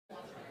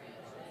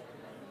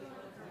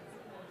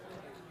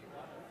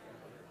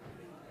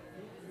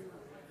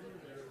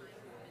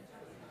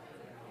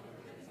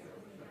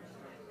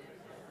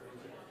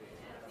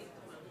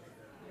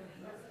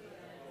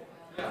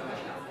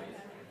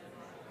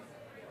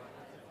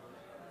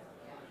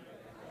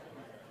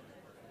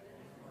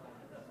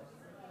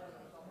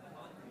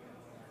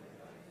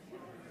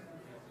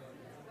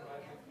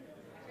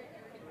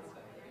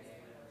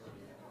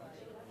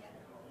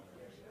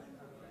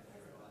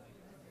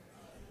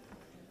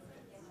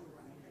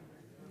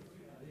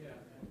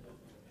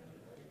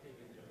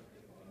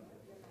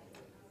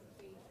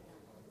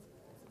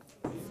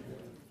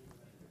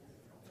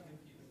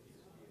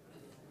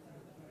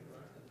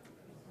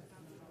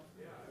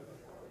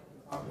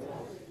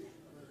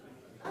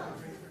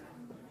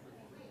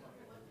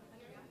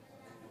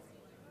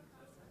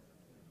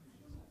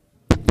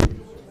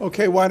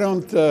Okay, why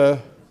don't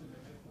let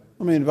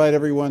me invite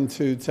everyone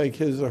to take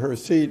his or her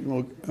seat,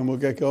 and we'll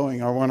get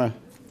going. I'm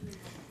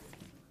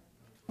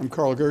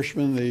Carl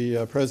Gershman,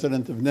 the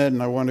president of NED,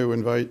 and I want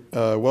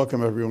to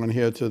welcome everyone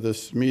here to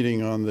this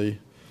meeting on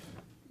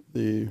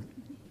the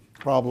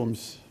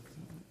problems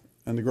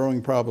and the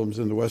growing problems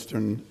in the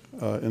Western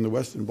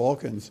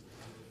Balkans.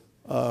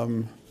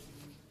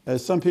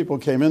 As some people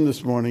came in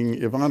this morning,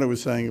 Ivana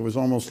was saying it was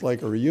almost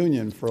like a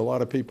reunion for a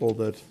lot of people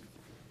that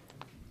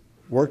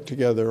worked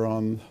together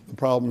on the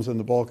problems in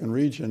the Balkan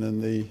region in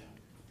the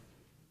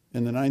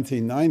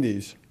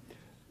 1990s,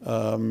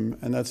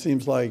 and that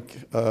seems like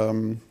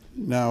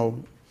now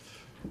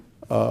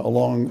a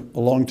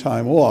long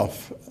time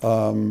off.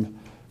 And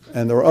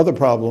there are other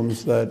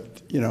problems that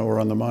are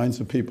on the minds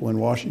of people in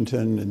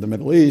Washington, in the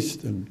Middle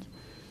East, and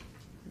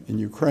in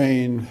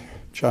Ukraine,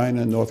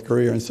 China, North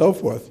Korea, and so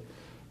forth.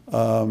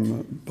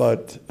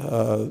 But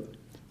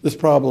this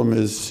problem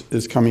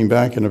is coming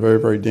back in a very,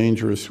 very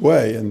dangerous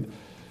way. And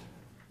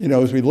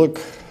as we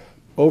look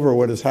over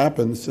what has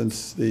happened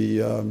since the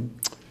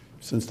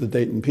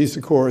Dayton Peace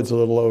Accords a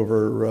little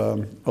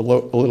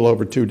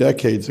over 2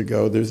 decades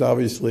ago, there's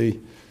obviously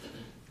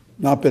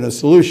not been a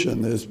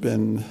solution. There's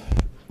been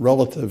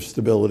relative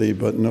stability,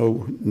 but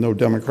no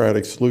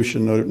democratic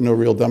solution, no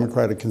real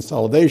democratic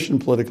consolidation.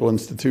 Political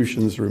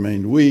institutions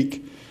remained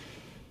weak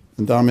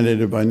and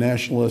dominated by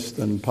nationalist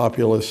and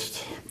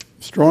populist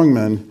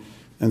strongmen,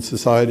 and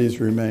societies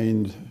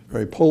remained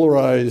very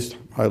polarized,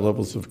 high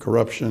levels of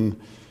corruption,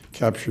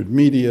 captured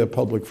media,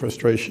 public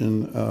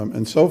frustration,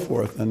 and so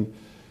forth. And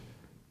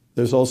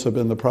there's also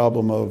been the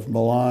problem of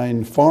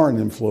malign foreign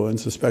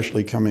influence,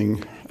 especially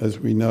coming, as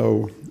we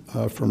know,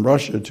 from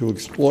Russia, to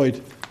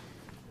exploit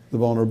the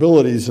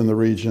vulnerabilities in the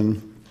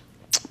region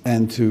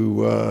and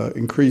to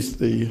increase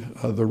the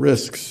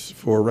risks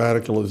for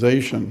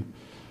radicalization,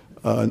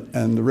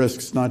 and the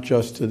risks not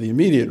just to the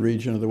immediate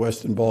region of the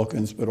Western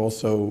Balkans, but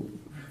also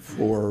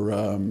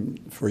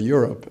for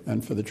Europe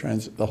and for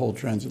the whole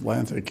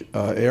transatlantic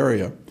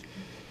area.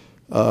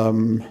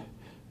 And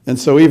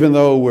so even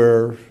though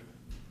we're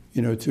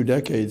 2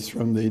 decades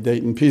from the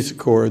Dayton Peace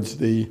Accords,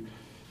 the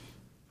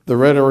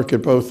rhetoric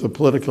at both the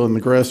political and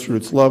the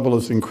grassroots level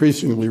is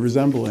increasingly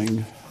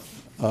resembling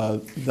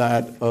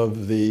that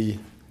of the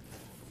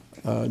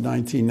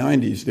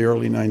 1990s, the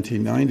early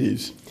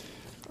 1990s.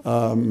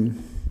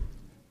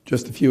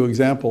 Just a few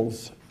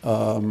examples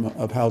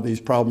of how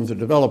these problems are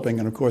developing,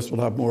 and of course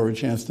we'll have more of a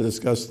chance to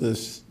discuss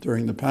this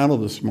during the panel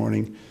this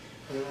morning.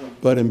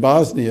 But in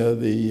Bosnia,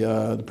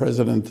 the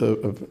president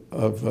of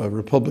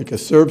Republika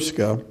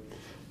Srpska,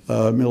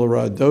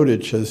 Milorad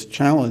Dodik, has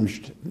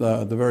challenged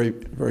the very,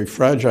 very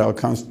fragile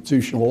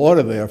constitutional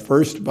order there,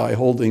 first by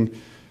holding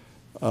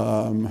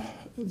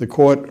the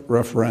court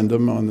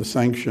referendum on the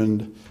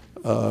sanctioned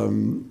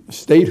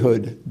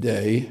statehood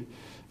day,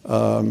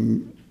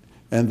 and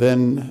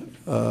then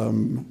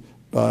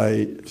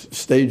by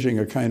staging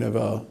a kind of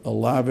a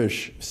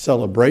lavish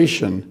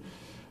celebration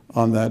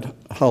on that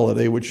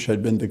holiday, which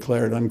had been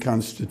declared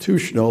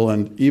unconstitutional,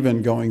 and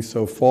even going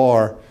so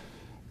far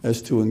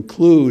as to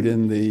include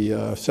in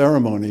the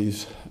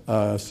ceremonies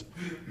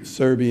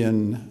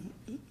Serbian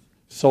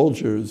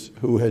soldiers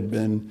who had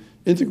been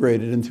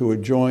integrated into a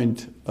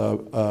joint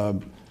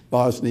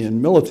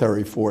Bosnian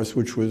military force,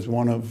 which was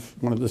one of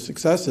the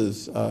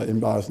successes in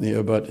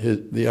Bosnia. But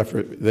the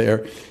effort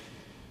there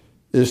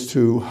is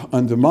to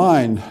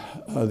undermine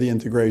the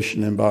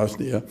integration in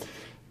Bosnia.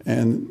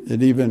 And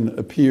it even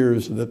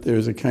appears that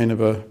there's a kind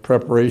of a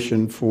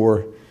preparation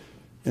for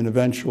an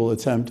eventual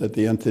attempt at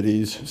the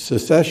entity's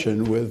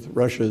secession with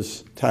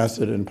Russia's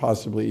tacit and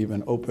possibly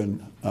even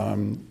open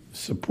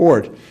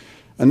support.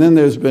 And then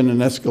there's been an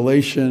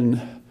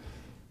escalation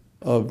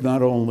of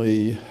not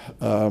only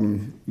a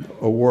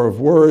war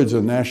of words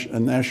and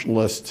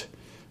nationalist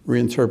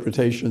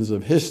reinterpretations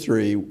of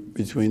history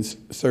between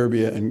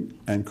Serbia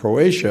and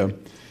Croatia,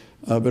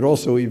 but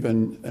also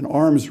even an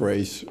arms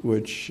race,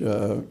 which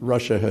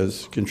Russia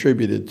has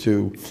contributed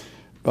to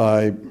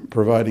by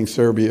providing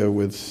Serbia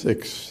with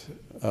 6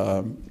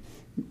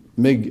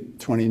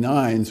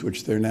 MiG-29s,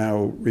 which they're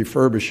now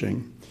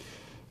refurbishing.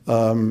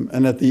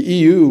 And at the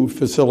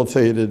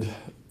EU-facilitated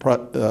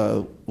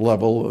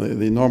level,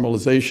 the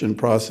normalization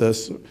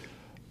process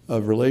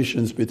of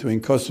relations between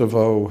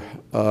Kosovo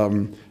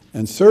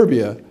and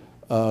Serbia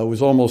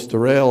was almost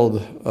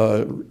derailed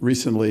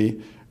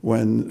recently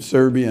when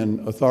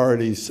Serbian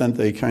authorities sent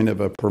a kind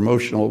of a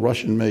promotional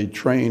Russian-made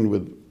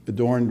train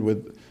adorned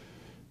with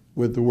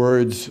the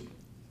words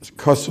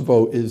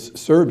 "Kosovo is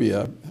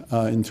Serbia"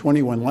 in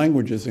 21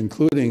 languages,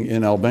 including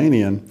in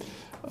Albanian,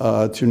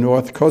 to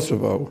North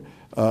Kosovo.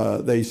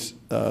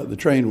 The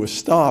train was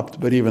stopped,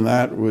 but even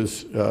that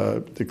was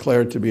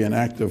declared to be an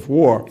act of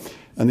war.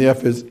 And the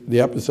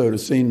episode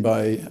is seen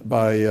by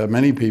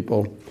many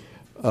people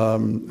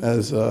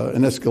as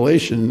an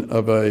escalation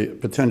of a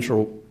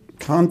potential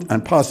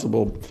and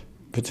possible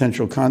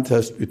potential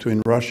contest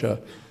between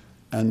Russia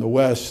and the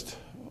West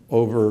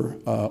over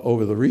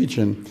the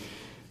region.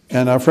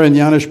 And our friend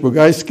Janusz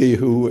Bugajski,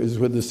 who is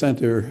with the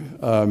Center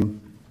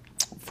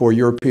for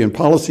European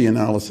Policy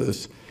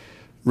Analysis,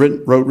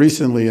 wrote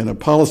recently in a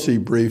policy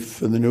brief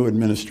for the new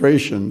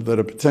administration that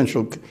a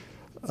potential,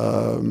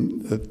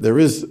 that there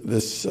is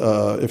this,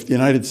 if the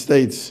United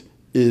States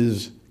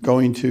is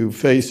going to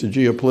face a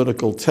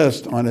geopolitical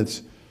test on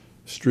its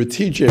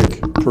strategic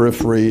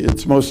periphery,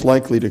 it's most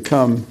likely to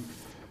come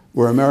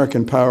where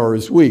American power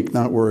is weak,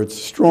 not where it's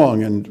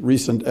strong. And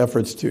recent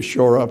efforts to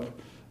shore up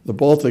the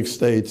Baltic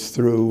states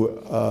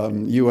through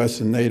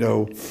US and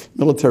NATO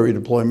military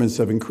deployments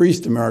have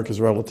increased America's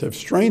relative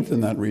strength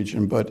in that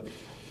region, but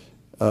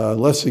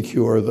less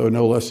secure, though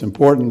no less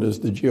important,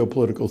 is the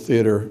geopolitical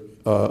theater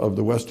of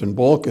the Western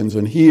Balkans.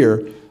 And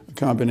here, a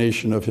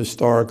combination of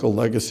historical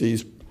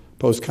legacies,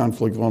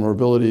 post-conflict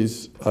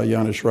vulnerabilities,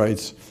 Janusz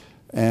writes,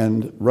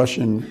 and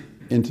Russian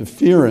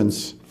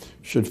interference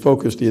should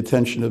focus the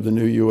attention of the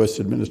new U.S.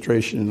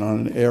 administration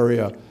on an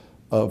area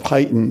of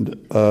heightened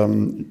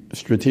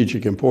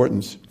strategic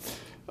importance.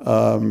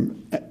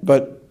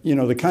 But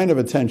the kind of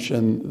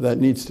attention that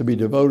needs to be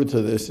devoted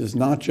to this is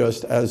not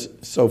just as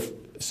so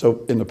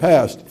in the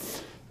past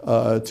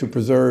to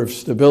preserve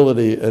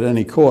stability at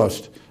any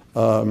cost.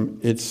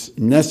 It's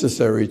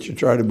necessary to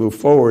try to move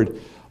forward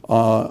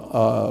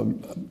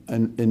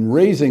in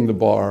raising the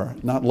bar,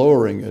 not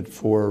lowering it,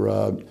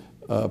 for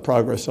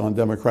progress on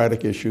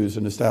democratic issues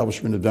and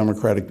establishment of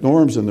democratic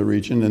norms in the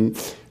region,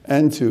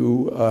 and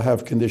to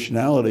have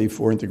conditionality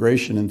for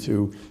integration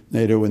into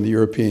NATO and the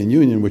European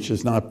Union, which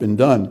has not been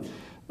done.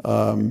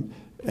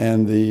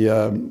 And the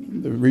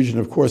region,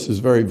 of course, is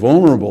very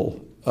vulnerable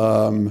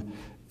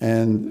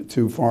and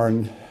to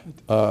foreign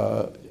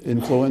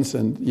influence.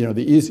 And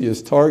the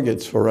easiest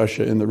targets for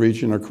Russia in the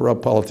region are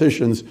corrupt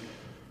politicians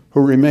who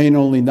remain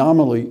only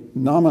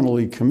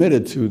nominally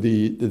committed to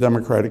the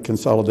democratic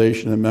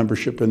consolidation and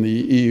membership in the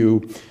EU,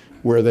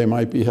 where they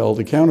might be held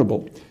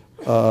accountable.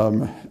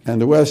 And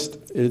the West,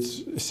 it's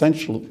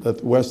essential that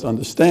the West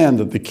understand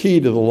that the key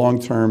to the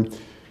long-term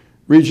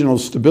regional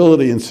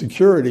stability and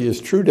security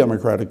is true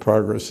democratic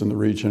progress in the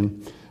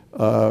region,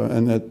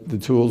 and that the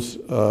tools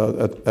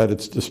at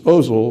its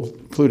disposal,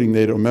 including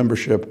NATO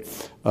membership,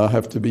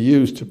 have to be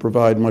used to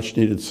provide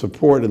much-needed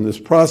support in this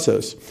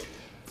process.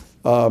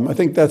 I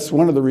think that's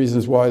one of the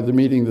reasons why the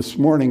meeting this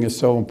morning is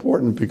so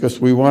important, because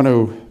we want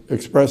to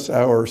express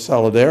our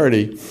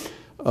solidarity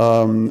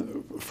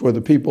for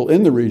the people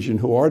in the region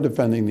who are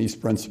defending these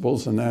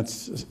principles, and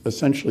that's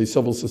essentially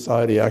civil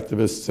society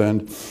activists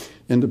and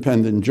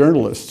independent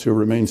journalists who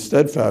remain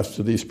steadfast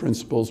to these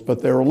principles,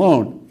 but they're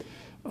alone.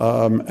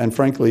 And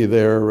frankly,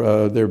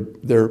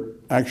 they're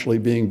actually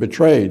being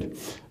betrayed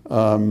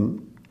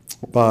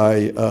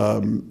by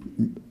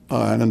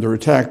and under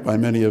attack by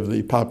many of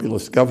the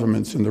populist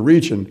governments in the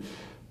region.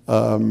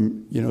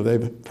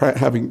 They've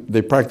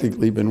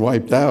practically been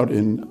wiped out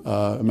in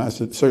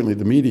certainly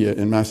the media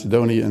in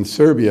Macedonia and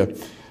Serbia,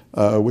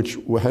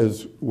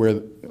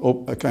 where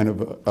a kind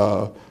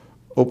of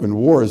open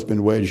war has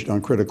been waged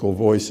on critical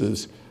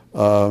voices,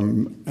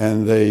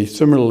 and they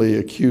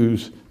similarly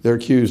they're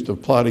accused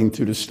of plotting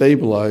to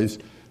destabilize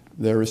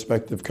their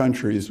respective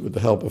countries with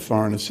the help of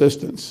foreign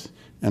assistance.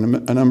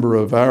 And a number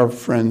of our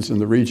friends in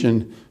the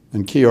region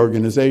and key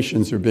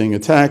organizations are being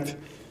attacked,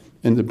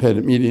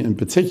 independent media in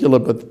particular,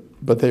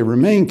 but they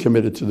remain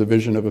committed to the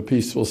vision of a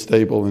peaceful,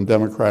 stable, and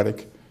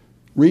democratic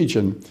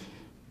region.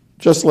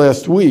 Just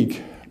last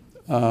week,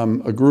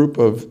 a group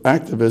of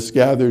activists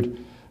gathered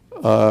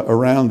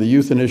around the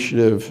Youth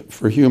Initiative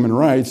for Human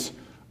Rights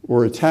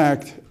were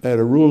attacked at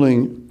a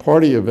ruling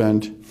party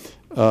event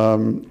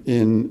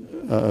in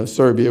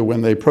Serbia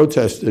when they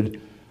protested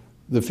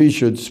the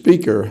featured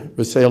speaker,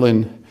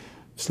 Veselin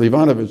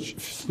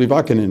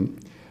Slivakanin,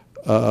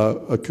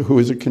 who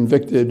is a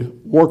convicted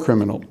war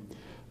criminal.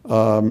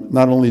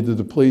 Not only did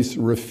the police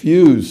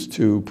refuse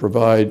to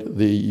provide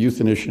the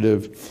Youth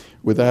Initiative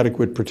with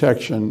adequate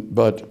protection,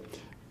 but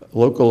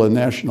local and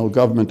national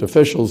government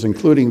officials,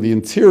 including the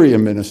Interior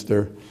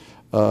Minister,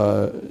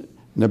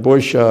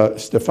 Nebojša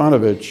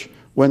Stefanović,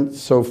 went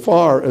so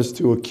far as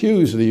to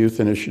accuse the Youth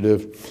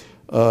Initiative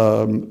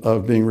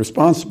of being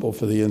responsible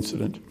for the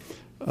incident.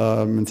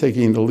 And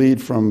taking the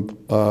lead from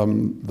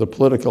the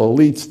political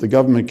elites, the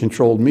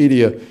government-controlled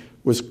media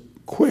was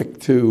quick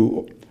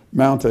to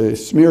mount a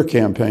smear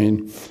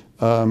campaign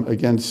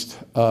against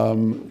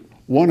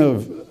one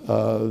of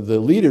the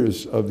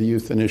leaders of the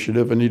Youth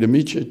Initiative, Anita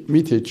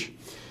Mitic,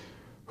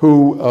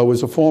 who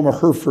was a former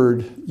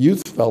Hereford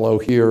Youth Fellow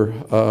here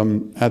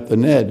at the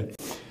NED.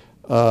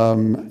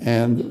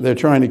 And they're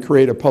trying to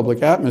create a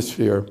public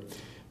atmosphere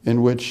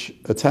in which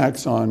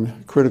attacks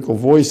on critical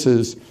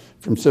voices,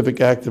 from civic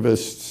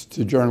activists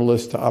to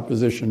journalists to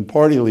opposition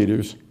party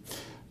leaders,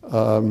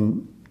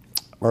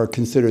 are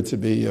considered to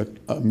be a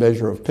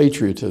measure of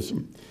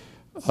patriotism.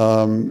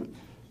 And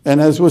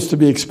as was to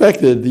be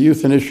expected, the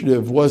Youth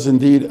Initiative was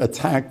indeed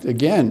attacked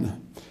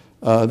again,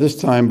 this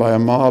time by a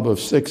mob of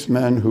 6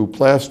 men who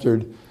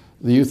plastered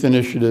the Youth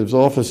Initiative's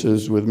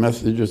offices with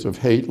messages of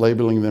hate,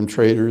 labeling them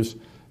traitors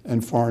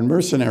and foreign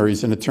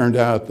mercenaries. And it turned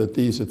out that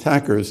these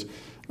attackers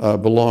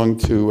belonged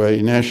to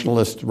a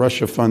nationalist,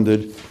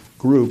 Russia-funded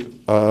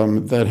group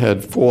that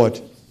had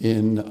fought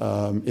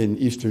in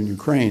eastern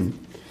Ukraine.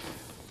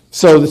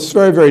 So it's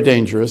very, very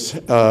dangerous.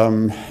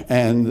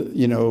 And,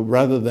 you know,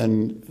 rather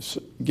than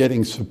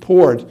getting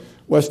support,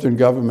 Western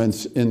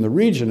governments in the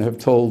region have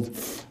told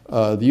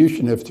the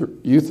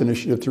Youth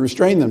Initiative to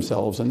restrain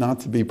themselves and not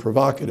to be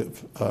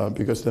provocative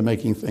because they're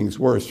making things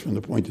worse from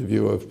the point of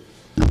view of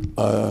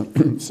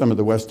some of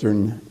the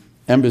Western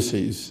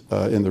embassies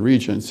in the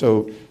region.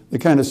 So the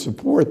kind of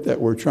support that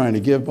we're trying to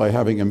give by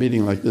having a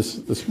meeting like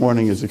this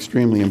morning is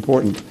extremely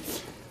important.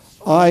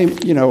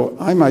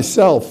 I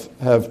myself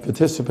have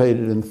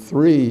participated in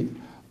 3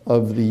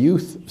 of the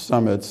youth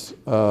summits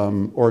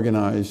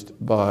organized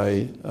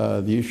by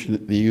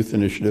the Youth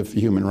Initiative for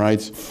Human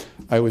Rights.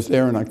 I was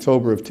there in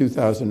October of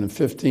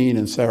 2015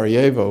 in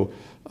Sarajevo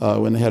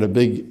when they had a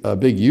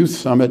big youth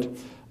summit.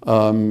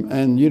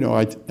 And you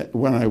know,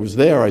 when I was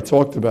there, I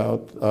talked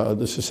about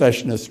the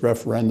secessionist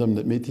referendum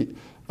that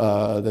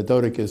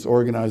Dodik is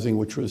organizing,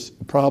 which was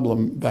a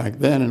problem back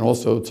then, and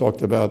also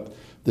talked about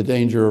the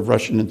danger of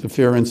Russian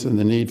interference and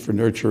the need for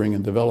nurturing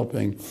and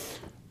developing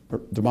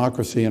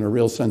democracy and a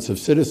real sense of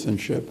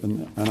citizenship.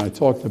 And I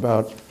talked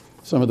about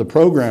some of the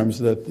programs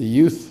that the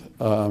Youth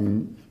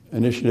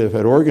Initiative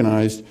had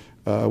organized.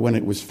 When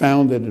it was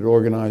founded, it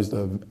organized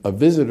a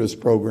visitors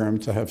program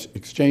to have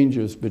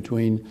exchanges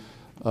between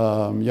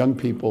young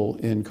people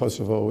in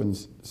Kosovo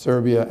and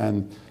Serbia,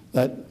 and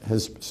that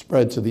has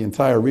spread to the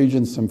entire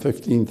region. Some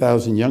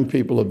 15,000 young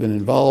people have been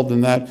involved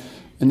in that.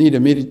 Anita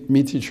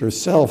Mitic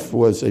herself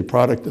was a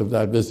product of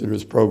that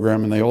visitors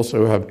program, and they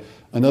also have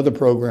another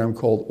program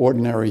called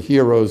Ordinary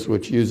Heroes,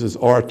 which uses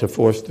art to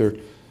foster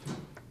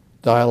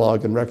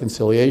dialogue and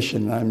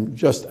reconciliation. And I'm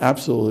just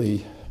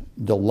absolutely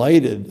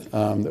delighted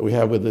that we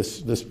have with us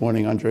this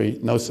morning Andrei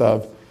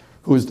Nosov,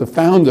 who is the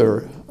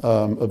founder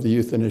of the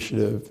Youth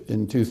Initiative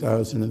in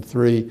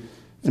 2003,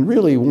 and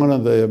really one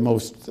of the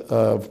most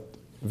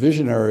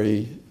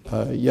visionary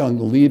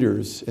young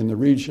leaders in the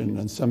region,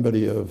 and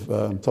somebody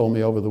told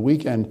me over the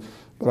weekend,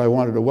 but I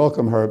wanted to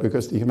welcome her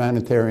because the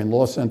Humanitarian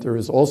Law Center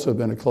has also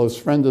been a close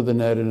friend of the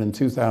NED, and in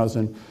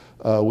 2000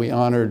 we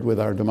honored with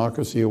our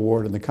Democracy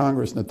Award in the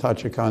Congress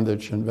Natasha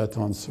Kandic and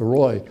Veton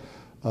Soroy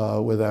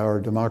with our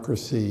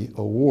Democracy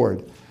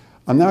Award.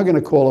 I'm now going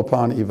to call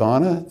upon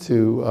Ivana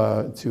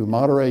to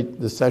moderate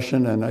the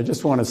session, and I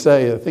just want to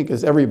say, I think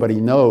as everybody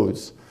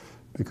knows,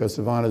 because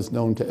Ivana is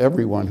known to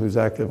everyone who's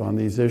active on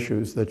these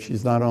issues, that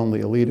she's not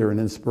only a leader and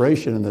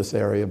inspiration in this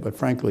area, but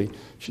frankly,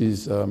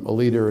 she's a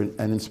leader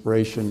and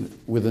inspiration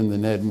within the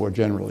NED more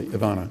generally.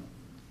 Ivana.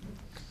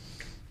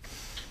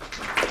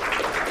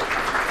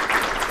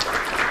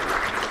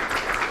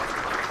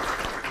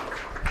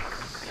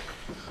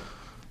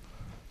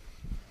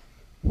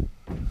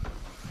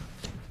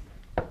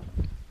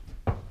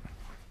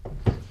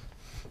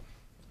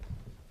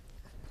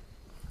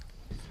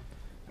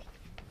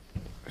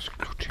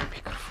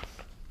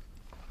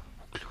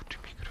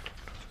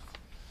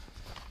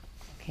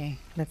 Okay,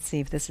 let's see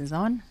if this is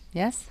on.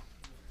 Yes?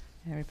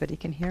 Everybody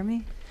can hear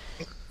me?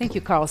 Thank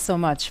you, Carl, so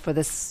much for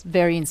this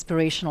very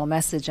inspirational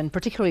message, and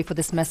particularly for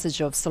this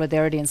message of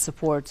solidarity and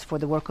support for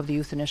the work of the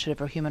Youth Initiative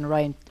for Human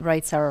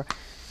Rights, our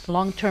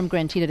long-term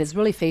grantee that is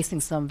really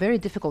facing some very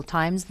difficult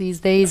times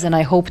these days. And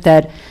I hope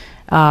that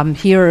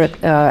here,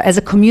 as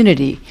a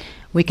community,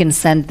 we can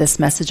send this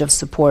message of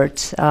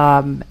support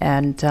along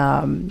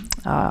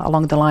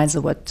the lines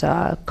of what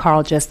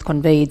Carl just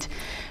conveyed.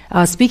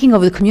 Speaking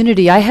of the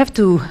community, I have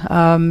to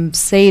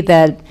say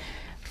that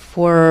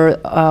for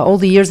all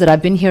the years that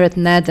I've been here at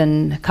NED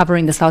and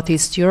covering the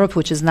Southeast Europe,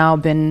 which has now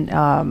been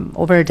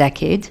over a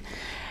decade,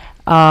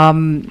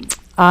 it's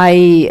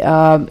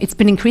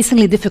been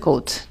increasingly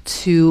difficult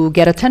to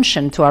get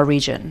attention to our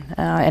region,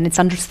 and it's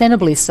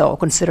understandably so,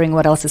 considering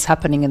what else is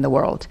happening in the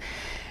world.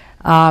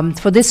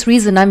 For this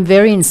reason, I'm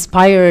very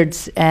inspired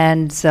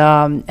and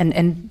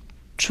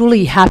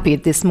truly happy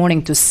this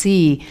morning to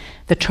see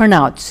the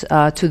turnout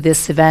to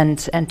this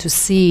event and to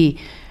see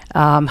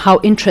how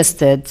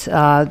interested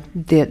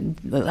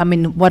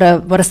what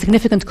a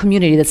significant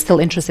community that's still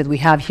interested we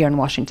have here in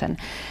Washington.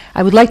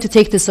 I would like to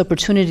take this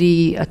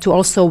opportunity to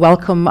also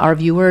welcome our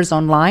viewers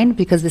online,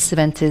 because this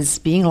event is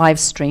being live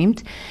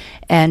streamed,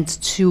 and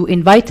to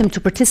invite them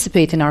to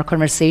participate in our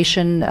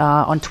conversation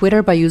on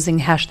Twitter by using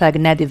hashtag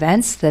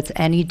NEDEvents, that's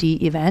NED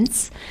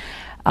events.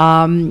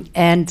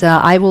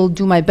 I will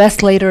do my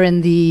best later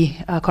in the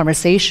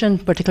conversation,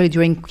 particularly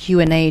during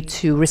Q&A,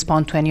 to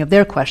respond to any of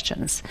their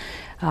questions,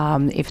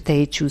 if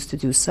they choose to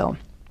do so.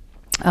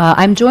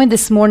 I'm joined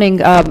this morning,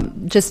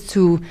 just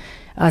to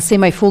say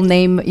my full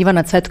name,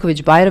 Ivana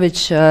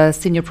Cvetković-Bajrović,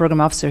 Senior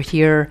Program Officer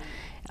here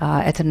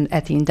at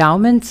the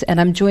Endowment, and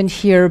I'm joined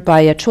here by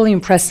a truly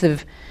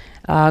impressive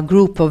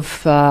group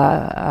of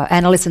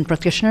analysts and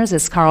practitioners,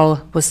 as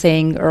Carl was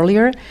saying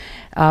earlier.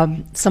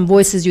 Some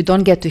voices you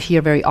don't get to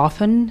hear very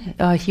often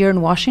here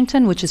in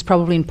Washington, which is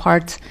probably in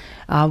part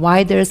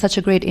why there is such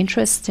a great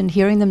interest in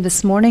hearing them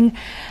this morning.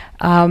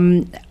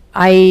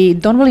 I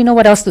don't really know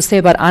what else to say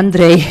about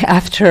Andrei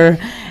after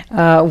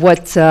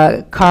what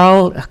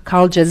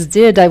Carl just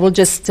did. I will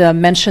just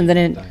mention that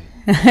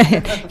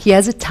He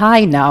has a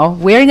tie now,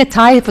 wearing a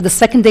tie for the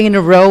second day in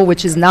a row,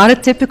 which is not a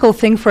typical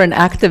thing for an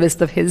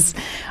activist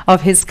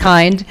of his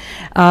kind.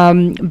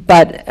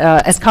 But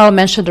as Carl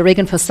mentioned, the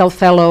Reagan Fossell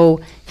Fellow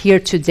here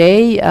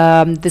today.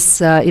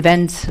 This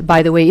event,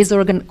 by the way, is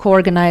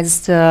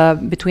co-organized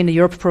between the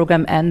Europe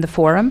program and the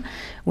Forum,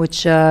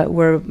 which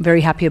we're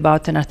very happy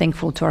about and are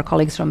thankful to our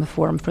colleagues from the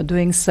Forum for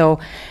doing so.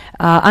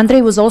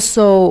 Andrei was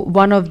also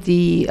one of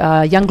the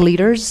young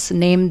leaders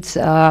named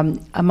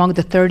among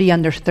the 30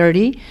 under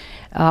 30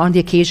 on the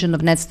occasion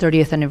of Ned's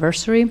 30th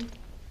anniversary.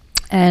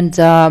 And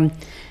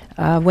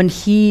when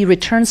he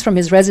returns from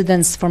his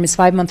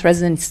 5-month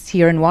residence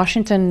here in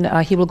Washington,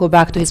 he will go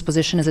back to his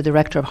position as a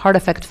director of Heart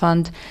Effect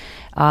Fund,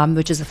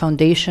 which is a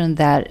foundation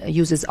that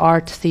uses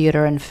art,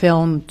 theater, and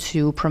film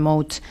to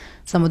promote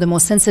some of the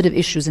most sensitive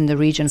issues in the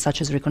region,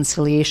 such as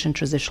reconciliation,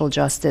 transitional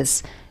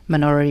justice,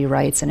 minority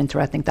rights, and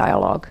interethnic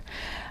dialogue.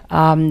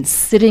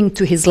 Sitting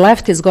to his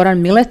left is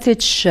Goran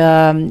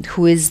Miletić,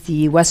 who is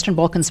the Western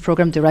Balkans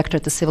Program Director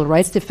at the Civil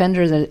Rights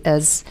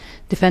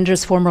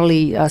Defenders,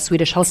 formerly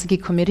Swedish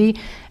Helsinki Committee.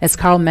 As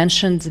Carl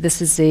mentioned,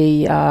 this is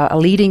a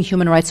leading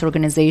human rights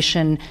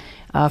organization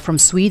from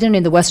Sweden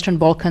in the Western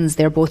Balkans.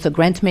 They're both a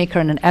grant maker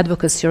and an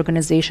advocacy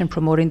organization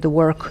promoting the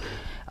work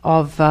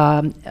of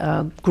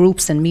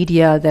groups and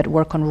media that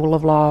work on rule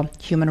of law,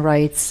 human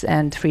rights,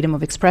 and freedom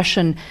of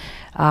expression.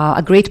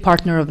 A great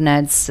partner of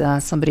Ned's,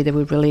 somebody that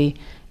we really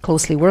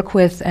closely work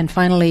with. And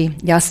finally,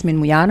 Jasmin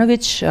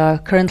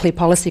Mujanovic, currently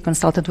policy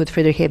consultant with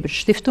Friedrich Ebert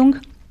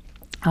Stiftung.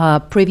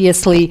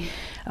 Previously,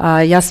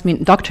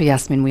 Dr.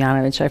 Jasmin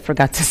Mujanovic, I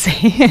forgot to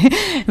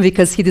say,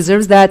 because he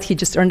deserves that. He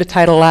just earned the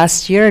title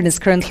last year and is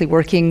currently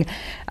working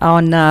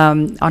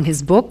on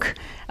his book,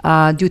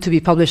 due to be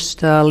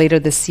published later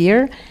this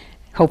year.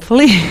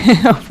 Hopefully,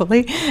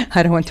 hopefully.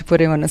 I don't want to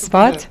put him on the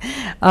spot.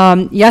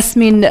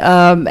 Yasmin,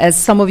 as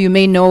some of you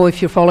may know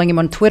if you're following him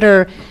on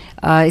Twitter,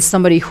 is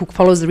somebody who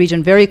follows the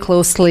region very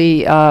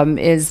closely,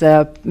 is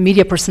a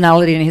media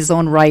personality in his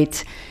own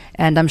right,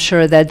 and I'm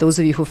sure that those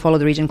of you who follow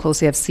the region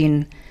closely have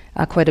seen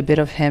quite a bit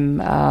of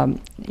him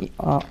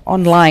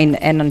online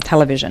and on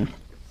television.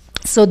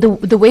 So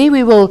the way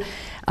we will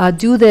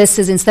do this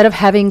is, instead of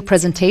having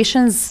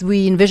presentations,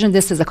 we envision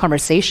this as a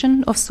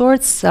conversation of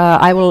sorts.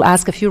 I will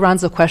ask a few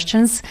rounds of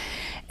questions,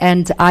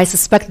 and I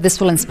suspect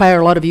this will inspire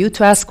a lot of you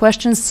to ask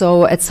questions.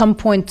 So at some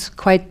point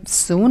quite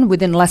soon,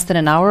 within less than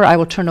an hour, I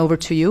will turn over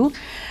to you.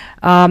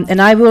 And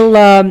I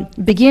will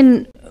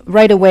begin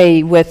right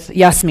away with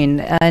Yasmin,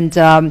 and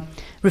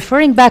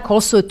referring back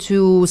also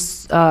to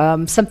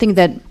something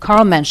that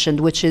Carl mentioned,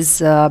 which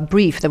is a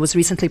brief that was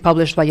recently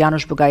published by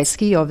Janusz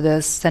Bugajski of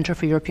the Center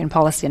for European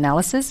Policy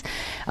Analysis,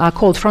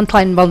 called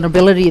Frontline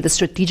Vulnerability, the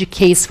Strategic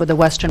Case for the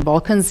Western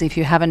Balkans. If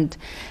you haven't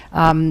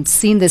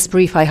seen this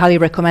brief, I highly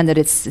recommend it.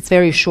 It's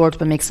very short,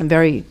 but makes some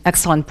very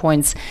excellent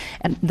points,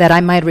 and that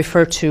I might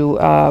refer to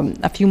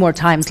a few more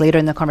times later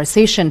in the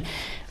conversation.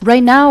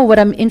 Right now, what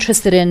I'm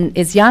interested in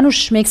is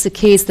Janusz makes a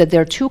case that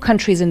there are two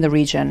countries in the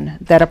region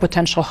that are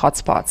potential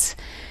hotspots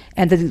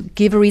and that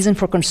give a reason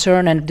for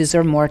concern and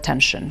deserve more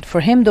attention. For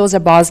him, those are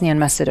Bosnia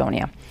and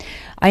Macedonia.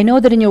 I know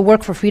that in your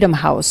work for Freedom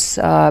House,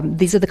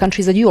 these are the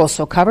countries that you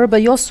also cover,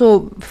 but you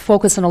also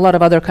focus on a lot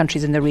of other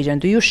countries in the region.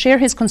 Do you share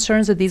his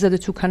concerns that these are the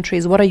two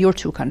countries? What are your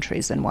two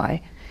countries and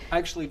why? I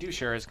actually do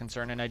share his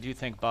concern, and I do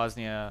think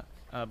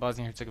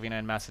Bosnia-Herzegovina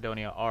and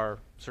Macedonia are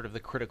sort of the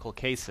critical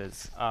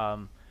cases.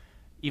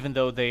 Even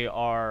though they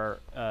are,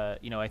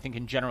 I think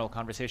in general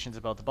conversations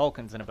about the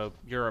Balkans and about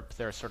Europe,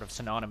 they're sort of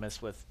synonymous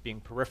with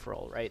being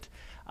peripheral, right?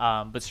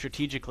 But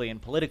strategically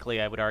and politically,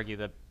 I would argue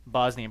that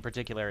Bosnia in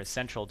particular is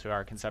central to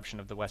our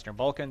conception of the Western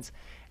Balkans.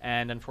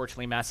 And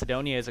unfortunately,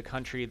 Macedonia is a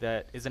country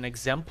that is an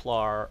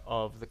exemplar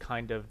of the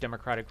kind of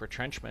democratic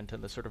retrenchment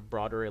and the sort of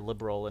broader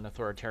illiberal and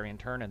authoritarian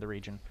turn in the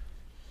region.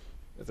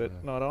 Is it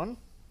not on?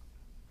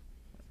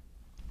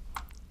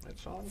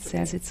 It's on.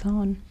 Says it's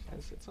on.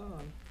 Says it's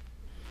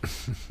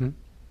on.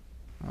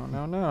 Oh,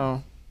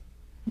 no.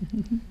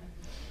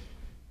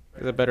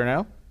 Is it better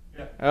now?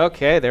 Yeah.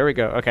 Okay, there we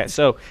go. Okay,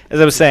 so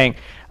as I was saying,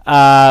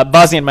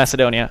 Bosnia and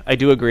Macedonia, I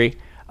do agree,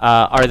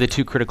 are the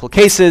two critical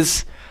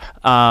cases.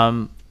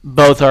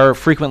 Both are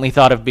frequently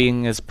thought of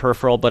being as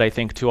peripheral, but I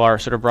think to our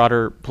sort of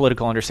broader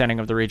political understanding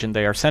of the region,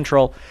 they are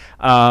central.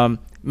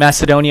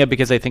 Macedonia,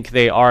 because I think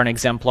they are an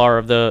exemplar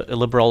of the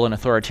illiberal and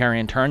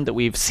authoritarian turn that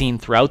we've seen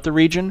throughout the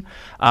region.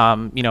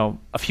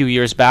 A few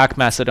years back,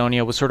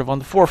 Macedonia was sort of on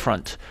the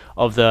forefront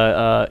of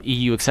the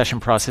EU accession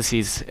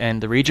processes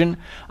in the region.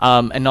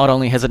 And not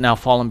only has it now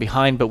fallen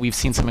behind, but we've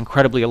seen some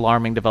incredibly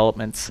alarming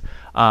developments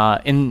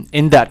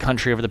in that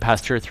country over the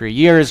past 2 or 3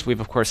 years.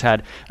 We've, of course,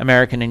 had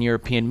American and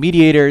European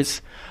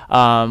mediators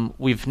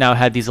We've now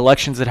had these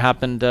elections that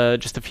happened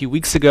just a few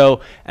weeks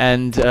ago,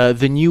 and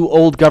the new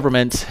old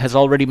government has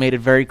already made it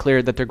very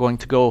clear that they're going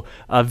to go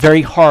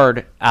very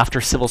hard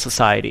after civil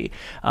society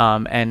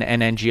and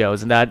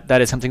NGOs, and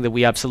that is something that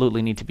we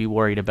absolutely need to be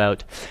worried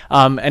about.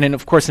 And then,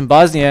 of course, in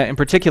Bosnia, in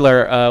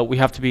particular, we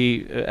have to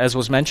be, as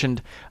was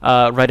mentioned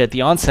right at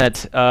the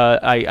onset,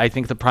 I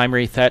think the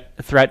primary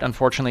threat,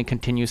 unfortunately,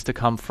 continues to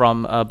come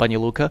from Banja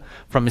Luka,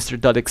 from Mr.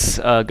 Dodik's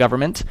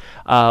government.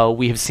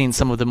 We have seen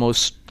some of the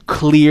most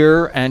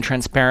clear and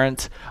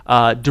transparent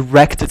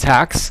direct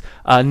attacks,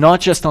 not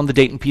just on the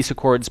Dayton Peace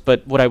Accords,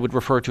 but what I would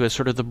refer to as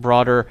sort of the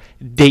broader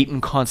Dayton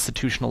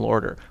constitutional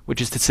order,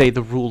 which is to say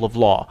the rule of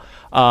law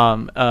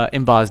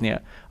in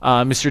Bosnia.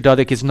 Mr.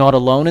 Dodik is not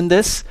alone in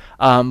this,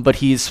 but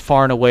he's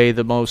far and away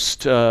the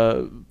most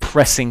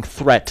pressing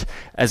threat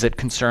as it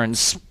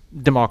concerns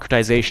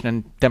democratization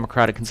and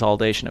democratic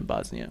consolidation in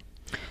Bosnia.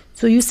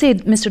 So you say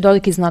Mr.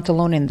 Dodik is not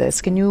alone in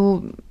this. Can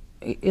you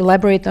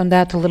elaborate on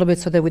that a little bit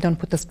so that we don't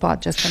put the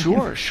spot just on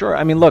him? Sure.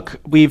 I mean, look,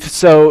 we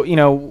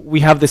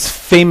have this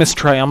famous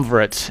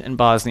triumvirate in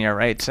Bosnia,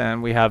 right?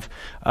 And we have,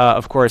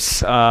 of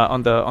course,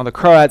 on the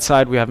Croat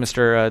side, we have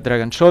Mr.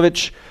 Dragan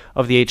Čović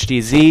of the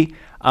HDZ,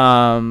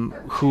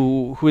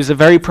 who is a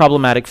very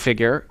problematic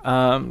figure.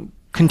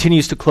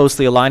 Continues to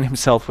closely align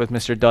himself with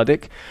Mr.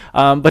 Dodik,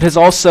 but has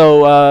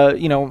also,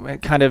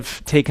 kind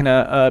of taken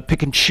a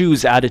pick and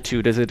choose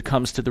attitude as it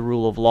comes to the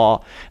rule of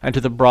law and to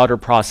the broader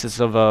process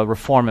of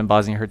reform in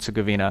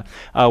Bosnia-Herzegovina.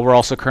 We're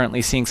also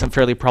currently seeing some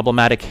fairly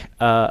problematic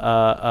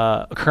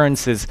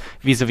occurrences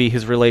vis-a-vis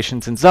his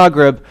relations in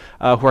Zagreb,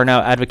 who are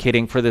now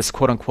advocating for this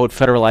quote-unquote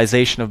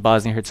federalization of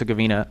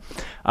Bosnia-Herzegovina.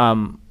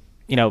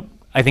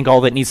 I think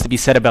all that needs to be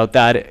said about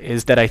that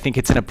is that I think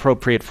it's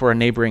inappropriate for a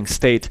neighboring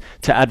state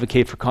to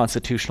advocate for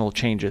constitutional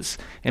changes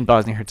in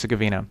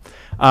Bosnia-Herzegovina.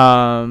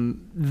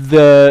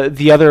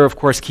 The other, of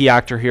course, key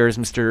actor here is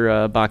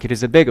Mr. Bakir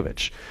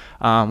Izetbegović,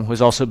 who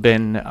has also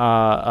been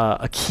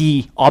a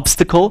key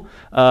obstacle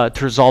to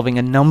resolving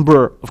a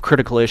number of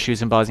critical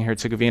issues in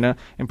Bosnia-Herzegovina,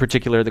 in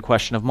particular the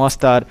question of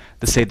Mostar,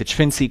 the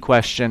Sejdić-Finci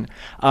question.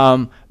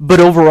 But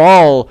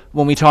overall,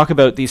 when we talk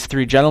about these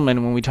three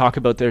gentlemen, when we talk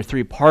about their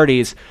three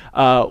parties,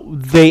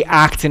 they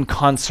act in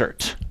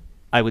concert.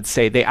 I would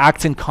say they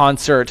act in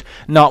concert,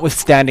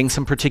 notwithstanding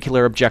some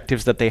particular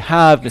objectives that they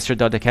have. Mr.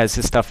 Dodik has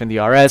his stuff in the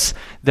RS,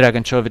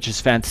 Dragan Čović's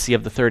fantasy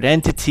of the third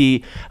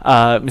entity,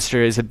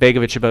 Mr.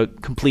 Izetbegović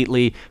about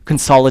completely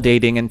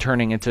consolidating and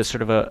turning into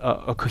sort of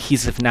a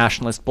cohesive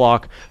nationalist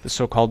bloc, the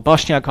so-called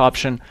Bošnjak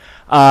option.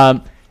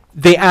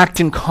 They act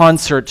in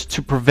concert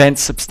to prevent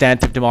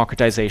substantive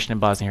democratization in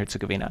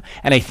Bosnia-Herzegovina.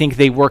 And I think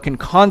they work in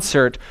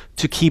concert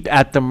to keep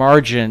at the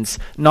margins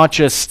not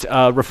just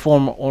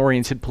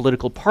reform-oriented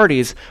political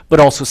parties, but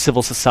also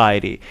civil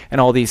society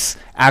and all these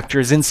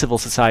actors in civil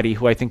society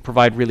who I think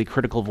provide really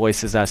critical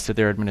voices as to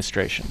their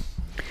administration.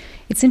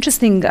 It's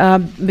interesting,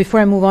 before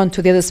I move on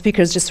to the other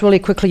speakers, just really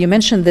quickly, you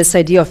mentioned this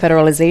idea of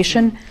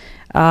federalization.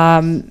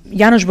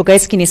 Janusz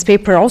Bugajski in his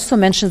paper also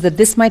mentions that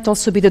this might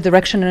also be the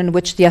direction in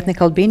which the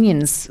ethnic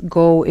Albanians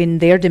go in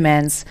their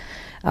demands,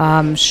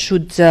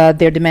 should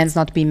their demands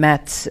not be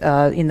met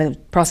in the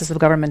process of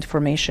government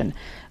formation.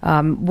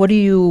 What do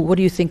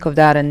you think of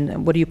that,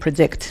 and what do you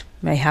predict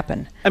may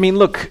happen? I mean,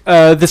 look,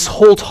 this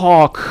whole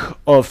talk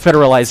of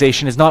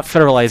federalization is not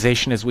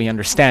federalization as we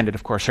understand it,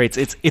 of course, right?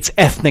 It's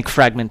ethnic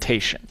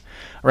fragmentation.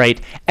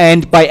 Right,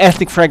 and by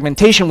ethnic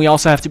fragmentation, we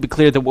also have to be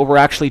clear that what we're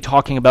actually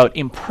talking about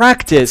in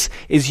practice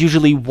is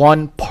usually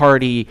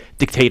one-party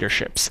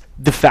dictatorships,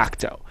 de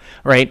facto,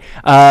 right?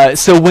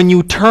 So when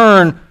you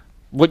turn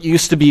what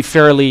used to be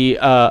fairly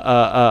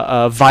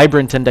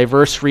vibrant and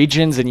diverse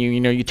regions, and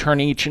you turn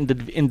each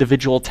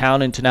individual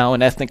town into now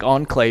an ethnic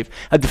enclave,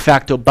 a de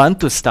facto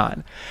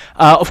Bantustan,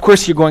 of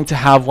course you're going to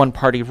have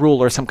one-party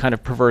rule or some kind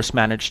of perverse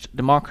managed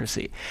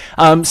democracy.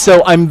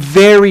 So I'm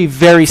very,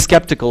 very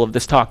skeptical of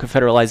this talk of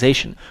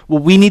federalization.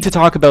 What we need to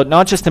talk about,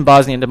 not just in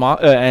Bosnia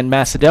and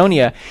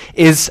Macedonia,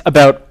 is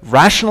about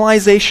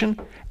rationalization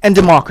and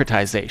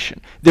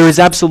democratization. There is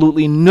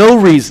absolutely no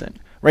reason.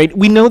 Right?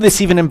 We know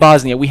this even in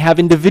Bosnia. We have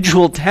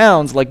individual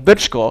towns like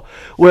Brčko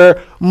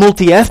where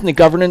multi-ethnic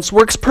governance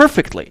works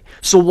perfectly.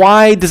 So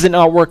why does it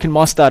not work in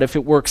Mostar if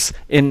it works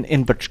in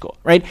Brčko?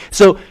 Right?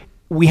 So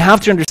we have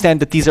to understand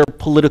that these are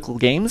political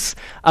games.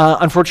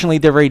 Unfortunately,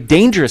 they're very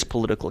dangerous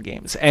political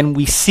games. And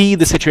we see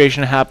the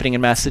situation happening in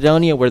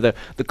Macedonia where the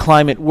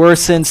climate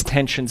worsens,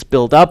 tensions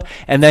build up,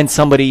 and then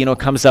somebody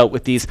comes out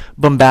with these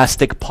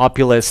bombastic,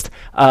 populist,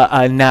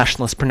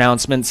 nationalist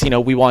pronouncements,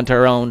 we want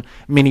our own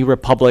mini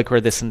republic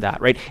or this and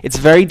that, right? It's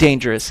very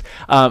dangerous.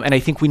 And I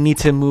think we need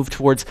to move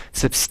towards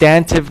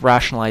substantive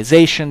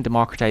rationalization,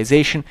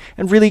 democratization,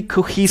 and really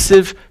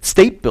cohesive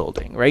state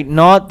building, right?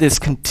 Not this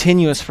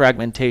continuous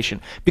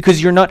fragmentation.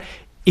 Because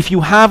if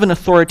you have an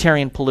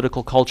authoritarian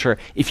political culture,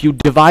 if you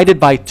divide it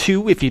by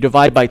 2, if you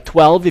divide by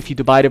 12, if you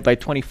divide it by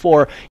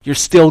 24, you're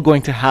still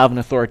going to have an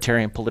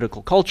authoritarian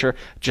political culture,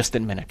 just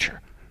in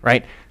miniature,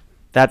 right?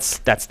 That's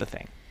the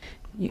thing.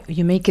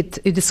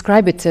 You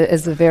describe it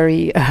as a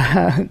very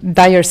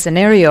dire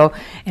scenario,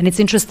 and it's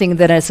interesting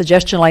that a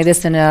suggestion like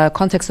this in a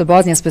context of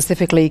Bosnia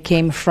specifically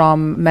came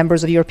from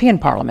members of the European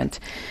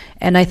Parliament.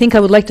 And I think I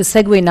would like to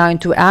segue now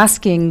into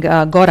asking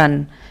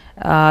Goran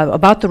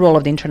about the role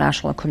of the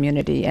international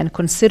community and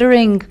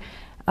considering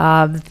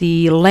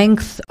the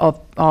length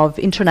of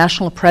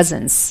international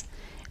presence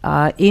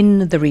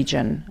in the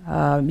region,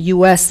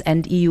 US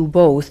and EU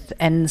both,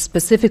 and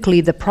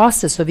specifically the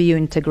process of EU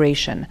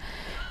integration.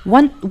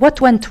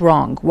 What went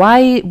wrong?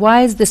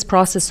 Why is this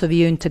process of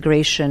EU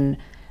integration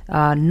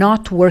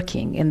not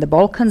working in the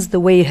Balkans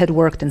the way it had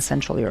worked in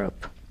Central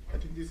Europe? I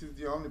think this is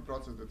the only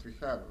process that we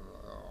have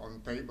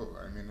on table.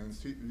 I mean, and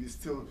we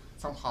still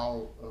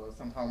somehow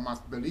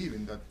must believe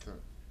in that.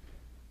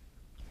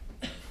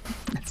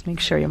 Let's make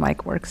sure your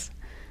mic works.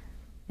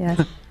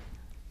 Yeah.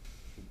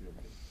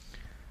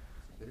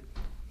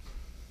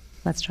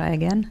 Let's try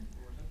again.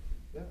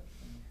 Yeah.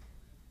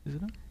 Is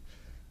it on?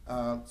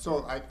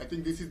 So I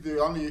think this is the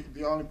only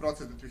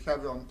process that we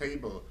have on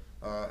table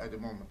at the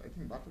moment. I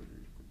think battery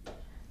could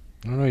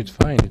be. No, it's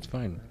fine. It's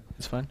fine.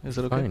 It's fine. Is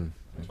it okay?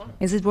 Fine.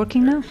 Is it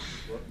working now?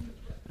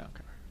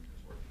 Okay.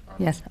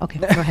 Yes. Okay.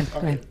 Go ahead. Go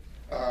Okay.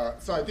 ahead.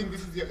 So I think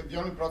this is the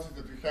only process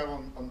that we have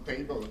on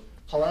table.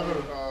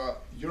 However,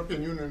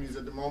 European Union is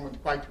at the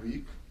moment quite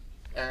weak,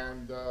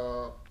 and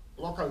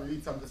local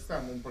elites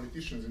understand, and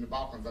politicians in the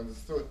Balkans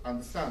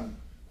understand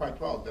quite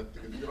well that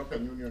the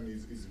European Union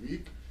is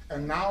weak.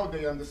 And now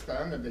they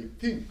understand and they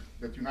think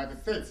that the United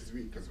States is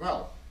weak as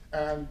well.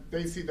 And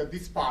they see that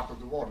this part of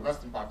the world,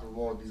 western part of the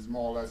world, is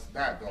more or less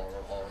dead or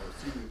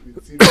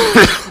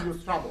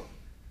serious trouble.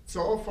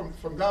 So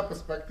from that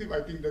perspective,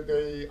 I think that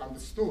they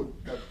understood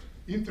that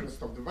the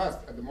interest of the West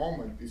at the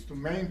moment is to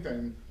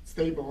maintain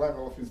stable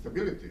level of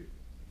instability.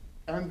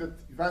 And that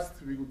West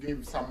will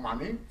give some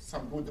money,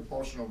 some good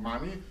portion of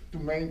money to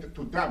maintain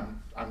to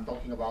them. I'm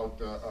talking about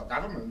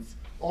governments,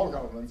 all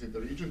governments in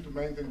the region, to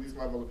maintain this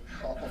level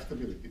of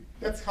stability.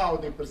 That's how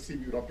they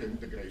perceive European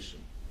integration.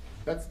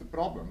 That's the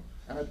problem.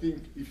 And I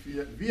think if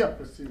we are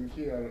perceiving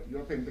here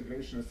European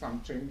integration as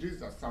some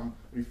changes, as some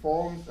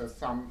reforms, as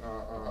some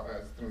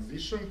as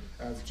transition,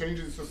 as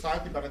changes in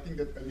society, but I think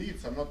that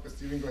elites are not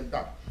perceiving like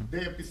that.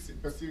 They are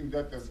perceiving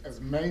that as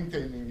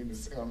maintaining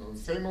on the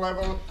same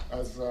level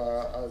as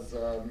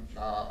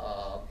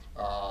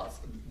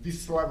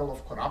this level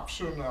of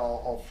corruption,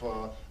 of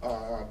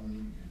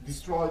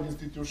destroyed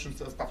institutions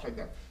and stuff like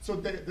that. So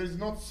there is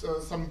not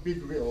some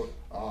big will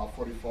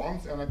for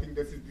reforms, and I think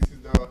this is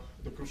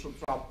the crucial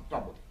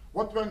trouble.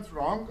 What went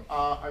wrong?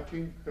 I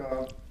think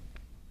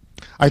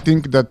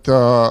that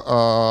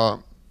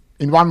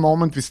in one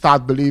moment we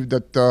start believe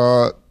that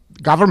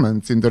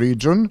governments in the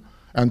region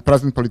and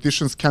present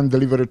politicians can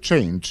deliver a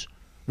change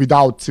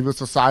without civil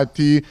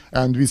society,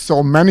 and we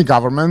saw many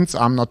governments,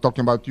 I'm not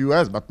talking about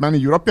US, but many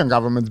European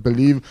governments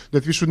believe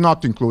that we should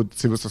not include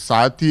civil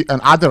society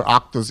and other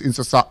actors in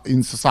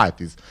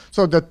societies.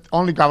 So that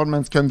only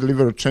governments can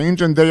deliver a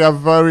change, and they are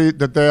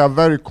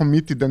very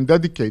committed and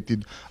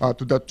dedicated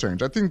to that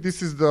change. I think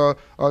this is the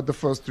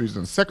first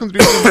reason. Second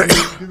reason, we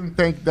didn't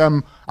take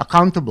them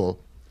accountable.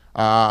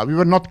 We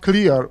were not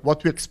clear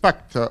what we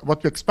expect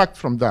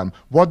from them,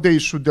 what they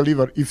should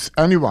deliver. If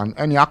anyone,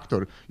 any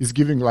actor is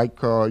giving,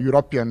 like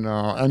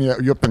any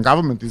European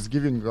government is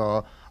giving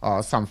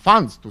some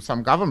funds to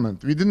some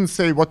government, we didn't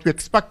say what we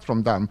expect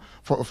from them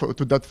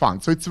to that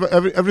fund. So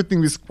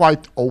everything is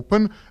quite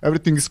open,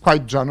 everything is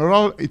quite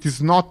general. It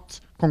is not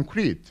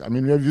concrete. I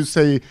mean, if you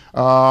say,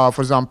 for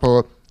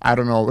example, I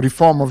don't know,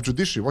 reform of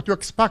judiciary. What do you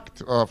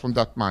expect from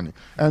that money?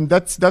 And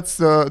that's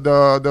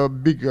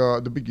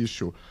the big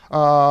issue.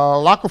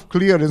 Lack of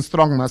clear and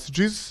strong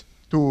messages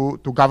to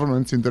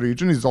governments in the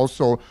region is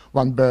also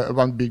one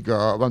big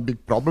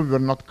problem. We were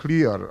not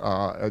clear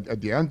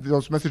at the end.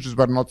 Those messages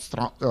were not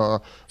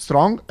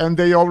strong, and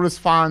they always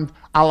find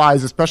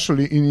allies,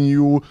 especially in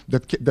EU,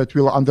 that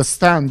will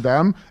understand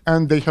them,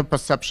 and they have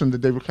perception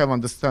that they will have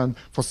understand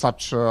for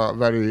such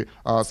bad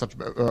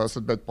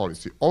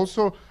policy.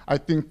 Also, I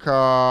think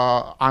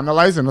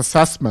analyze and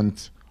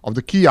assessment of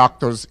the key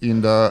actors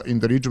in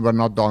the region were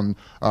done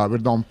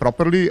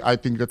properly. I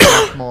think that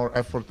much more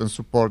effort and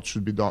support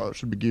should be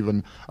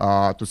given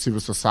to civil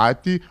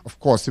society. Of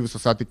course, civil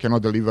society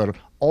cannot deliver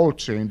all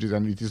changes,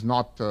 and it is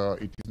not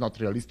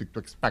realistic to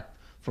expect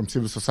from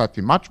civil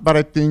society much. But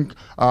I think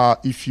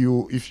if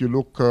you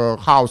look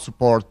how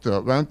support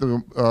went,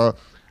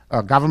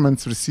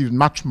 governments received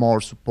much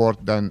more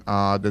support than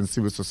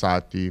civil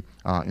society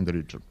in the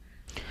region.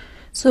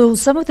 So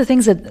some of the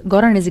things that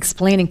Goran is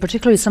explaining,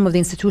 particularly some of the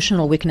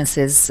institutional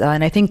weaknesses,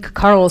 and I think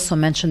Karl also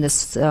mentioned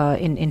this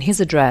in his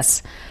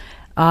address,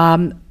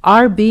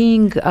 are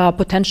being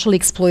potentially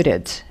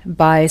exploited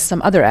by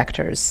some other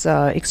actors,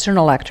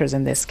 external actors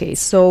in this case.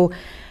 So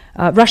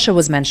Russia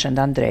was mentioned,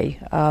 Andrei.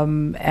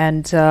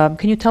 And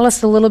can you tell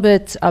us a little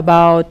bit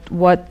about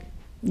what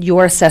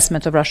your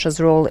assessment of Russia's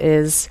role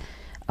is?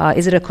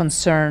 Is it a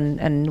concern,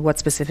 and what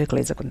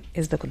specifically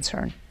is the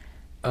concern?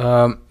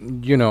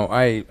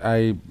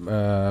 I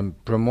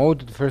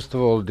promoted, first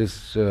of all,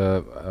 this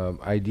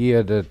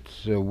idea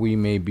that we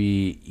may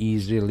be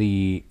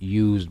easily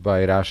used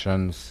by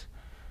Russians,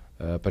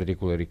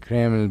 particularly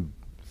Kremlin,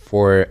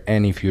 for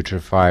any future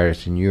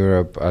fires in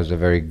Europe as a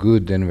very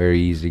good and very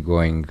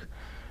easygoing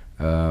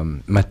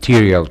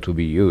material to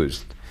be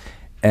used.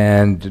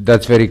 And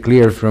that's very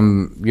clear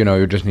from,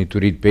 you just need to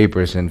read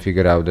papers and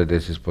figure out that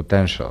this is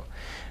potential.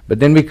 But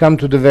then we come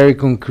to the very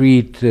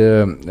concrete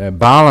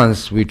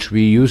balance which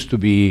we used to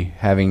be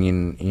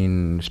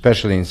having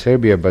especially in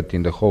Serbia, but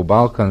in the whole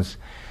Balkans,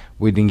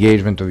 with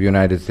engagement of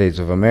United States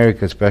of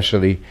America,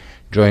 especially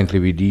jointly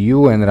with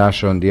EU and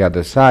Russia on the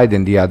other side,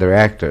 and the other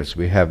actors.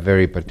 We have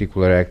very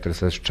particular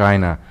actors as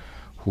China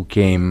who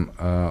came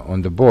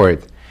on the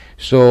board.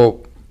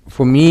 So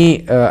for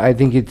me, I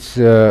think it's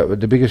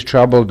the biggest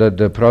trouble that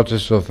the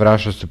process of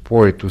Russia's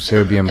support to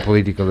Serbian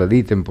political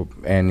elite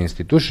and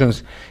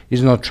institutions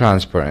is not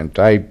transparent.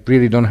 I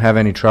really don't have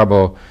any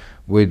trouble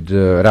with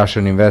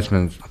Russian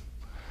investments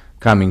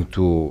coming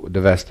to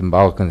the Western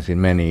Balkans in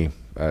many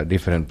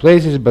different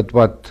places, but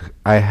what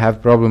I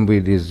have problem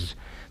with is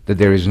that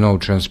there is no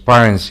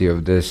transparency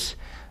of this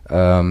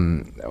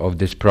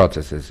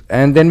processes.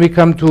 And then we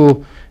come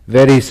to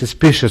very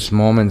suspicious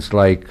moments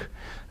like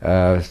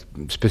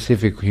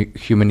specific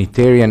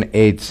humanitarian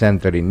aid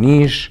center in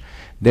Niš.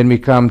 Then we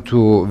come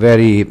to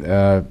very,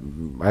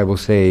 I would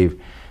say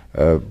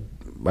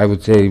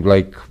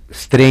like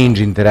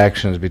strange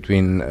interactions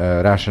between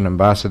Russian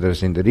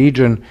ambassadors in the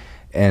region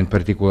and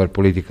particular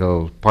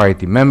political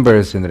party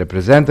members and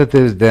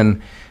representatives.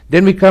 Then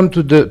we come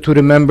to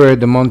remember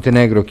the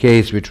Montenegro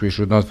case, which we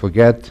should not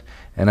forget,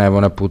 and I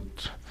want to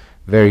put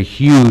very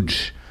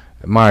huge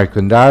mark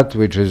on that,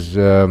 which is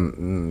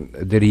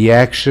the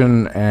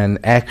reaction and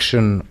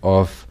action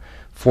of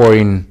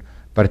foreign,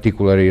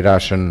 particularly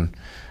Russian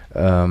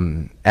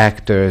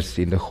actors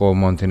in the whole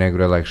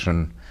Montenegro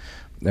election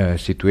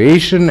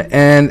situation.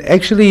 And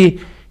actually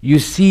you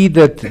see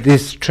that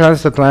this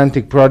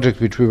transatlantic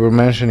project, which we were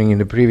mentioning in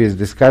the previous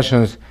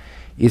discussions,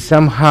 is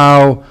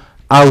somehow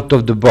out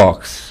of the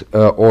box,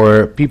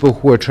 or people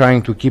who are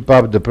trying to keep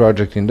up the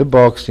project in the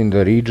box in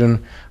the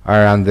region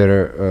are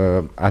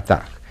under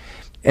attack.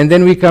 And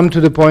then we come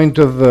to the point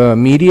of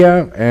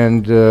media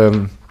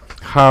and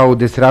how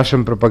this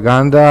Russian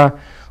propaganda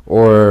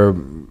or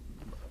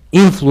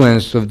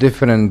influence of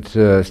different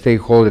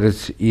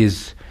stakeholders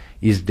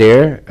is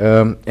there.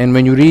 And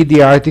when you read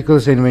the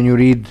articles and when you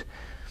read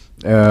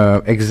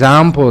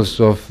examples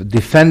of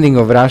defending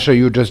of Russia,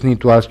 you just need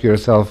to ask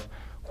yourself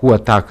who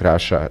attacked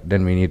Russia.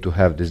 Then we need to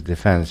have this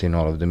defense in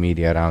all of the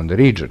media around the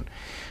region.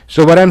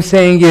 So what I'm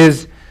saying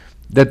is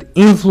that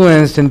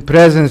influence and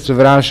presence of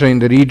Russia in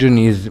the region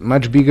is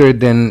much bigger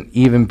than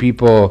even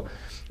people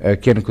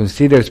can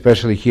consider,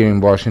 especially here in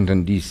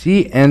Washington,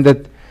 D.C., and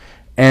that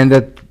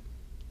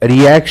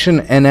reaction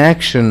and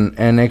action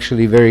and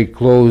actually very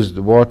close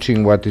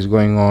watching what is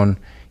going on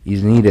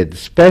is needed,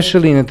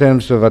 especially in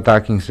terms of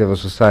attacking civil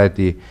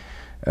society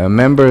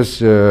members.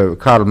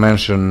 Carl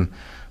mentioned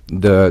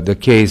the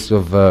case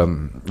of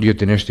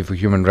Youth Initiative for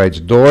Human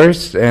Rights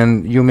doors,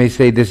 and you may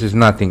say this is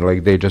nothing,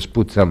 like they just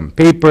put some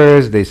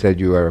papers, they said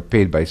you are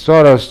paid by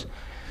Soros,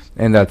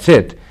 and that's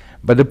it.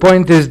 But the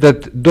point is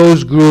that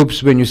those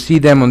groups, when you see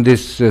them on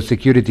this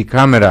security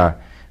camera,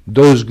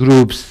 those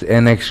groups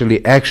and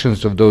actually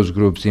actions of those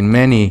groups in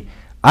many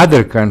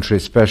other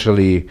countries,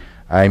 especially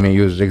I may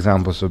use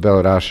examples of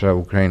Belarus,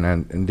 Ukraine,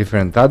 and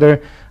different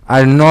other,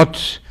 are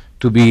not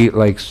to be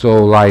like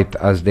so light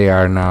as they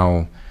are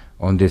now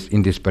in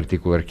this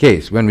particular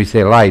case. When we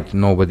say light,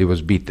 nobody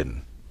was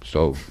beaten,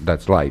 so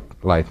that's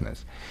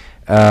lightness.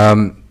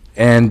 And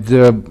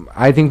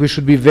I think we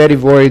should be very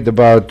worried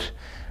about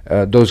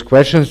those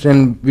questions,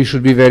 and we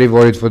should be very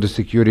worried for the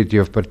security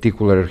of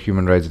particular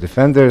human rights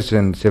defenders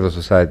and civil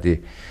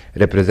society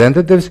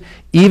representatives,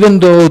 even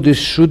though this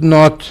should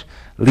not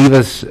leave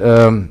us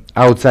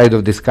outside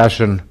of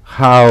discussion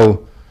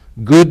how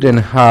good and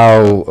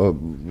how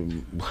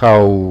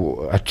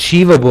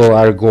achievable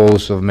are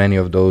goals of many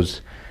of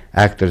those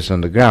actors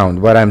on the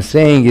ground. What I'm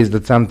saying is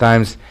that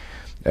sometimes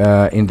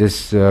in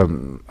this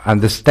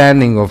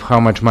understanding of how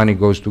much money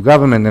goes to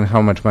government and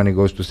how much money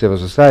goes to civil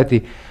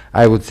society,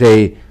 I would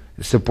say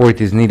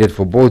support is needed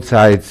for both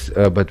sides,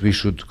 but we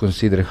should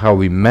consider how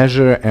we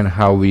measure and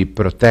how we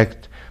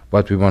protect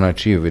what we want to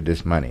achieve with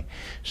this money.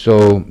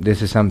 So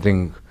this is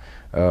something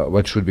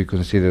what should be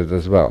considered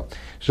as well.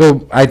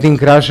 So I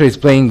think Russia is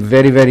playing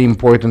very, very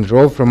important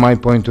role. From my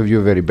point of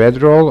view, very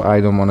bad role.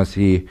 I don't want to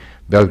see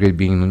Belgrade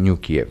being the new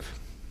Kiev.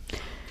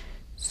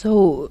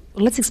 So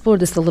let's explore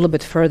this a little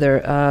bit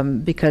further,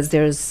 because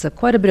there's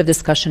quite a bit of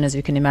discussion, as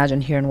you can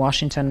imagine, here in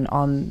Washington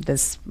on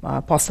this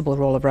possible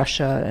role of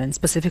Russia, and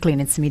specifically in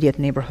its immediate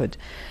neighborhood.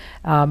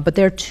 But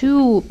there are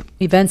two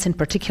events in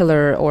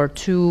particular, or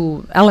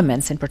two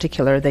elements in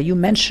particular, that you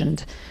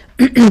mentioned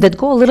that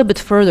go a little bit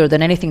further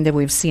than anything that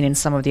we've seen in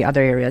some of the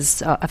other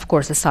areas, of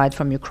course, aside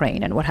from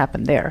Ukraine and what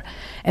happened there.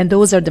 And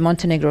those are the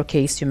Montenegro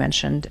case you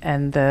mentioned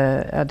and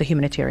the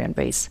humanitarian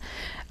base.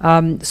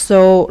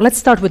 So let's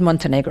start with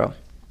Montenegro.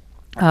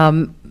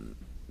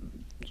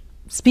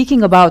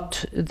 Speaking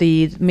about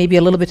maybe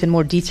a little bit in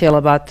more detail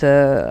about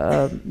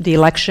the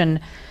election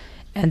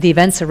and the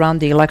events around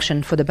the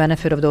election, for the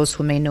benefit of those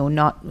who may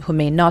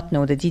not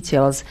know the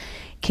details,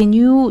 can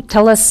you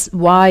tell us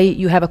why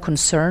you have a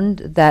concern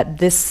that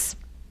this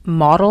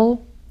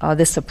model,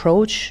 this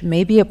approach,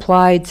 may be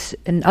applied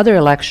in other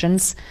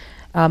elections,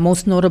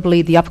 most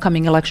notably the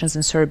upcoming elections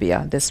in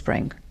Serbia this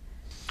spring?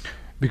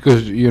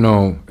 Because,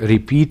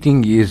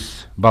 repeating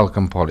is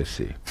Balkan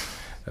policy.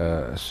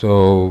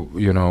 So,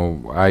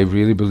 I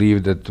really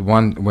believe that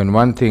when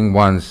one thing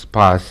once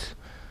pass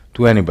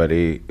to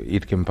anybody,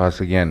 it can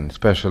pass again,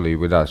 especially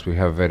with us. We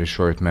have very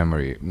short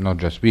memory. Not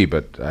just we,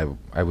 but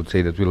I would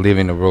say that we live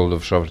in a world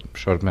of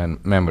short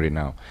memory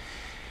now.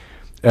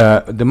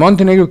 The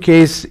Montenegro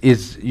case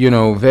is,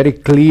 very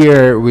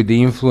clear with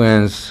the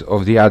influence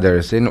of the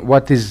others. And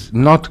what is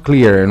not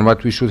clear and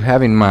what we should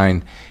have in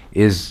mind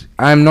is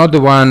I'm not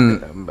the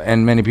one,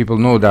 and many people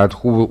know that,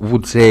 who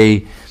would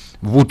say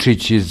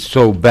Vučić is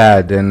so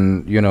bad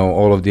and,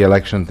 all of the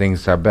election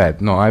things are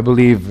bad. No, I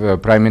believe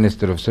Prime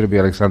Minister of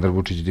Serbia, Aleksandar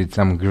Vučić, did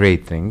some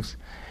great things.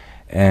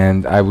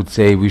 And I would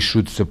say we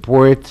should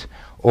support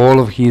all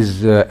of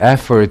his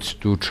efforts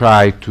to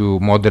try to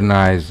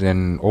modernize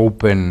and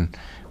open,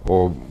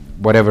 or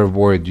whatever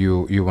word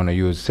you want to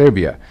use,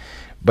 Serbia.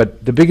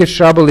 But the biggest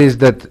trouble is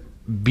that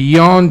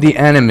beyond the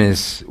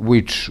enemies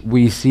which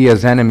we see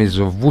as enemies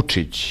of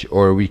Vučić,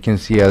 or we can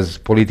see as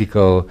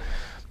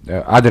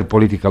other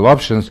political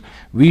options,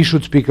 we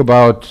should speak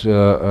about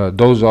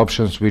those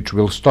options which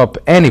will stop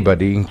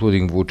anybody,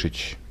 including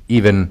Vučić,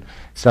 even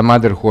some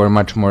other who are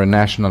much more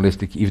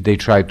nationalistic, if they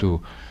try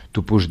to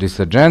push this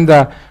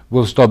agenda,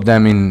 will stop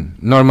them in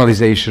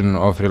normalization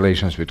of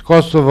relations with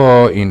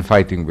Kosovo, in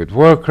fighting with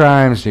war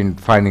crimes, in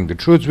finding the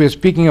truth. We are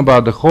speaking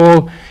about the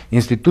whole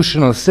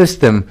institutional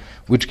system,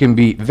 which can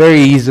be very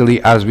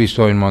easily, as we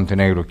saw in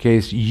Montenegro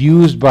case,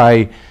 used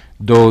by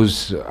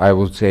those, I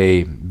would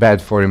say,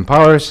 bad foreign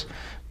powers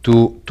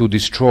to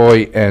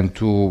destroy and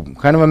to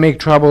kind of make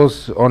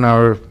troubles on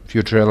our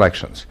future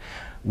elections.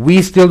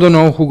 We still don't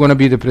know who's going to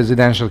be the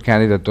presidential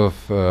candidate of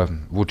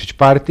Vučić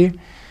party.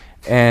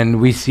 And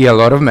we see a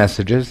lot of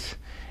messages,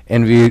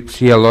 and we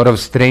see a lot of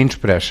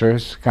strange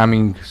pressures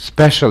coming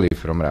especially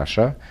from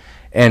Russia.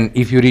 And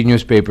if you read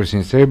newspapers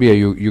in Serbia,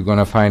 you're going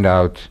to find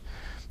out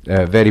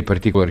very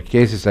particular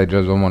cases. I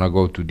just don't want to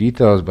go to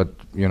details, but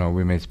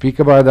we may speak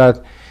about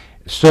that.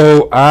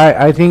 So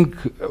I think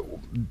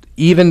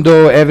even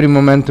though every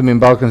momentum in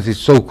Balkans is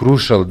so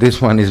crucial,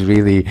 this one is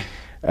really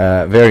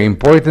very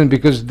important,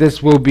 because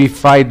this will be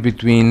fight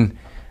between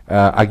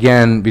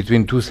again,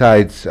 between two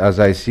sides, as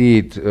I see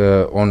it.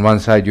 On one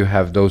side you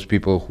have those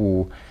people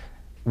who,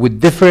 with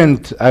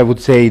different, I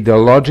would say,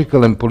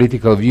 ideological and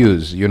political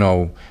views,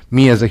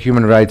 me as a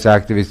human rights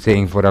activist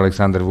saying for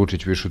Aleksandar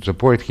Vučić we should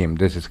support him,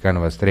 this is kind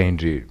of a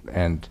strange,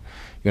 and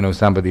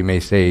somebody may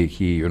say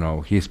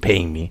he's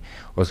paying me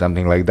or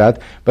something like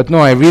that. But no,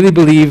 I really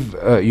believe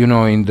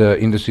in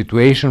the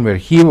situation where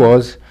he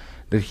was,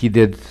 that he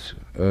did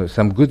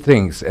some good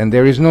things, and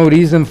there is no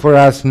reason for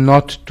us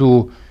not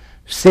to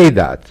say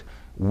that.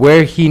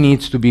 Where he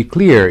needs to be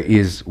clear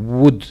is,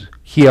 would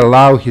he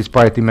allow his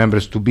party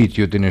members to beat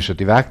youth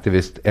initiative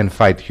activists and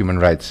fight human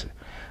rights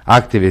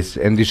activists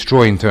and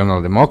destroy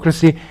internal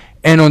democracy,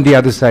 and on the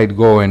other side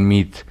go and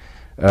meet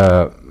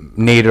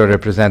NATO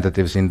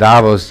representatives in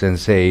Davos and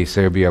say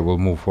Serbia will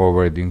move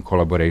forward in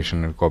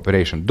collaboration and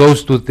cooperation?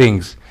 Those two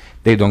things,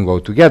 they don't go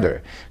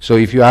together. So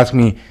if you ask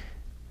me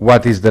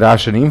what is the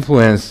Russian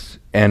influence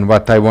and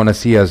what I want to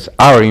see as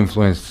our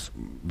influence,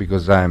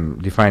 because I'm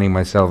defining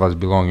myself as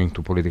belonging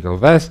to political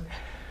West,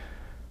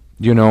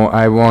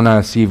 I want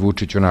to see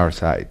Vučić on our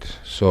side.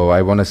 So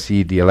I want to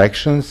see the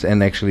elections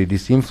and actually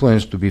this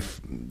influence to be,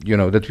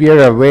 that we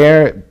are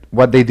aware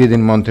what they did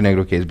in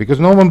Montenegro case, because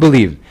no one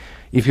believed.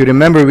 If you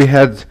remember, we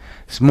had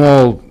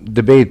small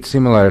debate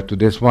similar to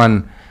this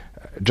one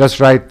just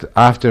right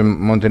after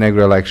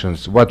Montenegro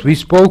elections. What we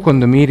spoke on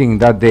the meeting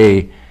that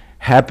day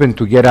happened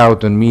to get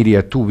out on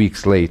media 2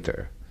 weeks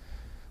later,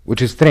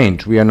 which is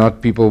strange. We are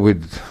not people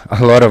with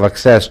a lot of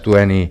access to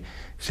any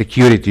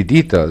security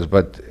details,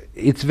 but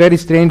it's very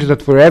strange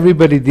that for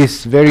everybody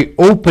this very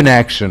open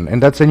action,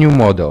 and that's a new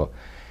model,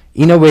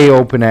 in a way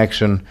open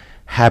action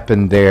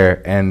happened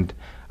there, and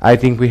I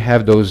think we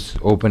have those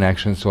open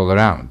actions all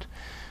around.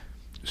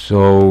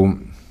 So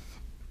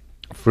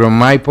from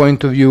my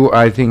point of view,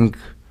 I think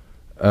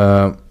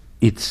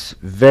it's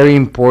very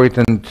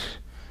important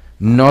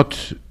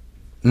not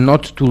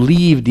to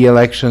leave the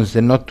elections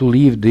and not to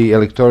leave the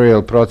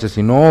electoral process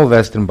in all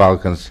Western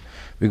Balkans.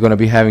 We're going to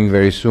be having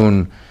very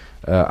soon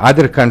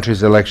other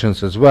countries'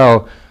 elections as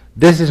well.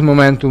 This is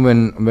momentum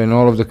when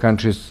all of the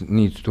countries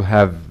need to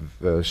have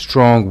a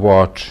strong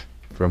watch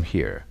from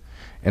here,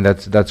 and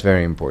that's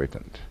very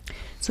important.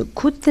 So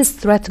could this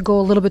threat go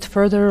a little bit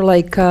further?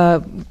 Like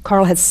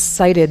Karl has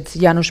cited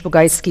Janusz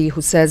Bugajski,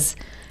 who says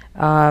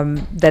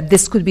that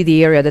this could be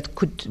the area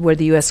where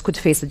the U.S. could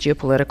face a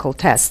geopolitical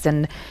test.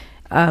 And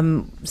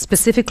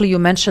specifically, you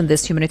mentioned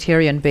this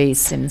humanitarian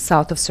base in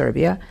south of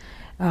Serbia.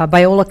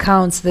 By all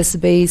accounts, this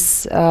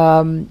base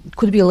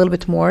could be a little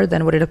bit more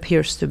than what it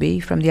appears to be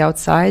from the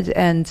outside,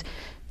 and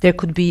there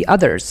could be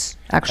others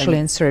actually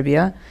in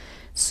Serbia.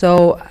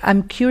 So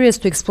I'm curious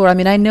to explore. I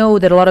mean, I know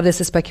that a lot of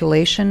this is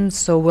speculation,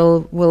 so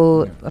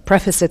we'll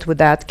preface it with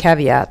that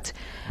caveat.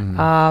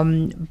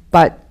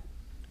 But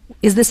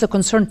is this a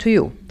concern to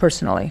you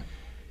personally?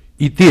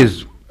 It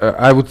is.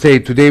 I would say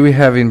today we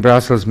have in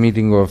Brussels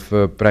meeting of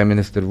Prime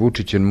Minister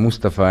Vučić and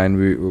Mustafa, and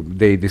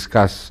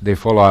they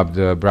follow up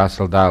the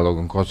Brussels dialogue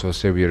on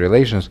Kosovo-Serbia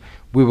relations.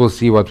 We will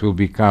see what will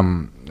be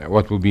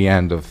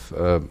end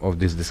of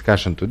this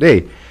discussion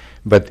today.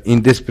 But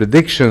in these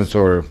predictions,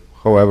 or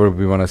however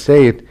we want to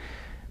say it,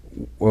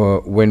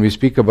 when we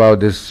speak about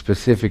this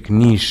specific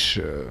niche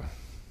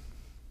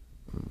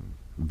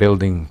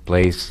building,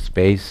 place,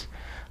 space,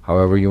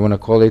 however you want to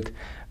call it,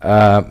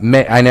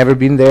 I never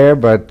been there,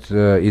 but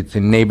it's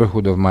in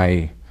neighborhood of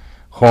my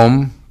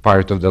home.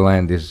 Part of the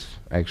land is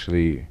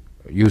actually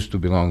used to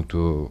belong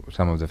to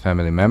some of the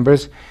family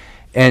members.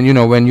 And you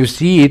know, when you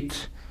see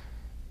it,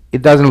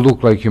 it doesn't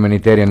look like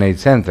humanitarian aid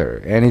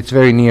center. And it's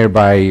very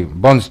nearby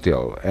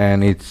Bonstil,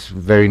 and it's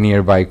very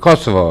nearby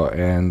Kosovo.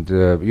 And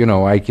you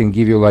know, I can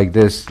give you like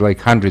this, like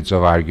hundreds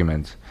of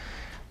arguments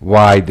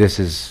why this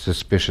is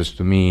suspicious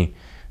to me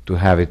to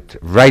have it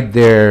right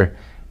there,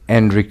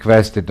 and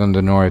requested on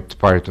the north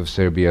part of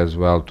Serbia as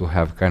well to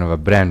have kind of a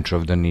branch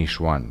of the niche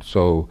one.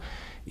 So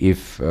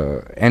if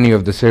any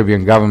of the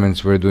Serbian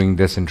governments were doing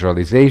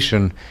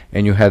decentralization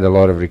and you had a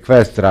lot of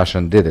requests,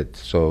 Russian did it.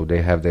 So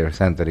they have their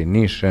center in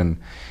Niš, and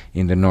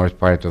in the north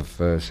part of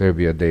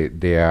Serbia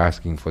they are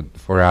asking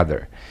for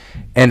other.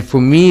 And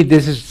for me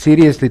this is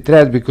seriously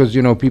threat, because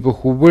you know, people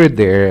who were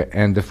there,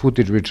 and the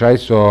footage which I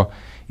saw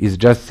is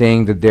just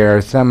saying that there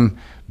are some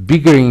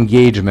bigger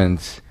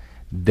engagements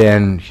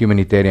than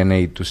humanitarian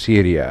aid to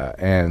Syria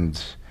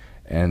and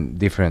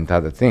different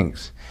other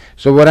things.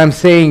 So what I'm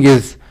saying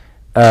is,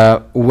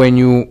 when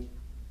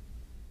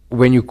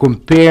you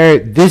compare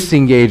this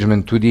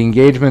engagement to the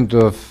engagement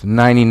of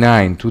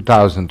 99,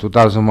 2000,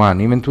 2001,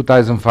 even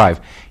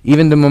 2005,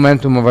 even the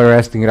momentum of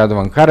arresting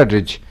Radovan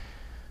Karadzic,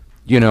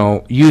 you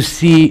know, you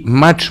see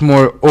much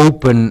more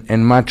open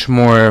and much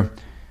more,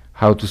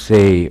 how to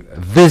say,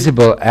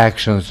 visible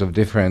actions of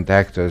different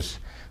actors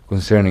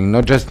concerning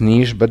not just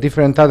niche, but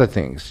different other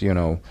things, you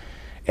know.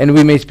 And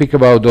we may speak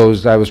about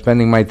those. I was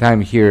spending my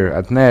time here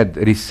at NED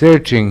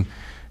researching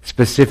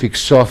specific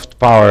soft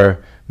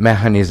power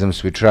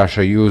mechanisms which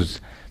Russia used,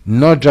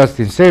 not just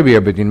in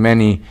Serbia, but in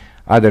many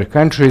other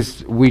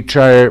countries, which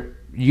are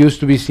used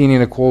to be seen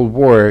in a Cold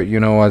War, you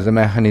know, as a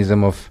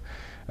mechanism of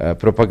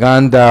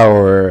propaganda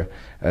or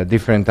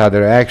different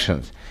other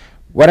actions.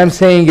 What I'm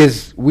saying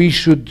is we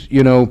should,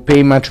 you know,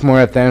 pay much more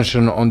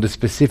attention on the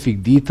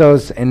specific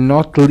details and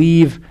not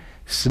leave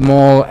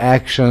small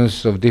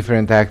actions of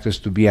different actors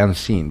to be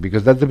unseen,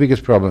 because that's the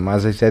biggest problem.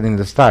 As I said in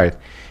the start,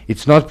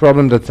 it's not a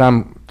problem that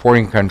some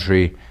foreign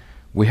country,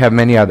 we have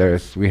many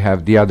others, we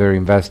have the other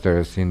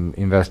investors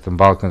in Western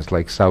Balkans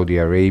like Saudi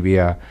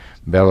Arabia,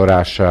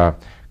 Belarus,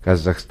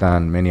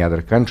 Kazakhstan, many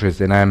other countries,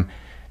 and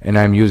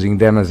I'm using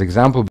them as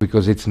example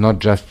because it's not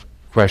just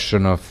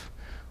question of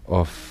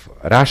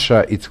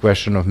Russia, it's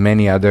question of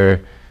many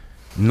other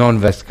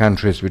non-West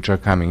countries which are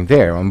coming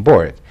there on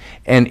board.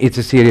 And it's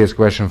a serious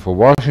question for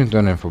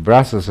Washington and for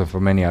Brussels and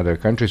for many other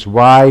countries,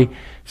 why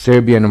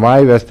Serbia and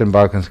why Western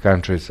Balkans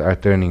countries are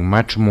turning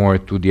much more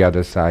to the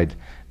other side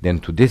than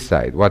to this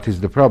side. What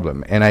is the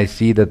problem? And I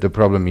see that the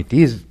problem it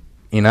is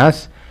in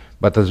us,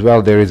 but as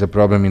well there is a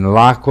problem in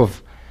lack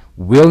of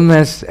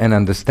willingness and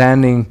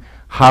understanding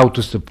how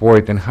to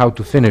support and how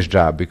to finish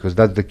job, because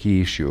that's the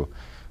key issue.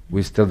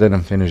 We still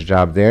didn't finish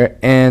job there,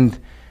 and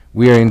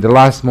we are in the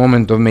last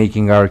moment of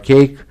making our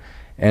cake,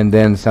 and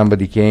then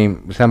somebody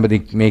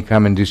may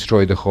come and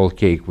destroy the whole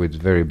cake with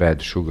very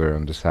bad sugar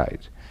on the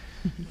side.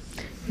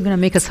 You're going to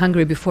make us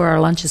hungry before our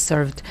lunch is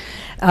served.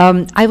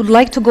 I would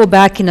like to go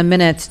back in a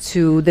minute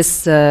to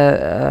this,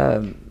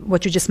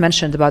 what you just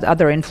mentioned about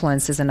other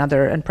influences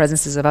and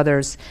presences of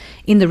others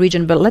in the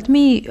region. But let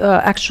me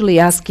actually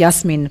ask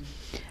Yasmin.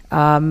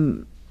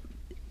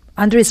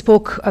 Andrei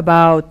spoke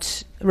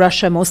about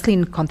Russia mostly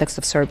in context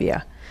of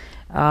Serbia.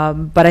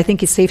 But I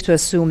think it's safe to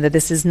assume that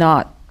this is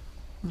not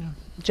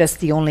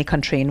just the only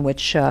country in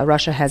which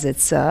Russia has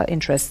its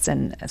interests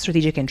and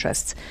strategic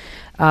interests.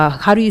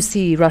 How do you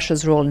see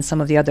Russia's role in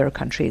some of the other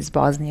countries,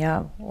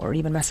 Bosnia or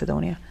even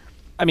Macedonia?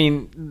 I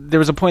mean, there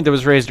was a point that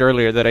was raised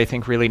earlier that I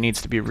think really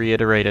needs to be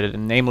reiterated,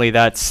 and namely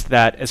that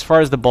as far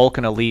as the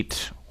Balkan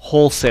elite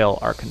wholesale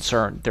are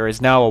concerned, there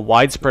is now a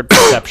widespread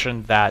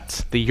perception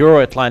that the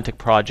Euro-Atlantic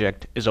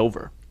project is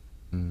over.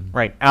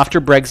 Right? After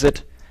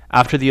Brexit,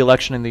 after the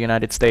election in the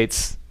United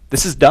States,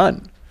 this is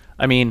done.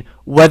 I mean,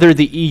 whether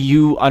the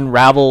EU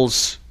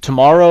unravels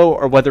tomorrow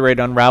or whether it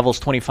unravels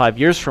 25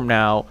 years from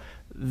now,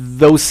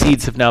 those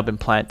seeds have now been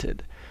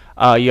planted.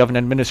 You have an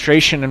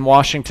administration in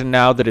Washington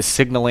now that is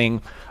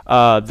signaling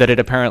that it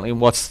apparently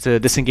wants to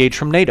disengage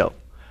from NATO.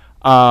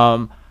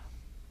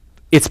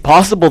 it's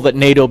possible that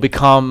NATO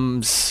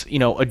becomes,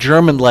 a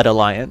German-led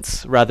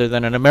alliance rather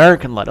than an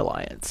American-led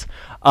alliance.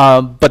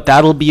 But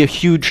that'll be a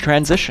huge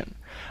transition,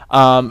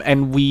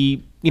 and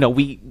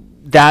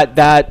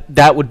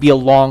that would be a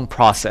long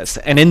process.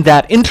 And in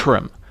that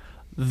interim,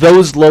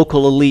 those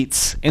local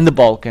elites in the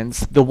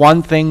Balkans, the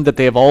one thing that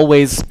they have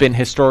always been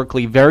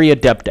historically very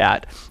adept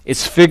at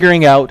is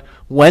figuring out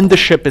when the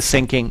ship is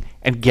sinking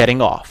and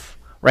getting off,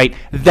 right?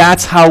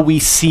 That's how we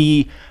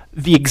see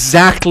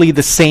exactly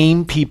the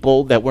same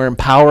people that were in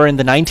power in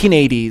the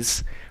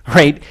 1980s,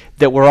 right,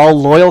 that were all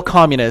loyal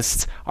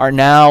communists, are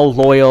now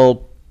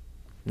loyal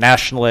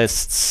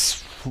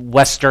nationalists,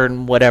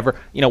 Western, whatever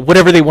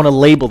they want to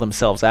label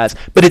themselves as,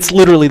 but it's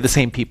literally the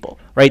same people,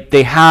 right?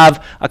 They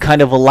have a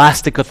kind of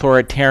elastic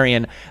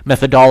authoritarian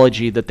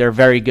methodology that they're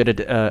very good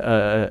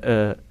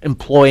at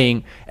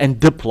employing and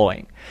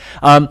deploying.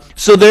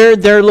 So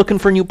they're looking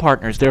for new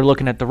partners. They're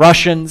looking at the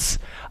Russians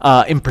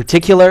in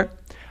particular,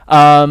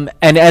 and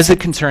as it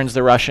concerns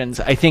the Russians,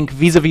 I think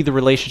vis-a-vis the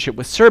relationship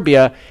with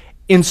Serbia,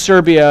 in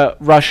Serbia,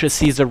 Russia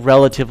sees a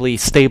relatively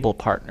stable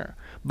partner.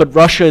 But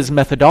Russia's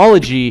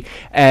methodology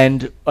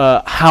and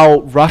how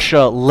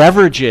Russia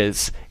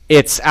leverages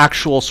its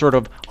actual sort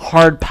of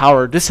hard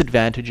power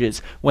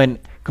disadvantages when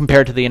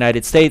compared to the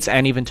United States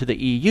and even to the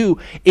EU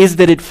is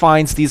that it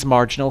finds these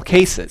marginal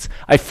cases.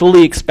 I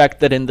fully expect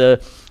that in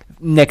the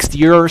next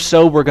year or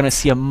so we're going to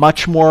see a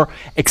much more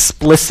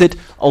explicit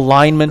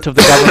alignment of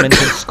the government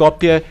in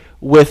Skopje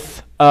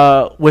with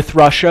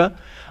Russia.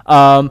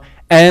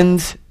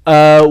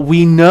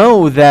 We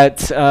know that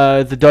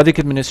the Dodik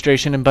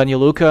administration in Banja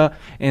Luka,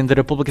 in the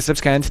Republika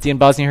Srpska entity in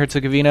Bosnia and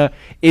Herzegovina,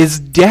 is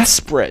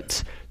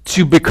desperate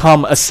to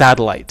become a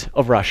satellite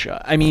of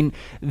Russia. I mean,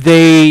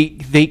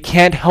 they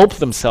can't help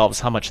themselves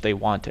how much they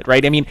want it,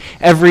 right? I mean,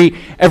 every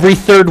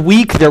third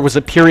week there was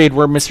a period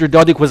where Mr.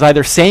 Dodik was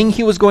either saying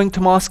he was going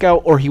to Moscow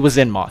or he was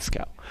in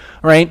Moscow,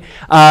 right?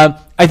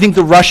 I think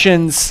the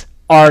Russians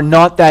are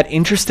not that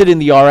interested in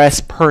the RS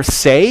per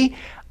se,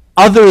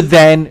 other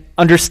than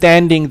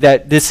understanding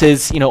that this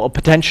is, a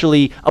potential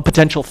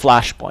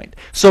flashpoint.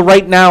 So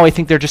right now, I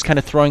think they're just kind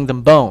of throwing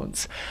them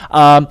bones.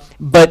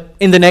 But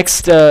in the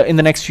next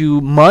few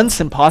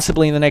months and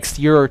possibly in the next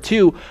year or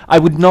two, I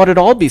would not at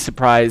all be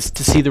surprised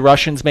to see the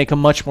Russians make a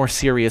much more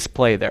serious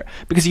play there,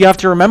 because you have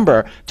to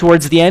remember,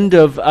 towards the end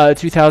of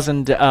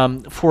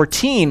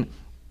 2014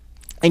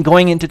 and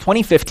going into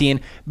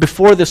 2015,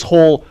 before this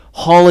whole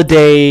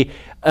holiday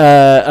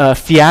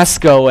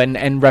fiasco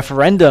and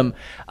referendum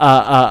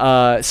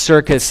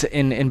circus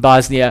in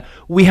Bosnia,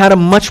 we had a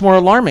much more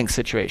alarming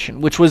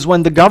situation, which was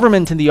when the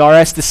government and the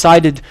RS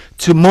decided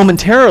to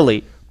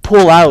momentarily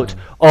pull out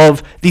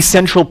of the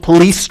central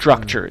police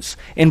structures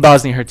in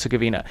Bosnia and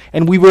Herzegovina.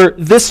 And we were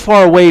this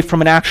far away from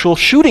an actual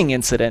shooting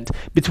incident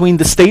between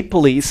the state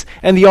police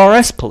and the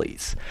RS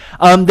police.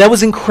 That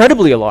was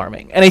incredibly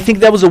alarming. And I think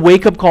that was a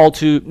wake-up call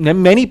to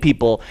many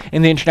people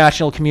in the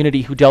international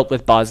community who dealt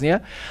with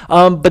Bosnia.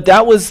 But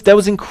that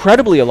was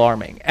incredibly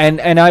alarming. And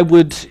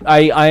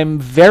I'm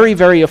very,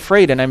 very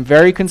afraid, and I'm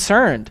very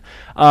concerned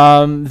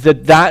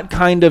that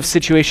kind of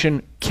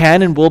situation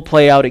can and will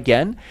play out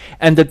again,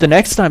 and that the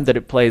next time that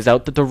it plays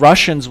out, that the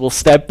Russians will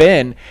step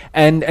in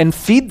and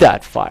feed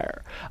that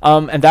fire.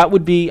 And that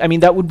would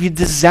be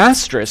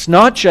disastrous,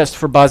 not just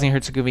for Bosnia and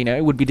Herzegovina,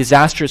 it would be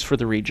disastrous for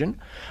the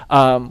region.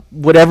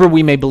 Whatever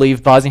we may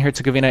believe, Bosnia and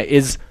Herzegovina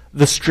is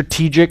the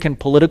strategic and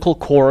political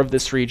core of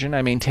this region.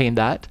 I maintain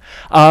that.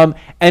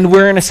 And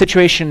we're in a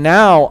situation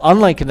now,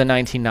 unlike in the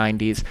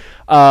 1990s,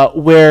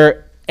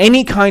 where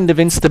any kind of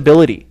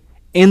instability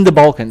in the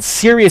Balkans,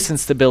 serious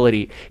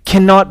instability,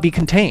 cannot be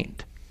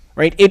contained,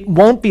 right? It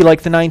won't be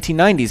like the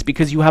 1990s,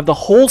 because you have the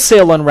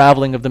wholesale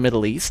unraveling of the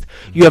Middle East,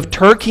 you have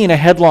Turkey in a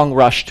headlong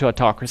rush to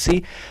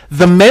autocracy,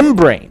 the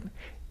membrane,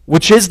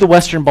 which is the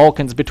Western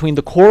Balkans, between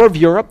the core of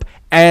Europe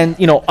and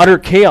utter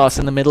chaos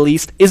in the Middle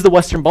East, is the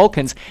Western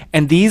Balkans,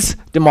 and these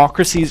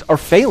democracies are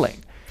failing.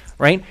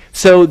 Right?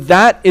 So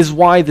that is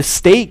why the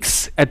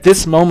stakes at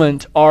this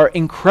moment are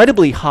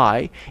incredibly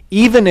high,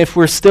 even if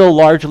we're still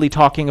largely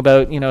talking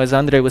about, as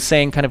Andrei was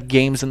saying, kind of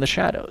games in the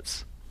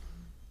shadows.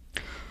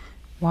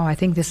 Wow, I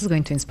think this is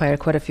going to inspire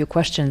quite a few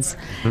questions.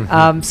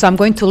 So I'm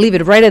going to leave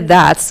it right at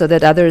that so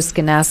that others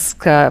can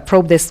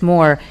probe this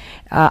more.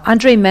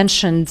 Andrei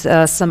mentioned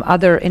some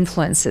other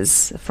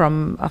influences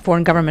from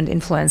foreign government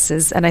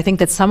influences, and I think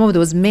that some of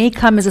those may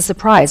come as a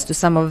surprise to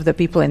some of the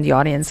people in the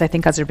audience. I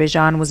think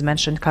Azerbaijan was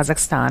mentioned,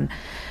 Kazakhstan.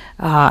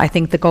 I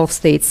think the Gulf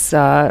states,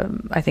 are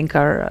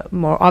a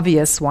more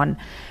obvious one.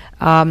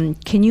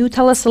 Can you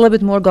tell us a little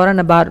bit more, Goran,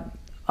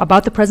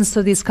 about the presence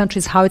of these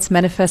countries, how it's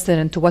manifested,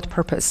 and to what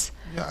purpose?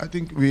 Yeah, I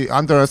think we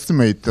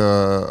underestimate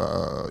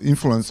the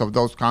influence of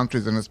those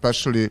countries, and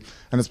especially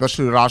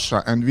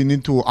Russia, and we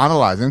need to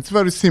analyze. And it's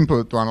very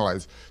simple to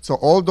analyze. So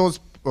all those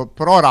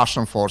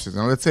pro-Russian forces,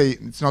 and let's say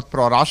it's not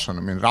pro-Russian.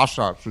 I mean,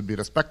 Russia should be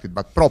respected,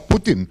 but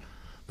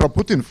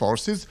pro-Putin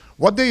forces,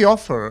 what they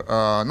offer,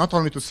 not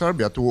only to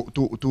Serbia,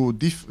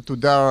 to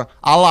their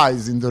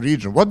allies in the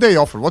region, what they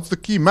offer, what's the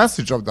key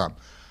message of them?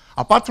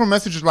 Apart from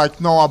messages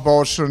like no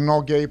abortion,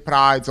 no gay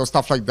prides, or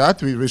stuff like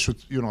that, we should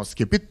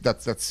skip it.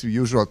 That's the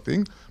usual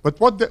thing. But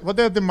what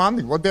they are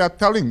demanding, what they are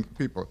telling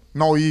people,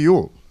 no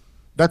EU.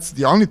 That's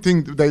the only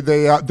thing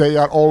they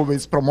are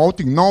always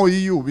promoting. No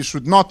EU. We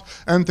should not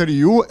enter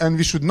EU, and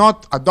we should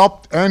not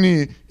adopt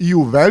any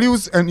EU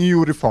values and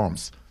EU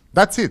reforms.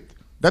 That's it.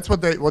 That's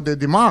what they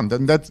demand,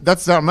 and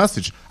that's their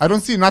message. I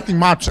don't see nothing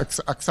much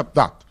except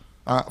that.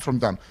 From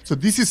them. So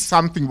this is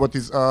something what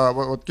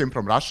came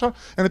from Russia,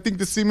 and I think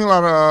the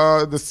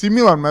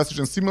similar message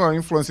and similar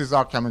influences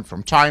are coming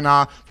from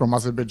China, from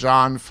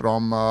Azerbaijan,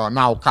 from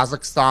now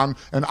Kazakhstan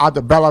and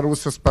other,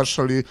 Belarus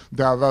especially.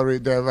 They are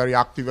very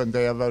active, and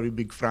they are very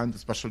big friends,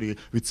 especially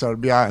with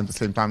Serbia, and at the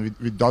same time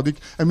with Dodik.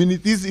 I mean,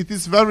 it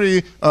is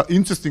very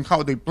interesting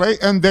how they play,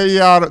 and they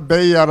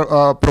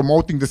are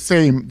promoting the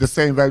same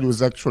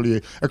values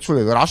actually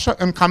Russia,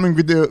 and coming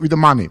with the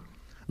money.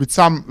 With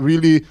some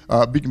really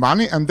big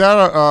money, and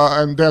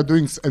they're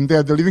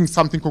delivering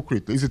something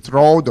concrete. Is it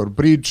road or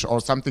bridge or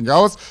something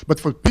else? But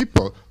for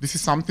people, this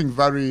is something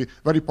very,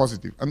 very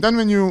positive. And then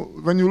when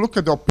you look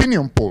at the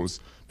opinion polls,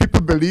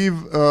 people believe,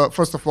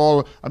 first of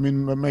all, I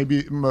mean,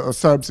 maybe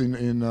Serbs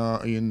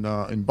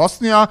in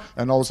Bosnia,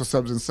 and also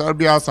Serbs in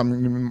Serbia, some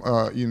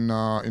in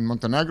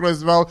Montenegro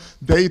as well.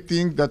 They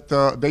think that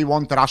they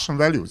want Russian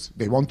values.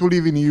 They want to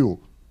live in EU.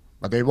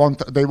 But they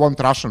want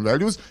Russian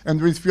values,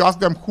 and if you ask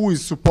them who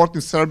is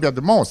supporting Serbia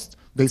the most,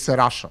 they say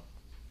Russia.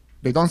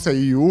 They don't say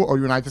EU or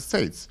United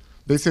States.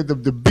 They say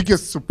the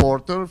biggest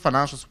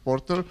financial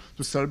supporter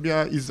to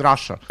Serbia is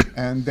Russia,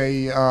 and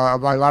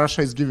while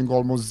Russia is giving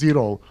almost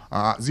zero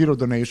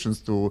donations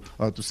to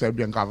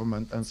Serbian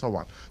government and so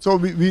on. So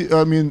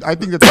I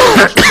think that the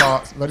Russians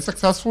are very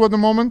successful at the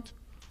moment.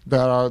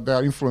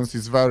 Their influence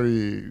is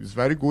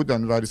very good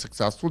and very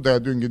successful. They are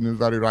doing it in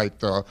very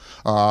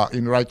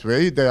right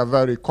way. They are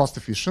very cost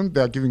efficient. They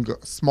are giving a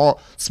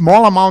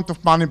small amount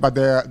of money, but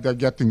they're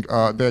getting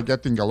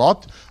a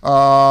lot.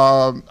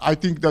 I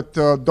think that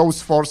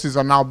those forces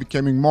are now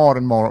becoming more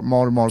and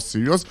more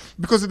serious,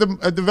 because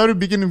at the very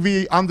beginning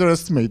we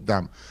underestimate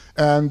them.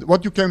 And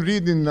what you can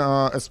read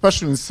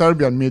especially in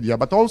Serbian media,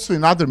 but also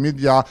in other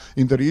media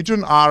in the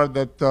region, are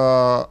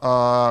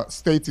that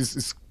state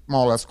is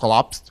more or less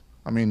collapsed.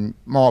 I mean,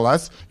 more or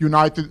less.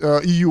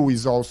 EU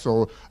is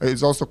also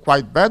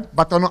quite bad.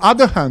 But on the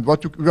other hand,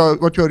 what you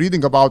are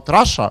reading about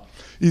Russia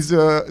is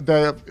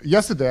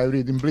yesterday I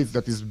read in Blitz,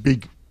 that is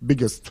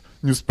biggest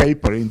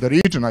newspaper in the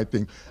region, I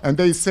think, and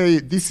they say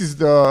this is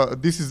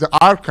the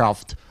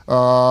aircraft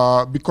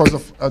because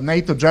of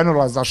NATO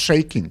generals are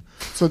shaking.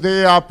 So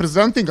they are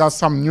presenting us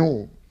some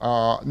new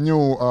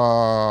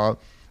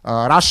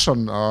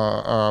Russian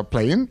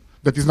plane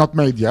that is not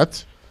made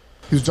yet.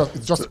 It's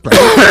just plane.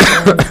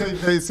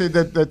 They say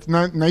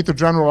that NATO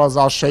generals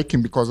are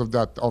shaking because of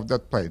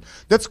that plane.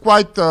 That's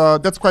quite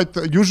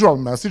a usual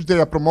message. They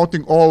are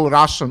promoting all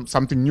Russian,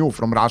 something new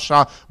from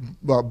Russia,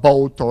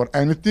 boat or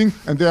anything,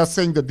 and they are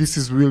saying that this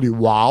is really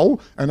wow,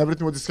 and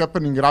everything what is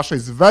happening in Russia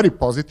is very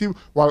positive,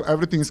 while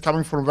everything is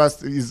coming from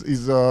West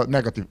is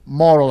negative,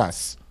 more or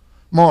less.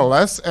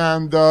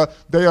 And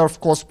they are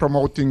of course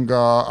promoting.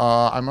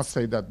 I must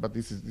say that, but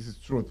this is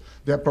true.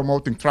 They are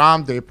promoting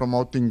Trump. They are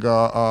promoting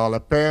Le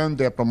Pen.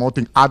 They are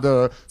promoting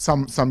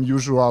some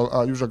usual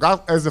guys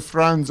as a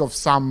friends of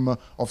some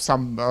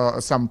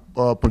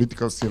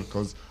political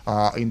circles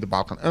in the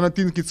Balkans. And I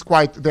think it's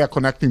quite. They are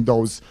connecting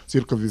those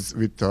circles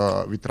with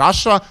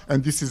Russia,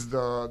 and this is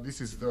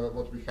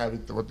what we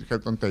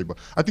have on table.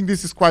 I think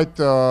this is quite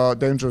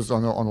dangerous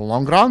on a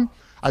long run.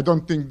 I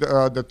don't think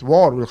that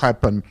war will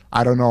happen,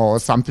 I don't know, or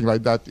something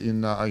like that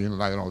in I don't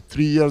know,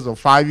 3 years or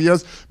 5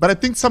 years. But I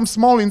think some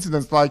small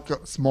incidents, like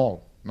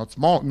not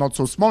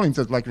so small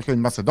incidents like we had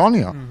in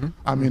Macedonia. Mm-hmm.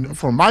 I mean,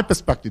 from my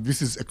perspective,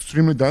 this is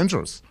extremely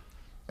dangerous.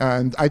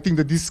 And I think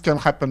that this can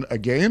happen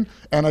again.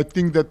 And I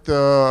think that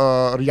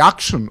the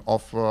reaction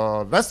of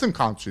Western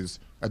countries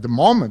at the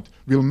moment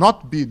will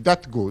not be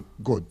that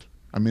good.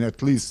 I mean,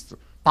 at least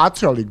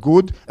partially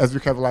good as we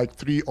have like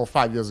 3 or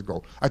 5 years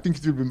ago. I think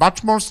it will be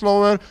much more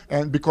slower,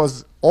 and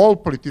because all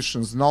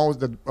politicians know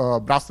that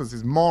Brussels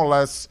is more or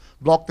less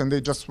blocked and they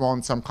just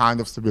want some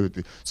kind of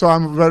stability. So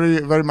I'm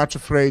very, very much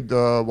afraid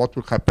what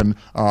will happen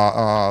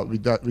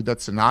with that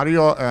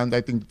scenario, and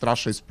I think that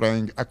Russia is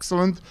playing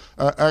excellent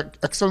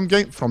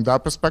game from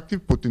that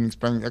perspective. Putin is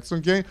playing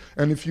excellent game,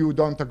 and if you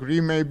don't agree,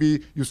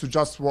 maybe you should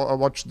just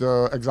watch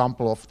the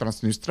example of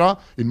Transnistria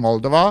in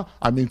Moldova.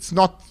 I mean, it's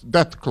not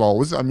that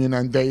close. I mean,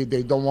 and they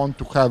don't want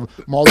to have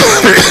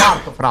Moldova as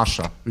part of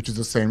Russia, which is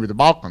the same with the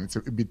Balkans.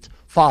 It's a bit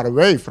far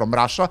away from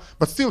Russia,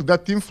 but still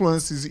that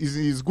influence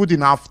is good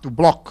enough to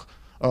block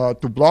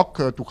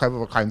to have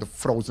a kind of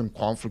frozen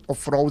conflict or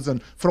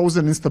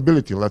frozen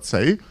instability, let's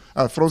say,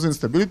 frozen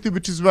instability,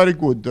 which is very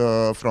good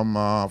from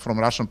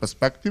Russian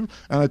perspective,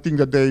 and I think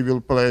that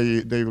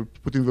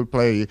Putin will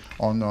play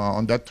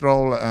on that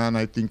role, and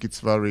I think it's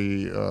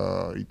very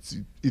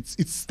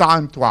it's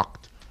time to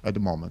act at the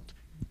moment.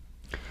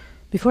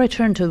 Before I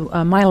turn to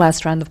my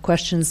last round of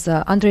questions,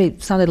 Andrei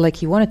sounded like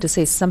he wanted to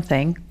say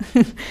something,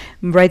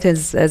 right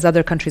as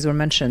other countries were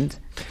mentioned.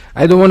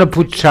 I don't want to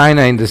put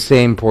China in the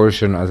same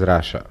portion as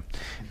Russia,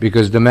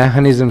 because the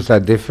mechanisms are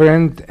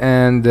different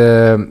and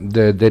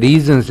the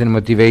reasons and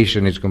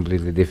motivation is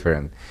completely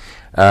different.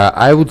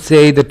 I would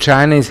say that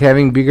China is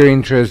having bigger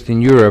interest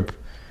in Europe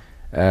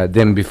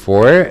than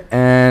before,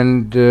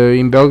 and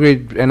in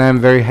Belgrade, and I'm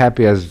very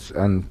happy as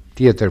a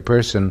theater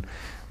person,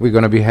 we're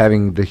going to be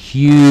having the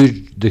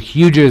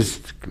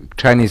hugest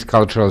Chinese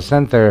cultural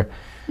center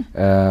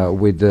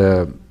with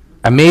the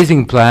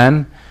amazing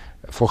plan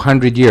for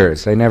 100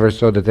 years. I never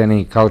saw that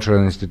any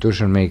cultural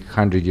institution make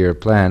 100-year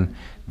plan.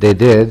 They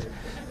did.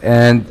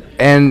 And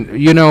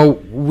you know,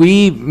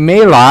 we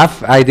may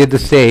laugh, I did the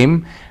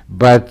same,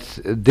 but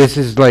this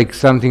is like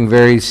something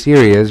very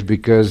serious,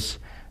 because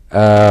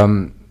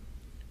my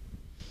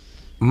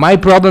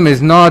problem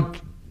is not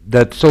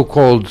that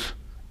so-called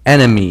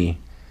enemy,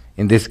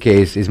 in this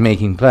case, is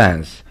making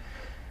plans.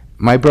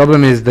 My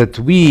problem is that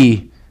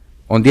we,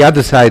 on the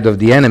other side of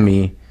the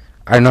enemy,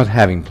 are not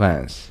having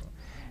plans.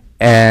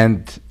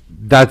 And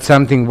that's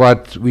something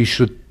what we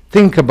should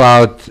think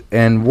about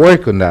and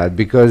work on that,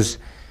 because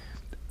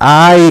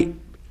in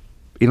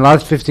the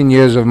last 15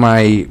 years of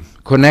my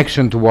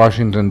connection to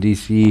Washington,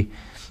 D.C.,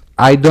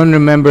 I don't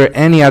remember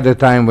any other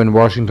time when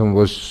Washington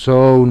was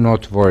so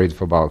not worried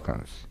for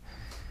Balkans.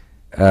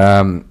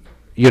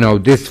 You know,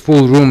 this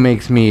full room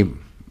makes me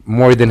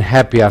more than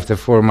happy after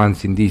 4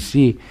 months in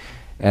D.C.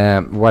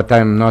 What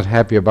I'm not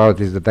happy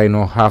about is that I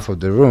know half of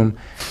the room,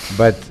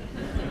 but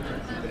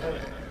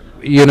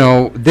you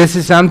know, this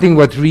is something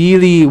what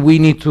really we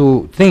need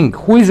to think.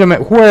 Who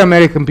are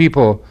American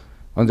people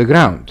on the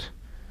ground?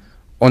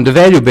 On the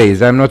value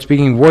base, I'm not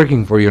speaking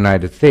working for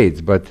United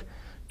States, but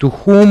to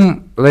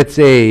whom, let's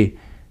say,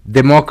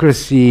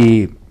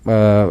 democracy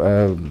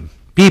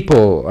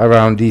people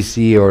around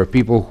DC or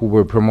people who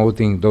were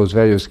promoting those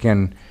values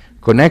can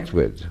connect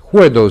with.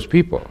 Who are those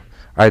people?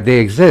 They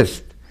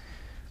exist?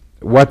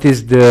 What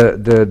is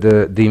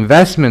the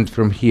investment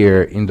from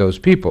here in those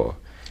people?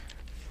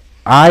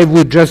 I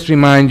would just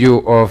remind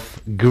you of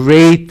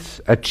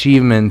great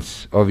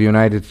achievements of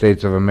United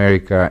States of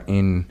America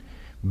in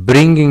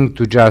bringing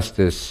to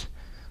justice.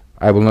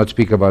 I will not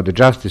speak about the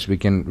justice, we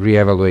can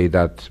reevaluate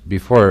that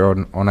before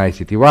on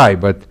ICTY,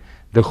 but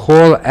the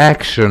whole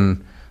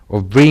action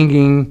of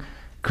bringing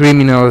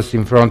criminals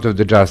in front of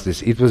the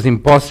justice. It was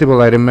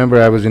impossible. I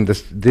remember I was in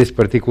this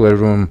particular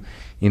room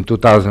in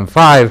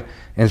 2005,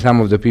 and some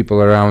of the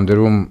people around the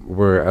room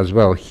were as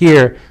well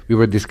here. We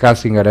were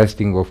discussing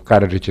arresting of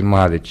Karadzic and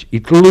Mladic.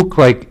 It looked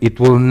like it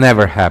will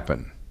never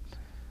happen.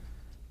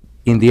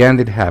 In the end,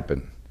 it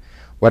happened.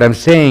 What I'm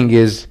saying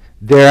is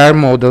there are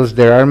models,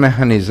 there are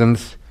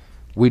mechanisms.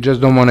 We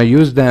just don't want to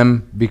use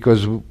them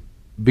because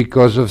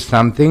of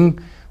something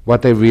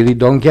what I really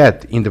don't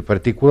get in the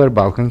particular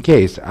Balkan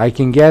case. I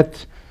can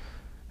get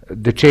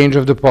the change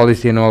of the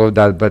policy and all of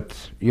that,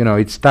 but you know,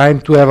 it's time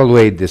to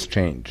evaluate this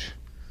change,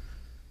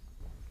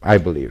 I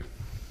believe.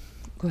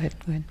 Go ahead.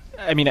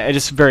 I mean, I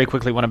just very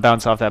quickly want to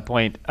bounce off that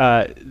point.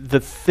 The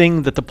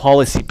thing that the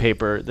policy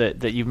paper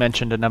that you've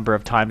mentioned a number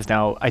of times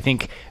now, I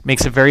think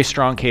makes a very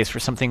strong case for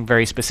something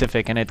very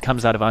specific, and it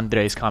comes out of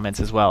Andrei's comments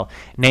as well,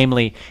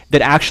 namely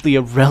that actually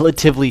a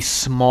relatively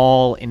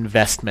small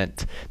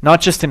investment,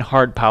 not just in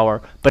hard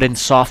power, but in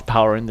soft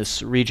power in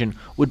this region,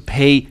 would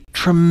pay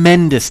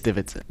tremendous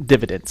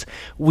dividends.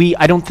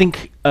 I don't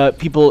think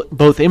people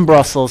both in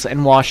Brussels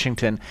and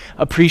Washington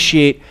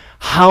appreciate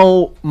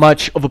how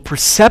much of a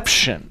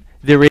perception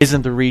there is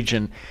in the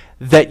region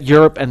that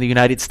Europe and the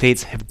United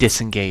States have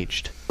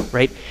disengaged,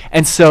 right?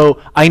 And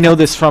so I know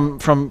this from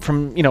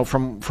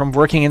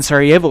working in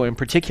Sarajevo in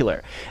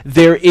particular.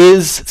 There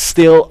is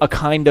still a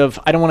kind of,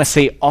 I don't want to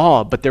say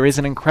awe, but there is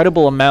an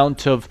incredible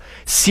amount of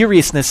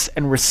seriousness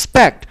and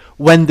respect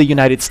when the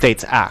United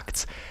States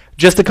acts.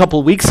 Just a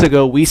couple weeks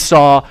ago, we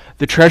saw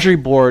the Treasury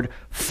Board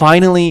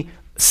finally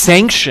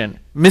sanction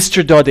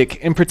Mr. Dodik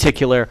in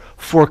particular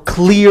for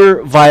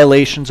clear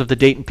violations of the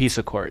Dayton Peace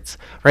Accords,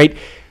 right?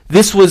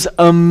 This was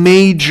a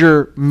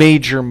major,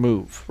 major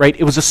move, right?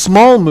 It was a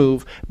small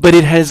move, but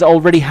it has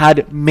already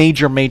had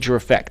major, major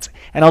effects.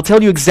 And I'll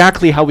tell you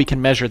exactly how we can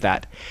measure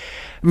that.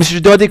 Mr.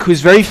 Dodik,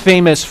 who's very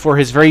famous for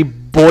his very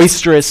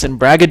boisterous and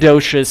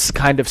braggadocious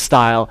kind of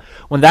style,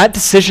 when that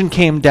decision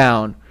came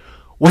down,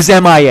 was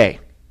MIA.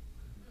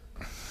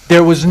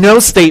 There was no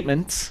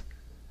statements.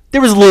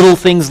 There was little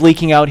things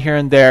leaking out here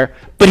and there,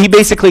 but he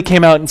basically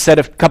came out and said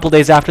a couple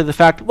days after the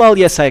fact, well,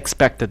 yes, I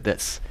expected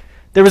this.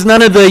 There was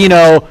none of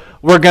the,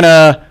 we're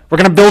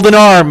gonna build an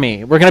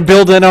army, we're gonna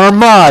build an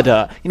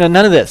armada, none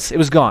of this. It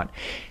was gone.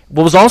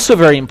 What was also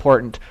very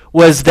important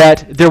was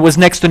that there was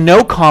next to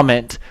no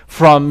comment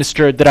from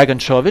Mr.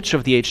 Dragančović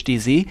of the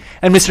HDZ,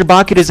 and Mr.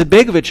 Bakir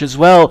Izetbegović as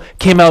well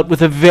came out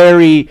with a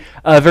very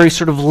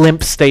sort of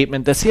limp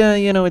statement that,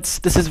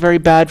 this is very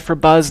bad for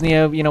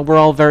Bosnia, we're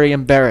all very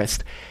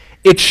embarrassed.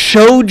 it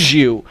showed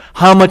you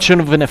how much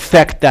of an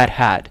effect that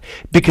had.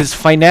 Because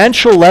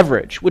financial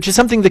leverage, which is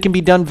something that can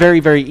be done very,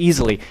 very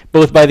easily,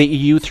 both by the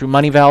EU through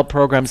money val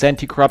programs,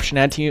 anti-corruption,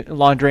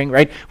 anti-laundering,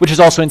 right? Which is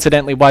also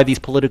incidentally why these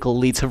political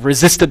elites have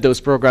resisted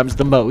those programs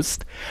the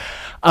most,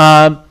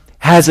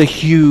 has a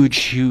huge,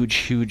 huge,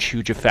 huge,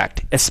 huge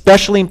effect,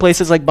 especially in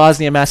places like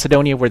Bosnia and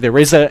Macedonia, where there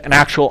is an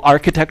actual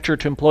architecture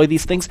to employ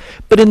these things,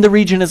 but in the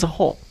region as a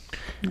whole.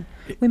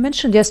 We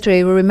mentioned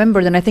yesterday, we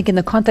remembered, and I think in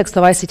the context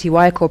of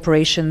ICTY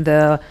cooperation,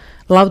 the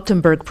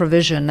Lautenberg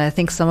provision, I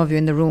think some of you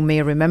in the room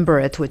may remember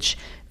it, which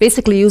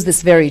basically used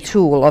this very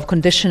tool of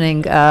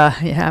conditioning,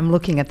 yeah, I'm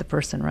looking at the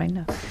person right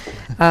now,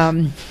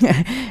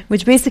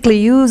 which basically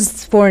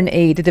used foreign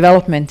aid,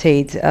 development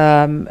aid,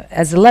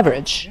 as a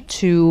leverage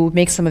to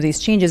make some of these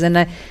changes.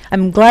 And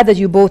I'm glad that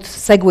you both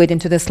segued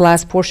into this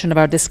last portion of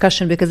our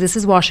discussion, because this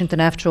is Washington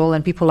after all,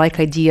 and people like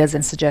ideas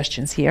and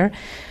suggestions here.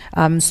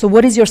 So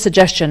what is your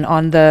suggestion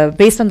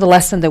based on the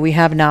lesson that we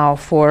have now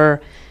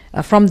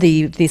from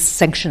these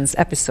sanctions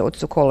episodes,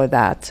 to call it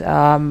that?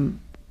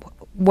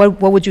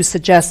 What would you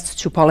suggest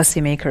to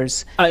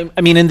policymakers?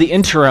 I mean, in the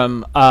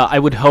interim, I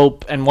would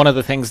hope, and one of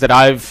the things that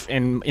I've,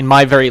 in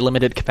my very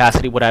limited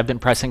capacity, what I've been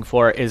pressing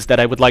for is that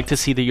I would like to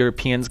see the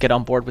Europeans get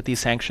on board with these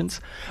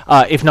sanctions.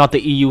 If not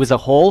the EU as a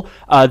whole,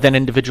 then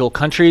individual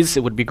countries.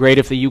 It would be great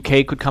if the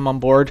UK could come on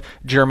board,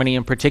 Germany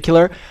in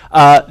particular.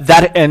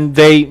 And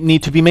they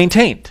need to be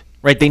maintained.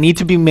 Right, they need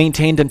to be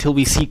maintained until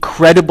we see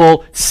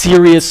credible,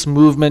 serious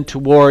movement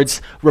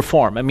towards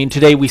reform. I mean,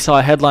 today we saw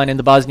a headline in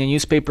the Bosnian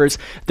newspapers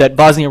that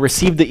Bosnia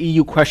received the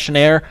EU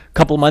questionnaire a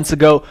couple months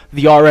ago.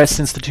 The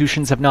RS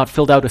institutions have not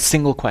filled out a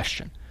single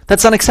question.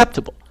 That's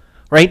unacceptable,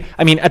 right?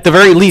 I mean, at the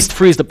very least,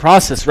 freeze the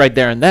process right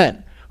there and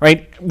then,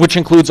 right? Which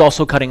includes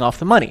also cutting off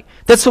the money.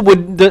 That's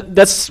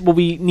what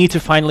we need to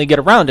finally get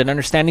around, and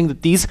understanding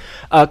that these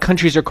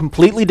countries are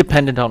completely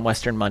dependent on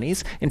Western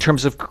monies in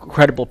terms of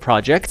credible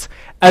projects.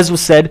 As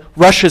was said,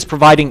 Russia is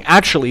providing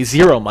actually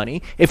zero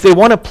money. If they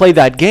want to play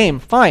that game,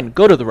 fine,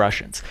 go to the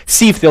Russians.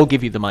 See if they'll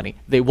give you the money.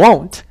 They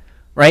won't,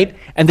 right?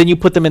 And then you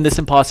put them in this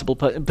impossible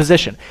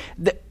position.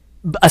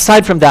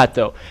 Aside from that,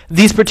 though,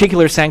 these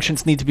particular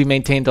sanctions need to be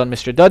maintained on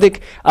Mr.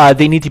 Dodik.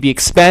 They need to be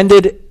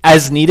expanded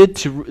as needed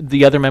to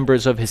the other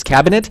members of his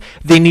cabinet.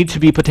 They need to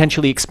be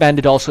potentially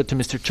expanded also to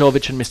Mr.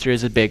 Čović and Mr.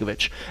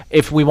 Izetbegović.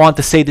 If we want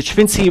the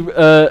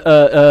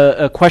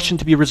Sejdić-Finci question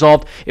to be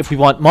resolved, if we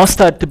want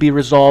Mostar to be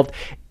resolved,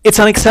 it's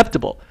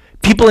unacceptable.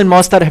 People in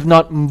Mostar have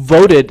not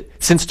voted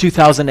since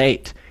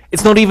 2008.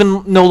 It's no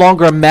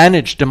longer a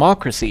managed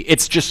democracy.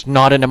 It's just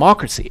not a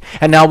democracy.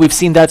 And now we've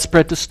seen that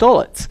spread to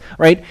Stolets,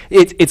 right?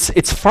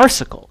 It's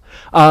farcical.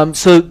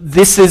 So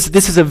this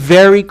is a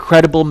very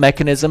credible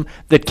mechanism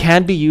that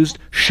can be used,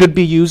 should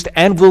be used,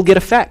 and will get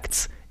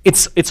effects.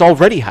 It's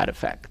already had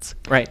effects,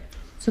 right?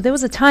 So there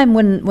was a time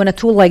when a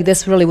tool like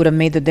this really would have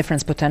made the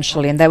difference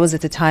potentially, and that was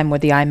at the time where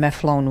the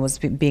IMF loan was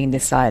being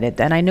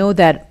decided. And I know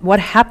that what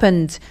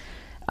happened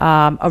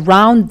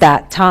around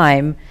that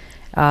time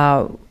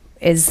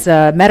is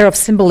a matter of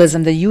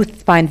symbolism that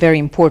youth find very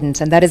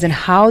important, and that is in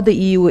how the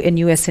EU and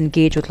US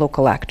engage with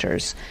local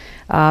actors.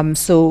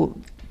 So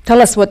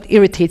tell us what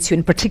irritates you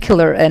in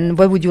particular, and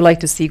what would you like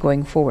to see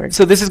going forward?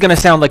 So this is going to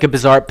sound like a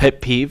bizarre pet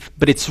peeve,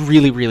 but it's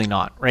really, really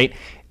not, right?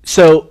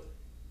 So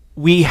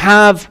we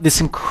have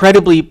this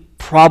incredibly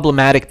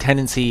problematic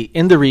tendency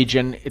in the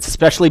region. It's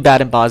especially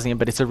bad in Bosnia,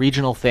 but it's a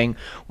regional thing,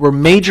 where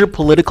major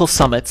political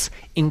summits,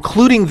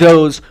 including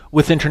those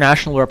with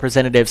international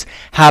representatives,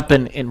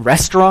 happen in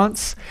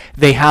restaurants,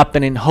 they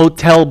happen in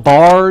hotel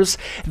bars,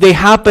 they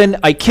happen,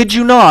 I kid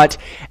you not,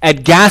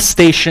 at gas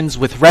stations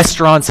with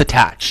restaurants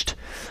attached,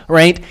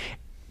 right?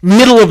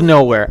 Middle of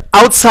nowhere,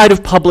 outside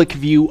of public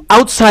view,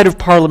 outside of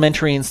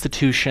parliamentary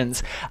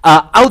institutions,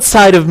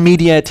 outside of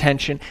media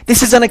attention.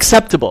 This is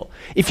unacceptable.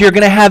 If you're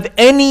going to have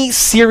any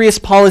serious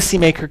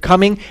policymaker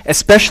coming,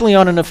 especially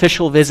on an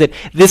official visit,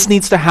 this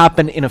needs to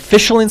happen in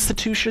official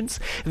institutions.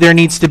 There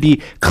needs to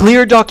be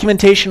clear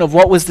documentation of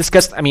what was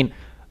discussed. I mean,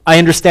 I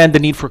understand the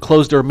need for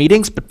closed-door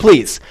meetings, but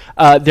please,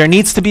 there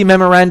needs to be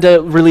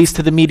memoranda released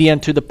to the media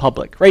and to the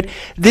public, right?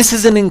 This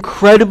is an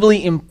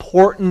incredibly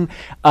important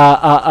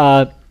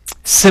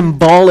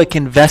symbolic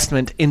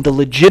investment in the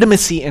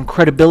legitimacy and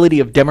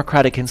credibility of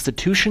democratic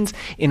institutions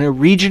in a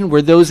region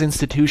where those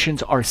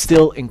institutions are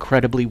still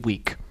incredibly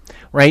weak,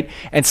 right?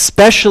 And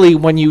especially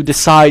when you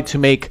decide to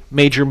make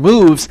major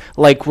moves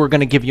like we're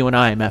going to give you an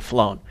IMF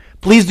loan.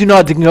 Please do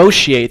not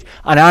negotiate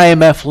an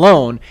IMF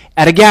loan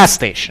at a gas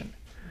station,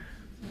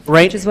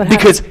 right?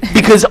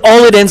 Because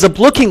all it ends up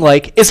looking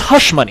like is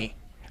hush money.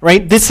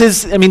 Right? This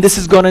is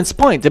Gonen's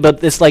point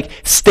about this like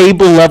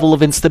stable level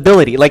of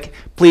instability. Like,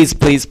 please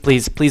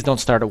don't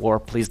start a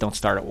war. Please don't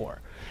start a war.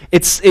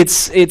 It's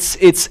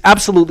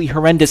absolutely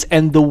horrendous,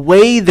 and the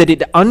way that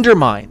it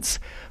undermines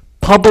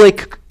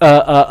public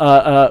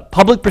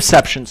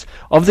perceptions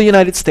of the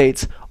United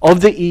States, of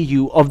the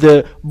EU, of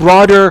the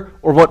broader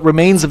or what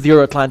remains of the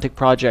Euro-Atlantic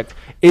project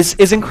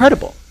is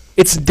incredible.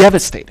 It's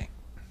devastating.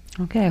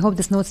 Okay, I hope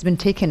this note's been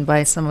taken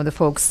by some of the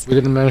folks. We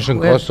didn't mention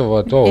who have Kosovo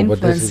at all, but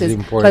this is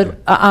influences.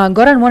 important. But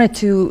Goran wanted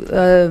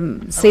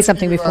to say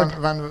something before.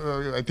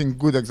 I think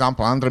good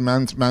example, Andre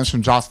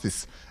mentioned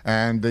justice.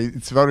 And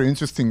it's very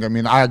interesting. I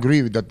mean, I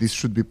agree with that this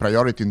should be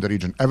priority in the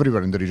region,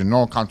 everywhere in the region,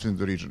 no country in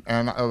the region.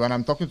 And when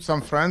I'm talking to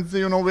some friends,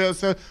 you know, we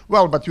say,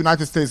 well, but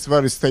United States is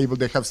very stable.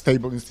 They have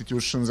stable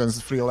institutions and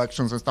free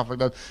elections and stuff like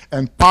that.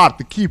 And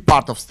the key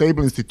part of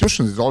stable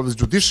institutions is always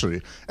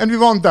judiciary. And we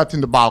want that in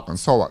the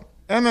Balkans, so on.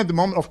 And at the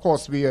moment, of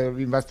course, we are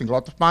investing a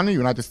lot of money.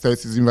 United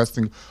States is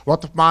investing a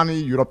lot of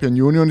money. European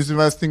Union is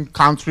investing.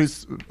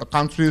 Countries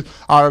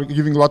are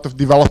giving a lot of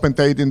development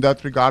aid in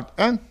that regard.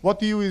 And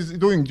what EU is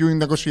doing during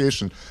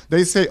negotiation,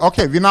 they say,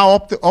 okay, we now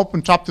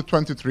open chapter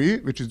 23,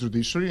 which is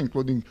judiciary,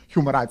 including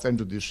human rights and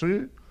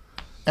judiciary.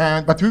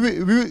 But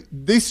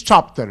this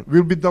chapter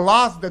will be the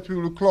last that we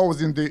will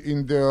close in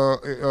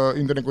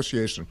the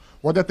negotiation.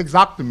 What that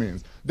exactly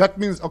means? That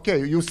means,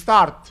 okay, you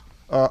start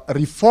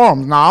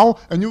reform now,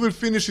 and you will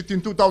finish it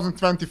in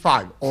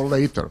 2025 or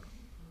later,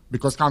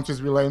 because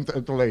countries will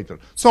enter later.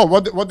 So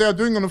what they are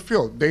doing on the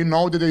field, they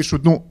know that they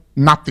should do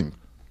nothing.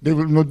 They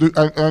will not do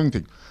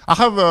anything. I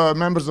have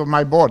members of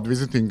my board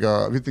visiting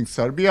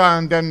Serbia,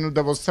 and then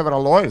there was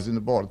several lawyers in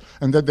the board,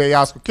 and then they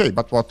asked, okay,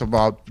 but what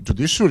about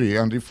judiciary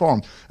and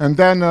reform? And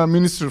then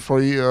Minister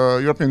for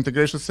European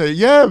Integration say,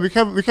 yeah, we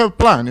have a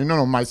plan. You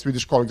know, my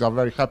Swedish colleagues are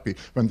very happy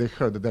when they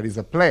heard that there is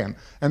a plan.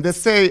 And they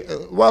say,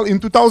 well, in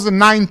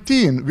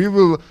 2019 we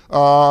will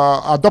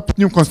adopt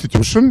new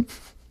constitution,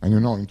 and you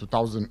know, in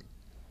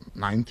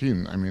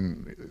 2019, I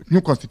mean,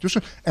 new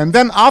constitution, and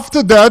then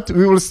after that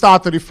we will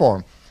start a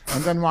reform.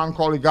 And then one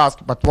colleague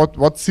asked, but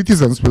what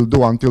citizens will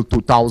do until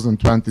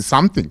 2020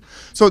 something?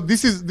 So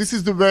this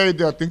is the way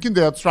they are thinking.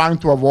 They are trying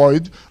to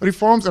avoid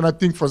reforms. And I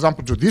think, for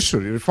example,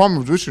 reform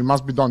of judiciary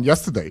must be done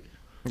yesterday.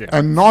 Yeah.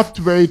 And not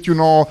wait, you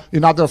know,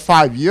 another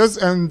 5 years,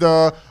 and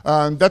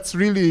that's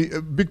really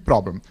a big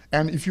problem.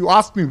 And if you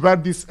ask me where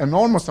this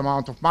enormous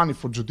amount of money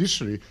for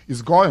judiciary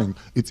is going,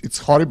 it's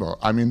horrible.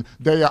 I mean,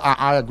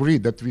 I agree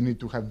that we need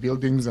to have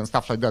buildings and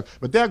stuff like that,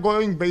 but they are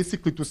going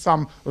basically to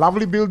some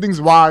lovely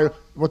buildings, while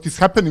what is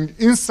happening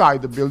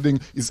inside the building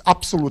is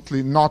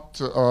absolutely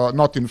not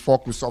in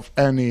focus of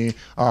any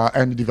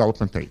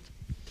development aid.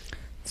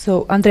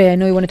 So, Andrea, I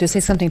know you wanted to say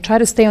something. Try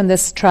to stay on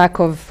this track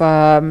of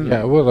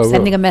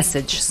sending a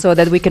message so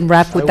that we can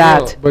wrap with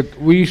that. But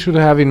we should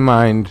have in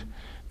mind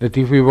that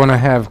if we want to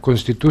have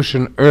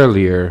constitution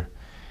earlier,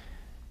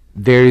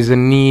 there is a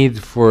need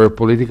for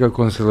political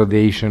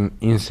consolidation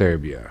in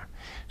Serbia.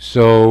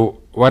 So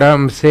what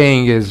I'm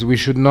saying is we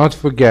should not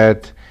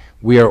forget,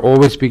 we are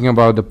always speaking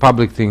about the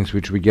public things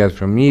which we get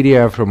from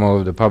media, from all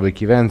of the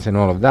public events and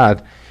all of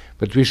that,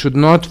 but we should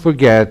not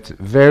forget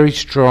very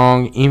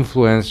strong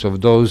influence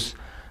of those,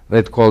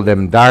 let's call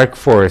them dark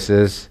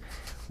forces,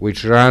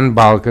 which run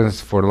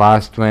Balkans for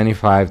last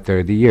 25,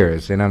 30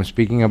 years. And I'm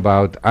speaking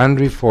about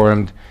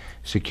unreformed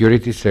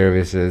security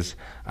services,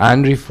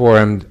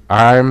 unreformed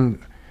armed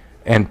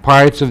and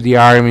parts of the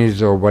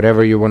armies, or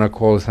whatever you want to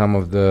call some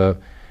of the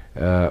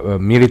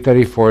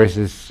military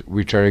forces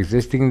which are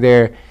existing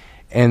there.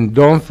 And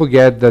don't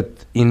forget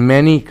that in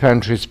many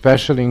countries,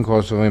 especially in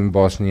Kosovo and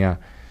Bosnia,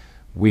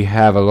 we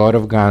have a lot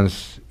of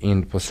guns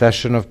in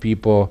possession of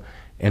people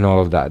and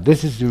all of that.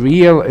 This is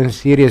real and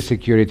serious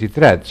security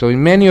threat. So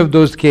in many of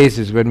those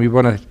cases, when we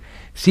want to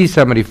see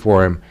some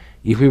reform,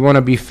 if we want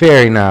to be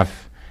fair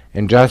enough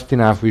and just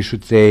enough, we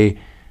should say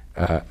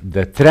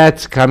the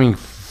threats coming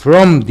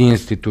from the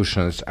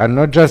institutions are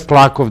not just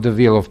lack of the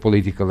will of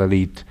political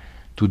elite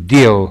to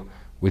deal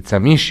with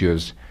some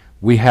issues.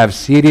 We have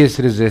serious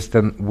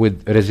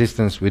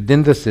resistance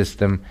within the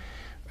system.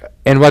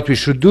 And what we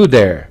should do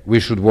there, we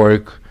should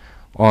work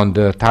on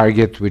the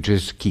target, which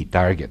is key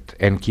target.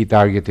 And key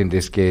target in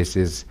this case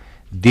is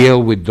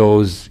deal with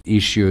those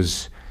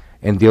issues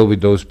and deal with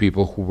those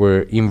people who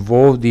were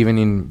involved even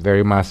in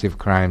very massive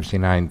crimes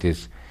in the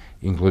 90s,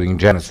 including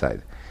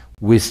genocide.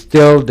 We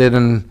still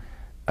didn't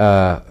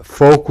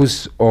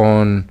focus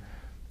on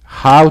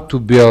how to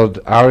build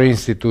our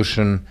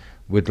institution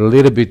with a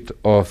little bit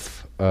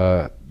of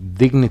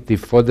dignity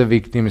for the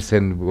victims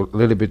and a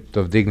little bit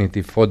of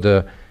dignity for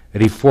the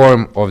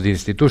reform of the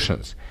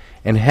institutions.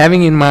 And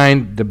having in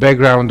mind the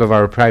background of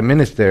our prime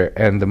minister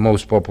and the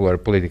most popular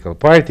political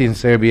party in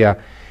Serbia,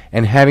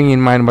 and having in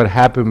mind what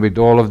happened with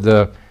all of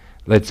the,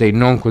 let's say,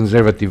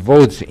 non-conservative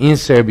votes in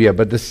Serbia,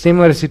 but the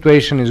similar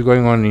situation is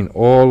going on in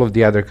all of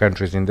the other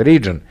countries in the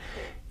region.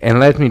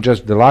 And let me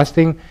just, the last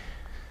thing,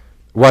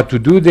 what to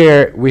do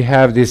there, we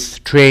have this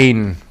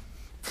train.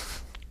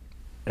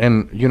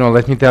 And, you know,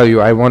 let me tell you,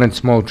 I wanted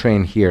small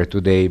train here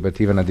today, but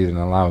Ivana didn't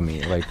allow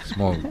me, like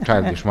small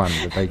childish one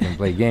that I can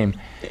play game.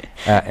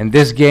 And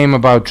this game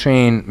about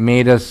train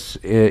made us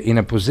in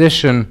a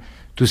position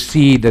to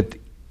see that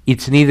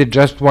it's needed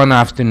just one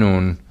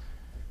afternoon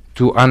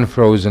to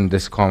unfrozen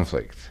this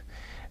conflict.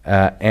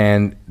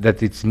 And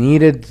that it's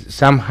needed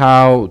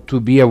somehow to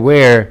be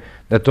aware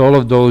that all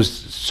of those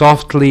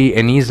softly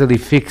and easily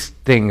fixed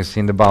things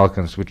in the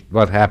Balkans, which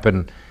what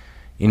happened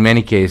in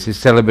many cases,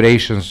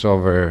 celebrations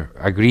over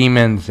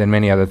agreements and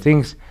many other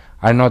things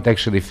are not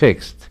actually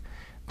fixed.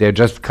 They're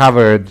just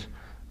covered,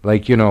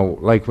 like, you know,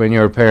 like when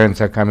your parents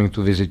are coming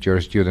to visit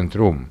your student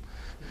room.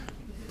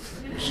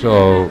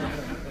 So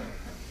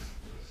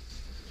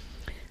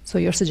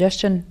your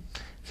suggestion?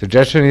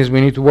 Suggestion is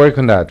we need to work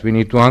on that. We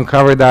need to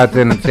uncover that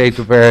and say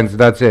to parents,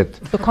 that's it.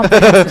 So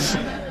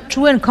comprehensive,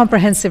 true and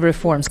comprehensive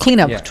reforms,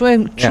 cleanup, Yeah. true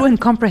Yeah. and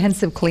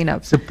comprehensive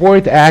cleanup.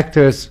 Support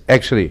actors,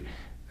 actually,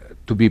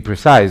 to be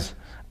precise,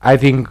 I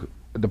think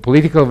the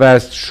political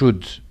West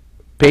should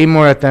pay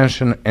more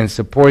attention and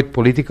support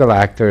political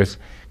actors,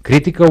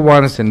 critical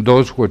ones and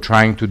those who are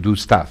trying to do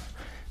stuff.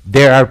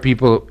 There are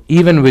people,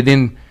 even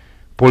within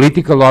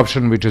political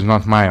option, which is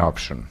not my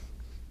option,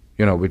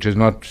 you know, which is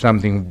not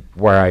something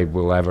where I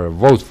will ever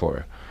vote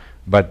for.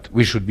 But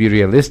we should be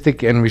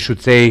realistic and we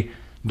should say,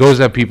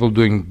 those are people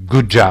doing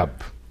good job.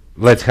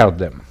 Let's help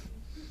them.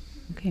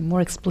 Okay,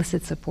 more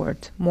explicit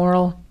support,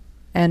 moral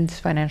and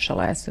financial,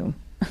 I assume.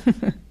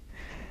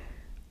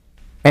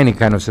 Any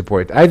kind of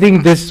support. I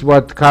think this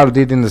what Carl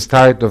did in the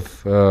start of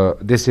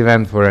this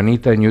event for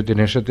Anita and Youth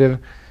Initiative,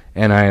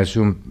 and I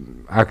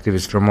assume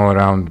activists from all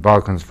around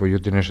Balkans for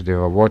Youth Initiative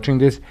are watching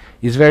this,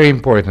 is very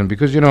important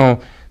because, you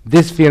know,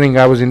 this feeling,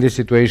 I was in this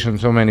situation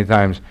so many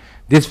times,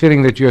 this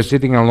feeling that you're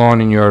sitting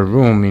alone in your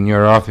room, in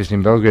your office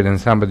in Belgrade,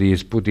 and somebody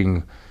is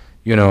putting,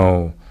 you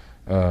know,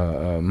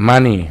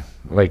 money,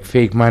 like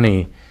fake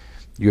money,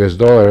 US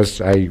dollars,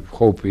 I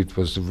hope it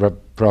was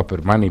proper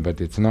money,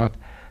 but it's not,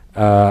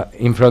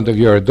 in front of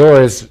your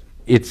doors,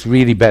 it's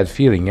really bad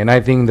feeling. And I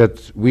think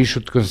that we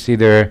should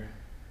consider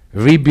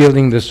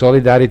rebuilding the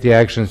solidarity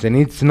actions. And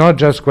it's not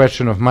just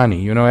question of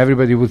money. You know,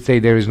 everybody would say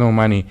there is no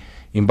money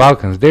in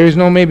Balkans. There is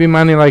no maybe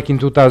money like in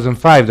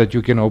 2005 that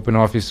you can open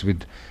office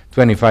with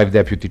 25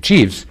 deputy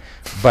chiefs.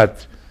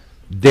 But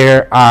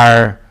there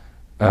are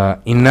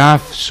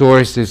enough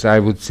sources, I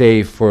would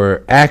say,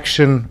 for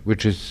action,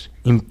 which is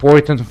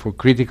important for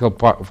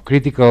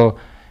critical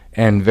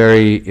and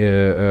very,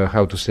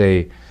 how to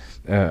say,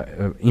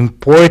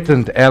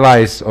 important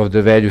allies of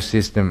the value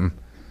system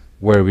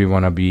where we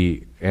want to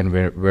be and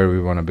where we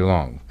want to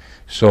belong.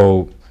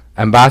 So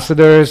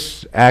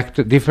ambassadors,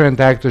 different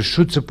actors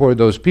should support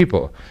those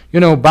people. You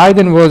know,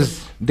 Biden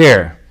was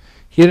there.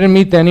 He didn't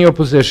meet any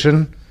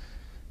opposition.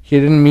 He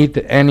didn't meet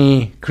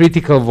any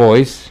critical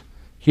voice.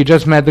 He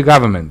just met the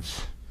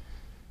governments.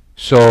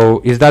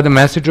 So is that the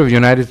message of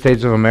United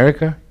States of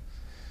America?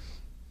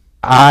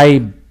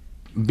 I've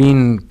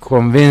been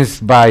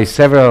convinced by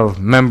several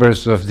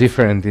members of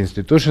different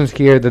institutions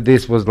here that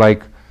this was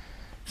like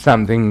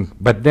something,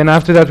 but then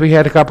after that we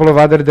had a couple of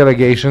other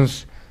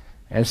delegations,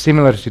 a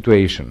similar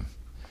situation.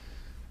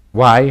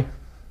 Why?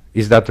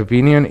 Is that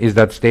opinion? Is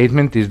that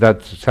statement? Is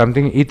that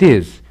something? It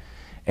is.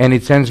 And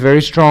it sends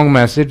very strong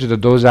message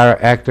that those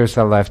actors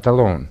are left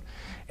alone.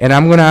 And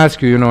I'm going to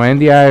ask you, you know,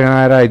 NDI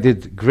and IRI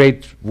did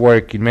great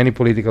work in many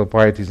political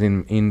parties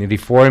in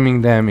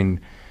reforming them, in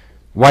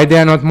why they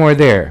are not more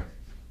there.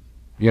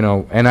 You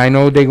know, and I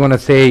know they're going to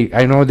say,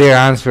 I know their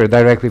answer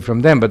directly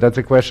from them, but that's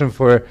a question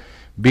for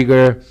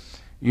bigger,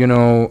 you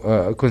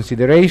know,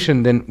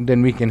 consideration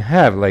than we can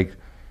have. Like,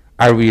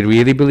 are we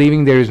really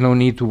believing there is no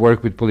need to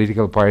work with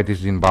political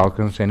parties in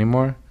Balkans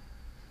anymore?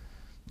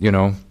 You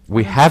know,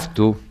 we have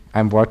to.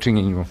 I'm watching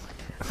you.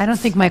 I don't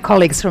think my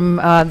colleagues from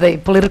the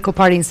political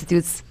party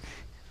institutes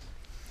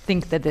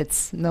think that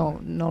it's no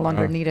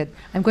longer needed.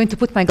 I'm going to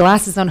put my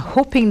glasses on,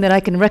 hoping that I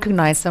can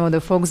recognize some of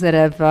the folks that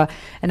have,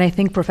 and I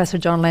think Professor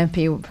John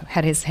Lampe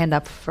had his hand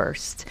up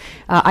first.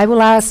 I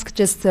will ask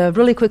just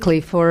really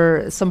quickly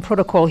for some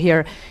protocol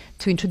here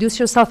to introduce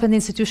yourself and the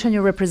institution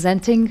you're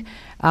representing.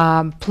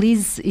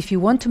 Please, if you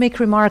want to make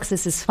remarks,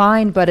 this is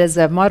fine, but as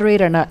a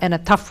moderator and a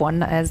tough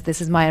one, as this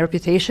is my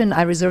reputation,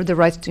 I reserve the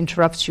right to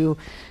interrupt you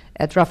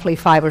at roughly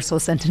 5 or so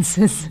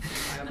sentences.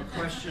 I have a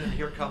question.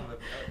 Here come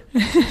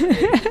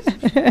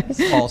the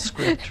small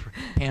script,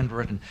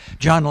 handwritten.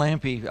 John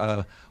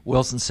Lampe,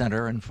 Wilson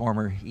Center and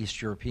former East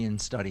European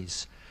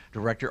Studies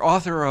Director,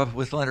 author of,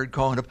 with Leonard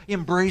Cohen, of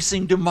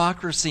Embracing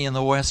Democracy in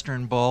the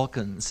Western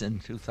Balkans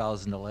in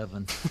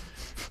 2011.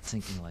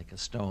 Sinking like a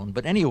stone.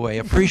 But anyway,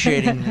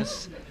 appreciating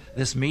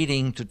this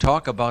meeting to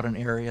talk about an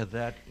area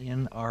that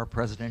in our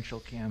presidential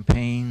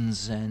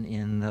campaigns and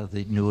in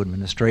the new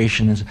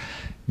administration is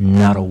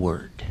not a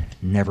word,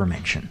 never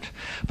mentioned.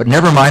 But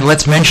never mind,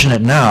 let's mention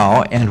it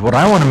now. And what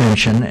I want to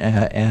mention,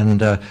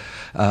 and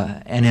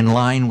in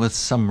line with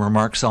some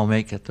remarks I'll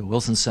make at the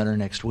Wilson Center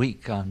next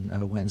week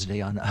on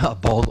Wednesday on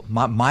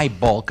my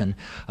Balkan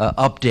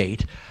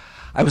update,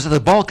 I was at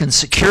the Balkan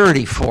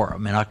Security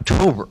Forum in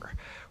October,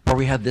 where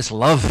we had this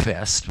love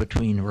fest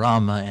between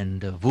Rama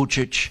and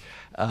Vučić,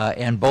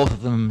 and both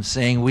of them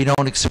saying, we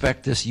don't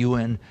expect this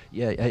EU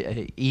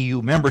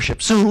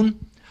membership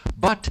soon,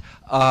 but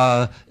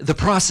the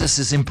process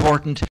is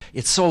important,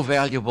 it's so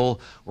valuable,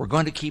 we're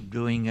going to keep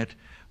doing it,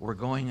 we're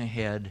going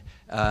ahead,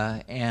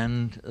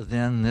 and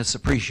then this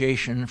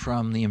appreciation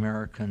from the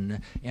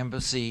American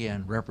embassy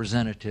and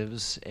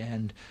representatives,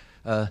 and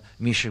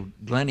Misha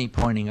Glenny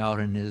pointing out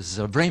in his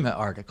Vrema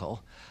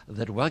article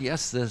that, well,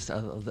 yes, this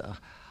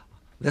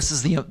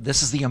is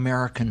the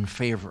American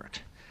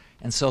favorite.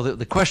 And so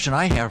the question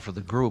I have for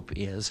the group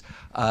is,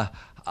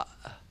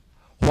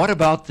 what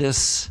about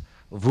this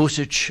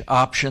Vučić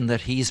option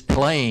that he's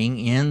playing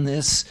in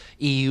this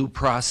EU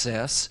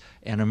process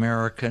and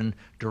American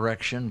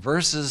direction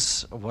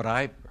versus what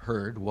I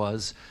heard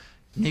was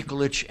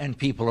Nikolic and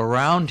people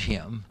around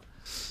him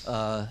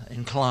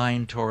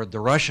inclined toward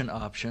the Russian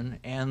option,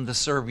 and the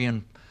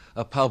Serbian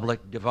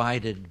public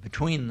divided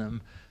between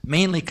them,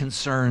 mainly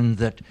concerned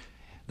that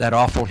that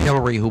awful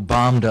Hillary who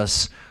bombed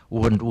us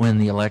wouldn't win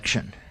the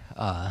election.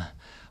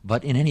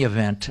 But in any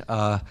event,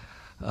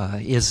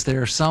 is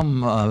there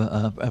some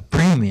a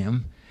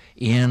premium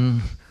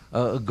in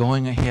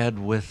going ahead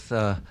with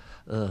the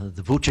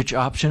Vučić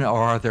option,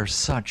 or are there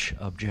such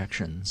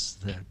objections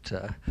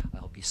that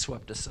I'll be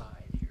swept aside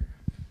here?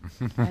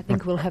 I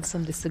think we'll have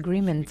some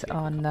disagreement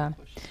on.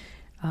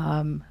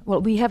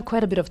 Well, we have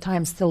quite a bit of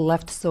time still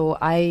left, so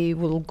I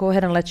will go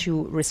ahead and let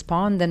you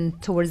respond.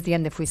 And towards the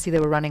end, if we see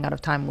that we're running out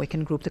of time, we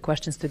can group the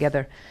questions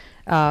together.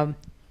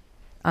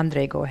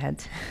 Andrei, go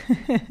ahead.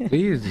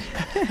 Please.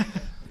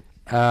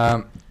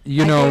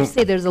 You I know, dare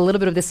say there's a little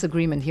bit of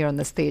disagreement here on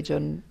the stage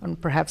on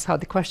perhaps how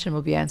the question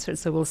will be answered.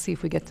 So we'll see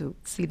if we get to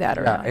see that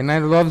or not. and I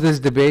love this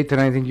debate, and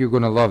I think you're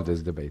going to love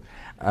this debate.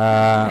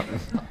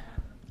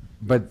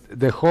 But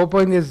the whole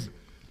point is,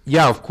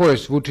 yeah, of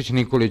course, Vučić,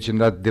 Nikolic,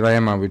 and that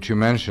dilemma which you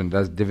mentioned,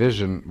 that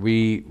division,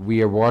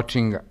 we are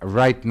watching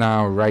right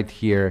now, right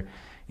here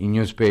in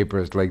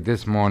newspapers, like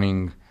this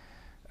morning,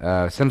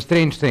 some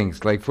strange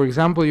things. Like, for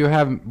example, you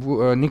have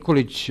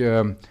Nikolic,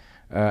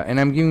 and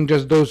I'm giving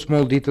just those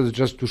small details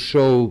just to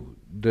show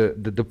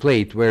the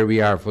plate where we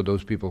are for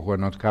those people who are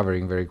not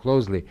covering very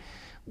closely.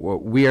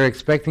 We are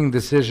expecting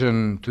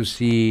decision to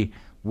see,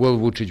 will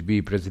Vučić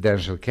be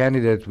presidential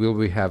candidate? Will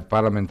we have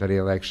parliamentary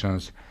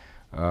elections?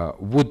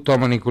 Would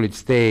Toma Nikolic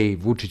stay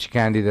Vučić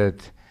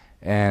candidate?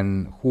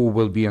 And who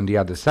will be on the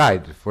other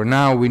side? For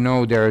now, we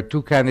know there are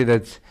two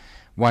candidates.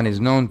 One is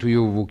known to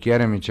you, Vuk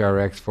Jeremić, our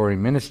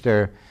ex-foreign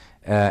minister,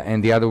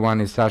 and the other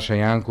one is Saša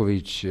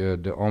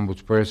Janković, the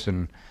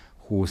ombudsperson,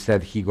 who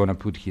said he's going to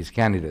put his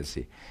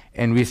candidacy.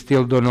 And we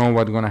still don't know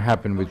what's going to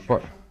happen with...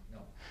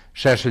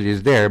 Šešelj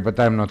is there, but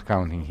I'm not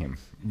counting him.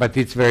 But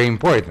it's very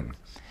important.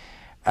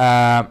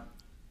 And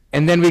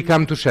then we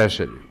come to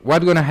Šešelj.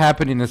 What's going to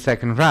happen in the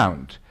second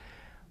round?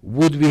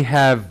 Would we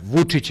have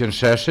Vučić and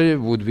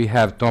Šešelj? Would we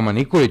have Toma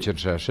Nikolic and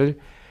Šešelj?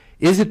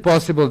 Is it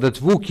possible that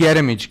Vuk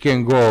Jeremić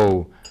can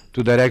go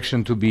to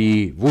direction to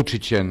be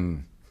Vučić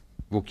and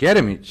Vuk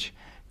Jeremić?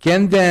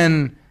 Can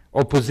then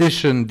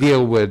opposition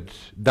deal with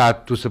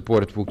that to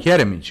support Vuk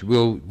Jeremić?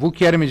 Will Vuk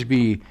Jeremić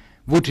be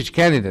Vučić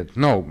candidate?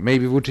 No,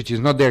 maybe Vučić is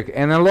not there.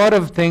 And a lot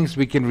of things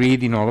we can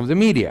read in all of the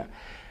media.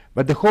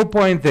 But the whole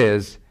point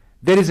is,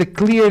 there is a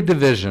clear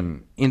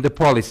division in the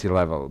policy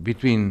level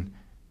between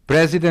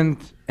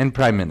president and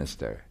prime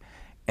minister.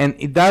 And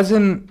it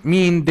doesn't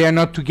mean they're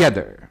not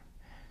together.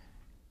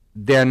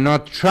 They're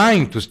not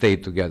trying to stay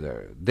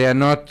together. They're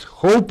not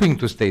hoping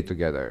to stay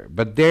together.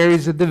 But there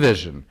is a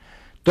division.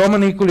 Toma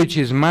Nikolic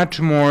is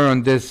much more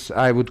on this,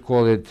 I would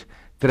call it,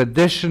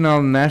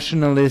 traditional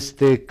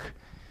nationalistic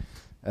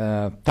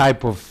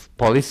type of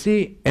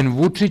policy, and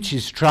Vučić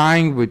is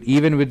trying,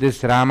 even with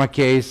this Rama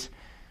case,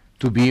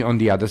 to be on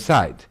the other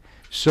side.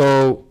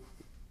 So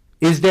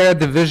is there a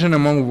division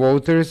among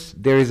voters?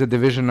 There is a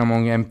division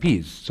among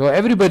MPs. So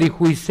everybody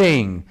who is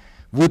saying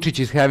Vučić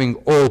is having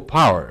all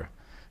power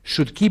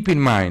should keep in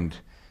mind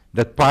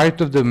that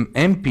part of the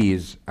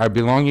MPs are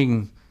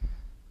belonging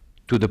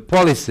to the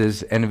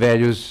policies and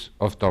values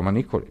of Toma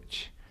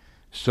Nikolic.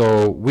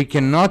 So we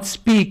cannot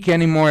speak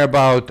anymore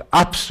about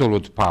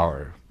absolute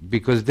power,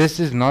 because this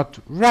is not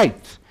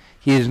right.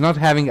 He is not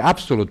having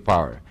absolute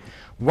power.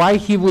 Why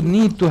he would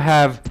need to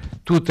have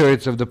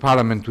 2/3 of the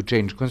parliament to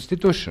change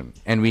constitution?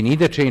 And we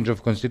need a change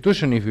of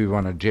constitution if we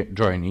want to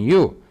join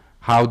EU.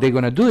 How are they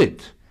going to do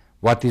it?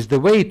 What is the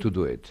way to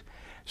do it?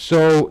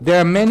 So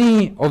there are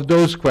many of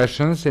those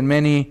questions and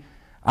many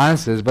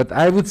answers, but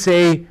I would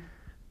say,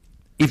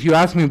 if you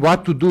ask me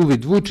what to do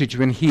with Vučić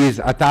when he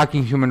is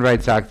attacking human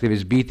rights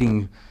activists,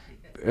 beating,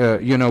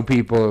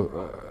 people,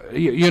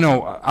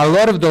 a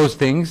lot of those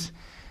things,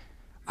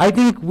 I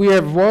think we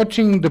are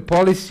watching the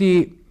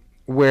policy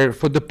where,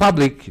 for the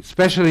public,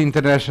 especially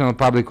international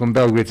public on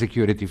Belgrade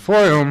Security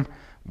Forum,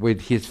 with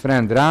his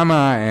friend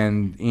Rama,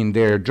 and in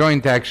their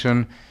joint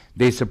action,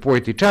 they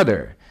support each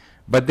other.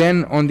 But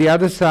then on the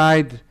other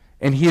side,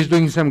 and he is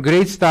doing some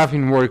great stuff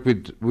in work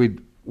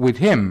with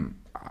him,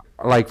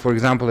 like, for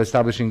example,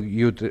 establishing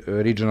youth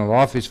regional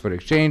office for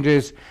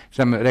exchanges,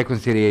 some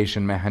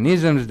reconciliation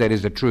mechanisms, there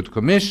is a truth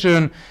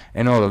commission,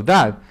 and all of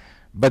that.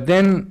 But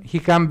then he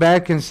come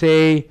back and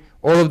say,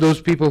 all of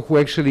those people who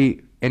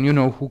actually, and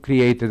who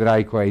created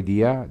Rajko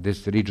idea,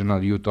 this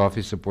regional youth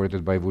office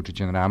supported by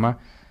Vučić and Rama,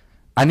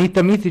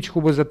 Anita Mitić,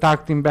 who was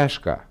attacked in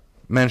Beška,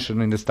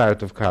 mentioned in the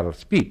start of Karl's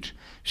speech.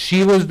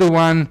 She was the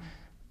one,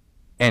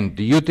 and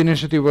the Youth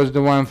Initiative was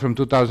the one from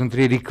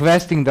 2003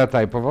 requesting that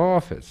type of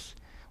office.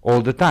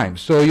 all the time.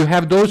 So you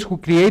have those who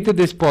created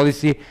this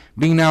policy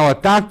being now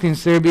attacked in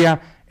Serbia,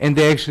 and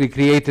they actually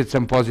created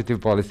some positive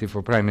policy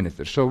for Prime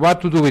Minister. So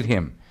what to do with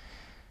him?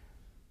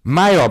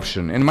 My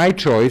option and my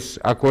choice,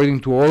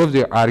 according to all of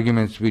the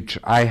arguments which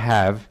I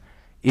have,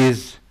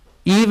 is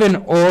even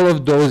all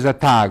of those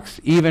attacks,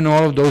 even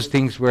all of those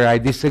things where I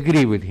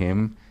disagree with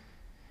him,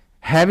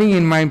 having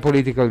in mind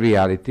political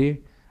reality,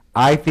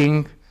 I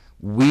think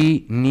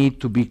we need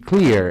to be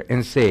clear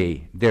and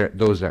say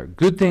those are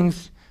good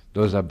things,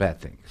 those are bad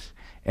things.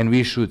 And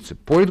we should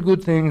support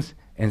good things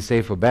and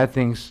say for bad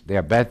things, they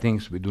are bad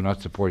things, we do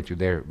not support you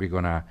there. We're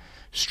going to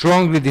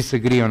strongly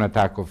disagree on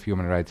attack of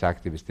human rights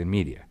activists and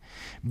media.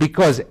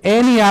 Because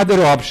any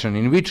other option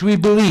in which we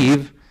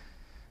believe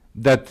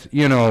that,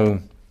 you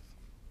know,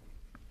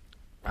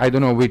 I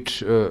don't know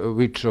which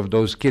of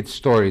those kids'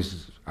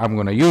 stories I'm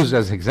going to use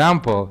as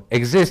example,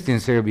 exist in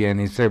Serbia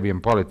and in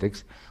Serbian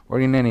politics, or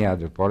in any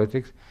other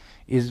politics,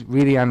 is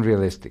really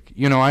unrealistic.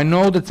 You know, I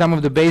know that some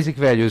of the basic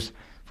values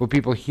for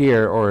people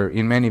here or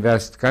in many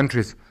West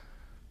countries,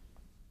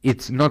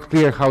 it's not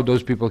clear how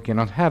those people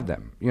cannot have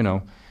them. You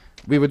know,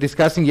 we were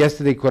discussing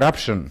yesterday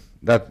corruption.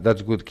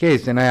 That's a good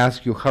case, and I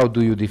ask you, how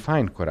do you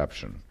define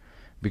corruption?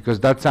 Because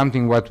that's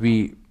something what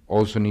we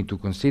also need to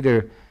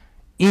consider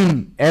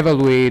in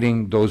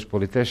evaluating those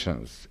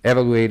politicians,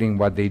 evaluating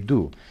what they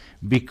do.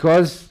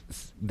 Because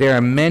there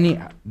are many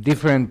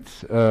different,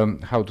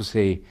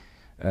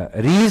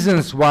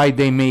 reasons why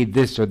they made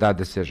this or that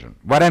decision.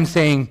 What I'm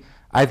saying,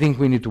 I think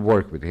we need to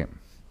work with him.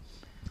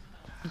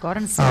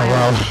 Goran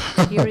smiled.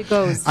 Here it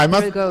goes.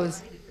 Here it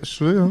goes.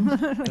 Sure.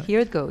 Here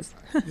it goes.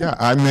 Yeah,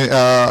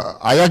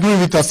 I agree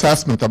with the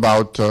assessment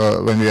about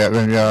when we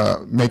are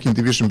making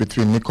division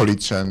between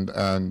Nikolic and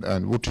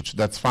Vučić.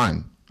 That's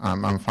fine.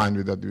 I'm fine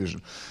with that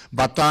division.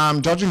 But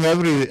I'm judging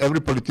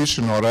every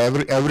politician or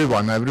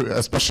everyone,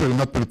 especially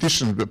not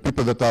politicians, but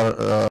people that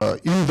are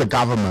in the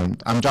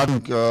government. I'm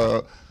judging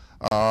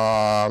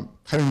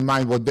having in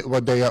mind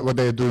what they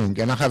are doing,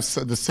 and I have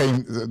the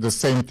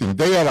same thing.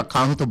 They are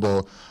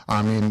accountable.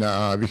 I mean,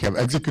 we have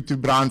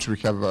executive branch, we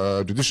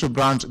have judicial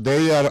branch.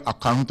 They are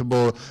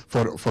accountable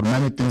for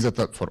many things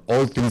for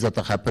all things that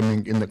are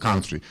happening in the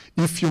country.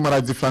 If human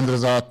rights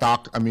defenders are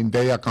attacked, I mean,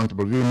 they are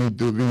accountable. We need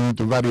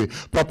to very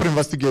proper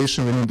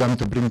investigation. We need them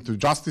to bring to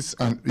justice,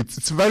 and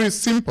it's very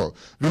simple.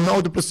 We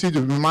know the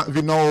procedure.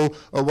 We know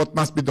what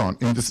must be done.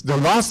 In the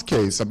last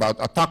case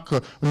about attack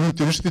on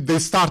Unity Initiative, they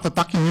start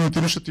attacking Unity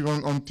Initiative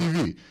on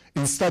TV.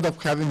 Instead of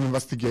having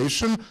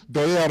investigation,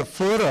 they are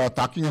further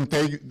attacking and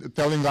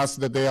telling us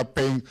that they are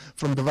paying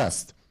from the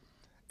West.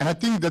 And I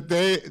think that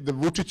the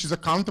Vučić is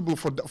accountable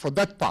for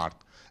that part.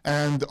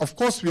 And of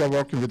course, we are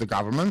working with the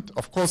government.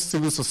 Of course,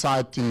 civil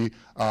society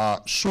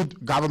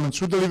government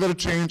should deliver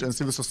change, and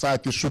civil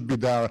society should be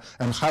there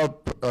and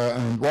help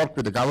and work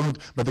with the government.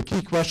 But the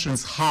key question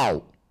is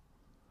how.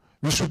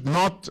 We should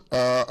not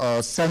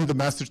send the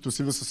message to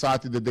civil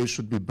society that they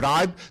should be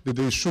bribed, that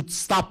they should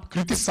stop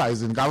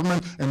criticizing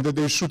government, and that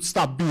they should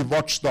stop being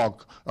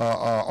watchdog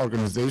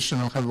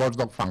organization and have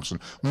watchdog function.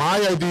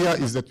 My idea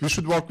is that we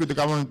should work with the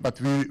government,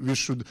 but we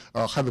should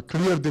have a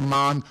clear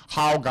demand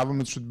how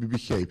government should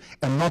behave,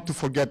 and not to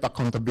forget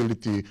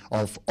accountability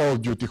of all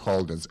duty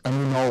holders. And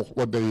we know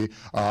what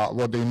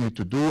they need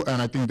to do,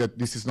 and I think that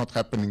this is not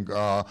happening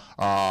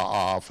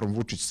from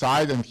Vučić's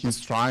side, and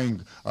he's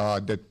trying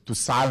to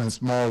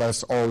silence more or less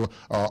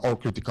all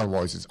critical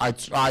voices. I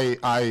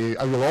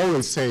will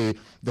always say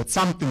that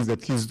some things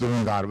that he's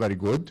doing are very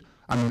good.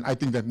 I mean, I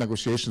think that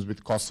negotiations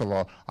with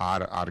Kosovo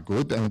are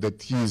good, and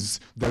that he's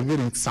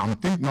delivering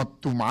something,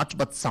 not too much,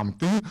 but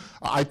something.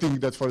 I think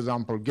that, for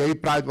example, gay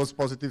pride was a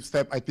positive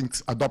step. I think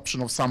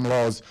adoption of some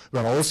laws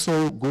were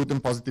also good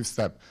and positive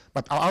step.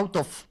 But out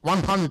of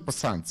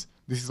 100%,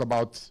 this is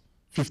about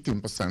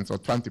 15% or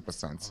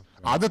 20%. Okay.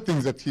 Other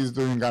things that he's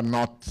doing are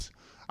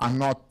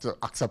not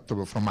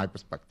acceptable from my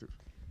perspective.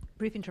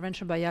 Brief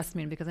intervention by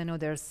Yasmin, because I know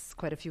there's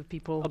quite a few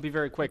people. I'll be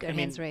very quick. With their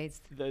hands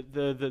raised.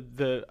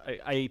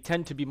 I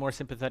tend to be more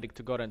sympathetic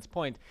to Goran's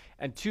point,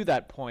 and to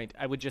that point,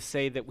 I would just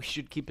say that we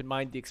should keep in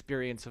mind the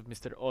experience of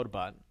Mr.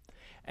 Orban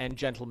and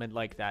gentlemen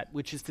like that,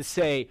 which is to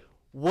say,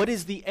 what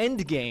is the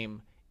end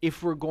game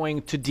if we're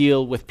going to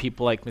deal with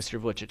people like Mr.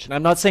 Vučić? And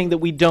I'm not saying that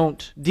we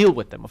don't deal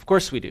with them. Of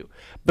course we do.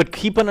 But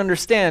keep and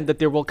understand that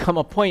there will come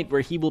a point where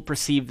he will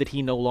perceive that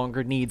he no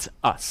longer needs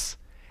us.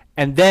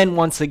 And then,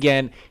 once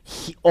again,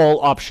 all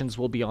options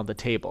will be on the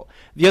table.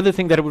 The other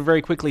thing that I would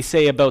very quickly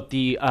say about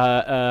the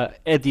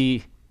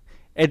Eddie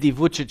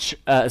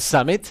Vučić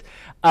summit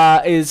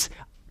is,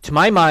 to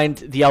my mind,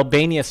 the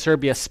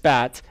Albania-Serbia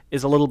spat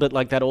is a little bit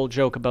like that old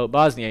joke about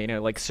Bosnia. You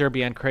know, like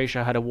Serbia and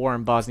Croatia had a war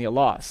and Bosnia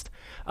lost,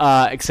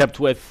 except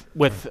with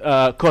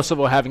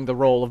Kosovo having the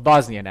role of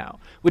Bosnia now.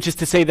 Which is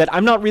to say that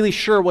I'm not really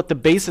sure what the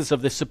basis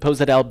of this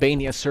supposed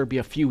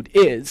Albania-Serbia feud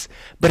is,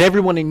 but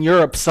everyone in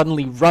Europe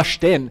suddenly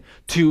rushed in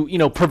to,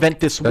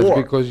 prevent this war.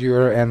 That's because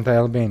you're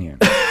anti-Albanian.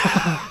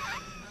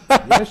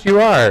 Yes,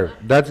 you are.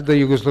 That's the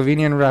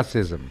Yugoslavian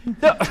racism.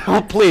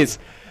 No, please.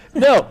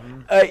 No,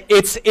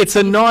 It's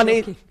a non.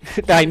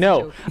 I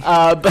know,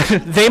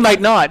 but they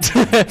might not.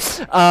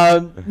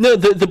 No,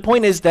 the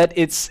point is that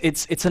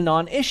it's a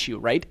non-issue,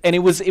 right? And it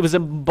was a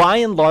by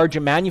and large a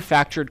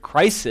manufactured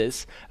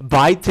crisis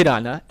by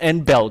Tirana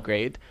and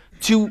Belgrade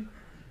to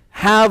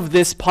have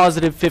this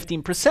positive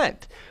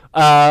 15%.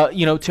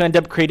 To end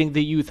up creating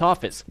the youth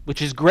office,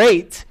 which is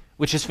great,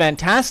 which is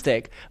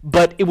fantastic,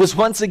 but it was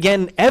once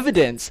again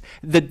evidence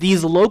that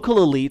these local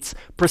elites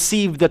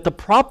perceived that the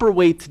proper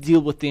way to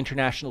deal with the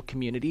international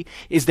community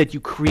is that you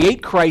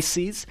create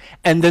crises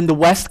and then the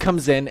West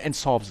comes in and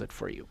solves it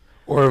for you.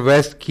 Or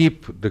West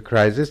keep the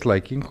crisis,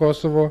 like in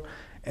Kosovo,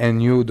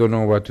 and you don't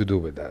know what to do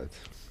with that.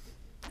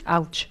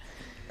 Ouch.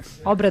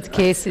 Obrat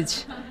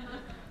Kesic.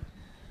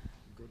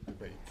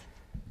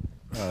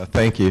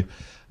 Thank you.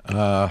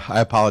 I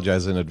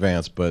apologize in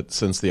advance, but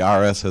since the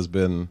RS has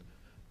been,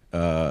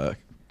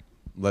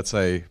 let's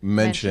say,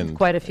 mentioned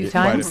quite a few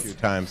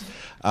times,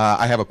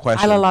 I have a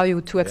question. I'll allow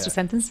you 2 extra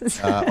sentences.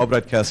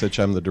 Obrat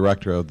Kesic, I'm the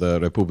director of the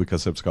Republika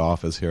Srpska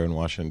office here in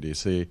Washington,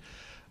 D.C.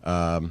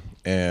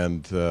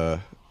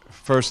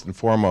 First and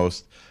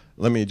foremost,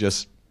 let me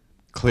just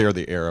clear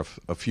the air of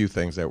a few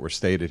things that were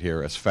stated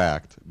here as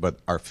fact, but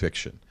are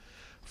fiction.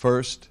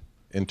 First,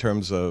 in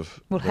terms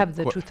of... We'll have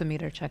the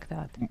Truthometer check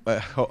that.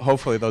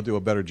 Hopefully they'll do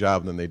a better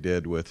job than they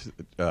did with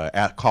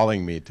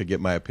calling me to get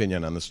my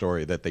opinion on the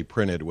story that they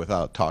printed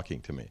without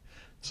talking to me.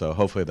 So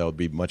hopefully they'll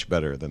be much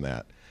better than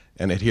that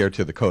and adhere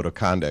to the code of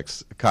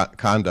conduct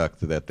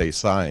that they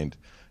signed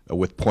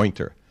with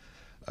Pointer,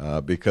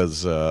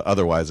 because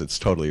otherwise it's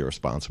totally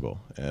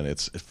irresponsible and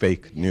it's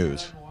fake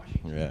news.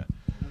 Yeah.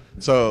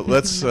 So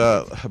let's,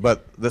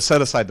 but let's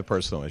set aside the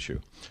personal issue.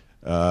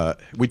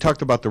 We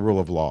talked about the rule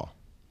of law.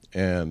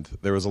 And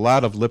there was a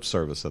lot of lip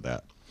service of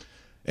that.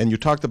 And you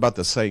talked about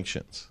the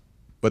sanctions.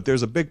 But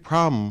there's a big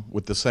problem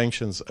with the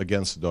sanctions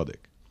against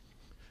Dodik.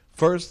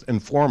 First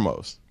and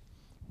foremost,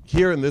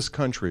 here in this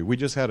country, we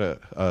just had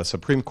a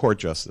Supreme Court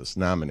justice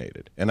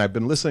nominated. And I've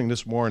been listening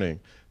this morning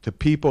to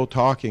people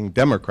talking,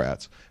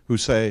 Democrats, who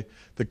say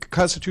the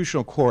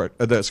Constitutional Court,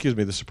 the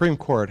Supreme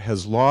Court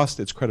has lost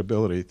its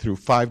credibility through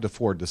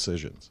 5-4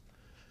 decisions.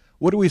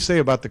 What do we say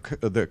about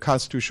the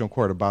Constitutional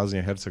Court of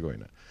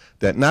Bosnia-Herzegovina?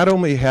 That not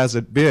only has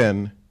it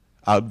been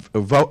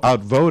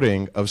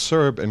outvoting of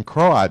Serb and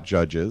Croat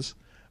judges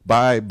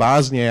by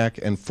Bosniak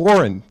and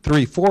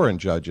 3 foreign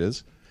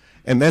judges,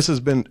 and this has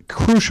been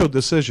crucial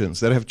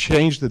decisions that have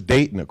changed the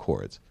Dayton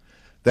Accords.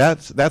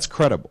 That's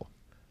credible.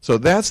 So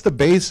that's the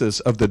basis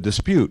of the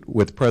dispute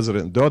with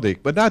President Dodik,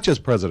 but not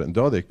just President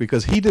Dodik,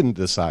 because he didn't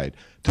decide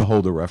to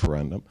hold a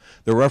referendum.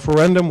 The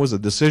referendum was a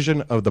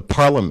decision of the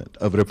parliament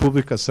of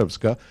Republika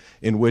Srpska,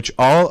 in which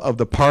all of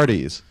the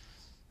parties,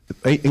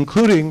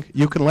 including,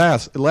 you can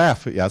laugh,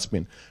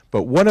 Yasmin,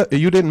 but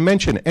you didn't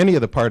mention any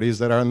of the parties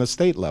that are on the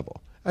state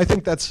level. I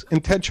think that's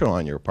intentional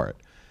on your part,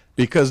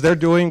 because they're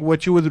doing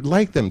what you would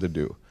like them to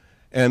do.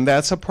 And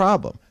that's a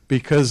problem,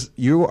 because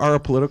you are a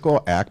political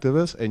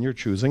activist and you're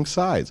choosing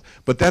sides.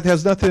 But that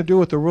has nothing to do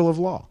with the rule of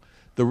law.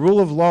 The rule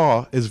of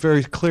law is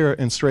very clear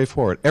and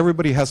straightforward.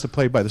 Everybody has to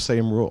play by the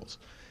same rules.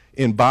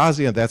 In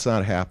Bosnia, that's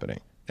not happening.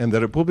 And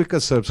the Republika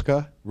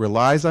Srpska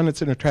relies on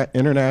its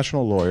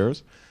international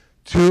lawyers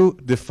to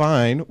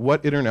define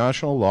what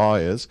international law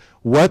is,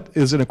 what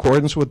is in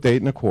accordance with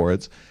Dayton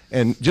Accords,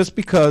 and just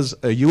because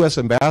a U.S.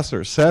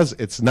 ambassador says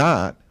it's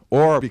not,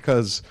 or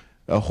because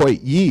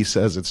Hoyt Yi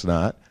says it's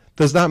not,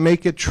 does not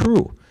make it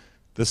true.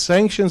 The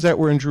sanctions that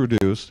were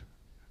introduced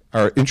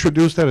are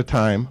introduced at a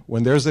time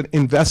when there's an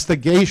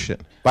investigation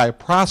by a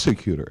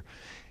prosecutor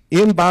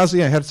in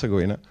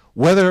Bosnia-Herzegovina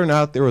whether or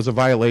not there was a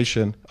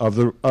violation of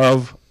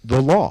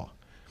the law.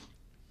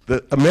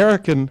 The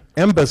American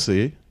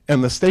embassy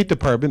and the State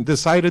Department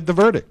decided the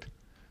verdict.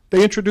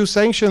 They introduced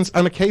sanctions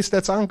on a case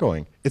that's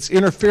ongoing. It's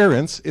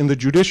interference in the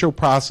judicial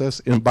process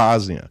in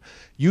Bosnia.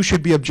 You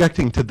should be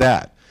objecting to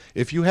that.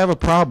 If you have a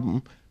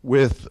problem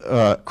with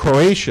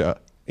Croatia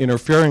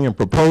interfering and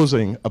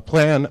proposing a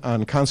plan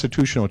on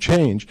constitutional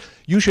change,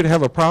 you should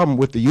have a problem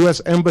with the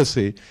U.S.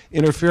 Embassy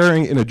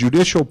interfering in a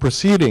judicial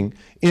proceeding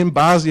in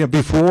Bosnia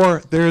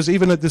before there's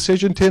even a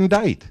decision to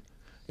indict.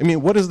 I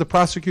mean, what is the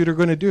prosecutor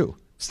going to do?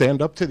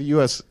 Stand up to the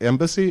U.S.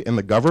 Embassy and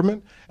the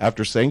government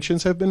after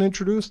sanctions have been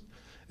introduced?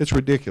 It's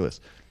ridiculous.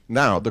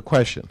 Now, the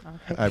question,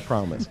 okay. I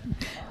promise.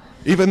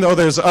 Even though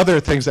there's other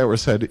things that were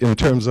said in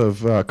terms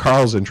of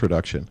Carl's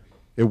introduction,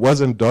 it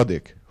wasn't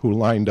Dodik who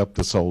lined up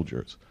the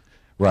soldiers,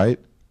 right?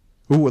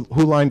 Who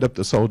lined up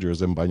the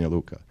soldiers in Banja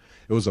Luka?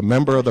 It was a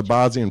member of the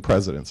Bosnian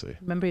presidency.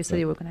 Remember you said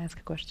you were going to ask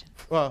a question.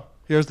 Well,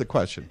 here's the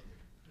question.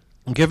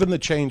 Given the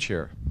change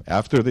here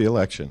after the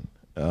election,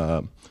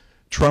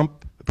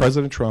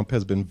 President Trump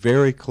has been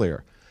very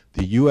clear.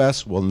 The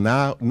U.S. will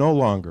no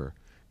longer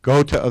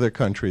go to other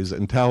countries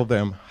and tell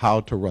them how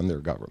to run their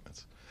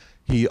governments.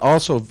 He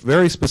also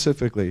very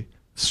specifically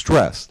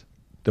stressed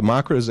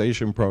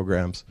democratization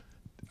programs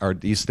are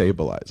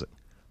destabilizing.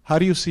 How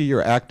do you see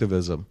your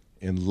activism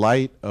in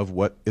light of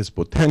what is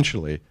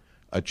potentially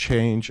a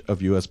change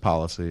of U.S.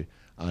 policy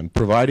on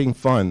providing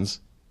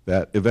funds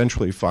that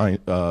eventually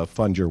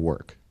fund your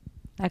work?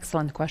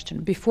 Excellent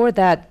question. Before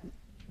that,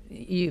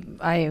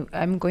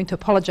 I'm going to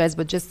apologize,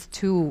 but just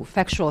two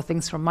factual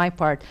things from my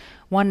part.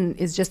 One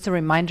is just a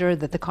reminder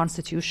that the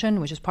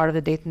Constitution, which is part of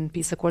the Dayton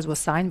Peace Accords, was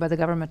signed by the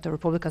government of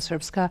Republika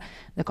Srpska.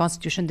 The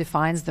Constitution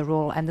defines the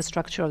role and the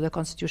structure of the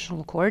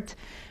Constitutional Court.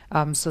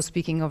 So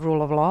speaking of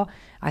rule of law,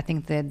 I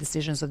think the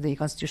decisions of the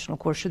Constitutional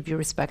Court should be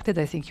respected.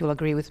 I think you'll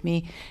agree with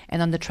me.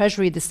 And on the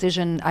Treasury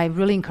decision, I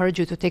really encourage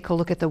you to take a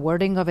look at the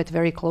wording of it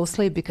very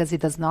closely, because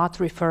it does not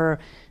refer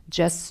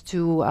just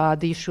to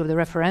the issue of the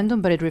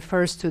referendum, but it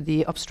refers to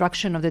the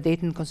obstruction of the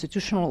Dayton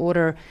Constitutional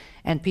Order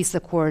and peace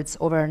accords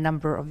over a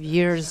number of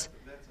years.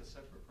 That's a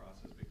separate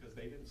process, because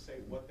they didn't say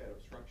what that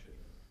obstruction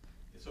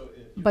is. So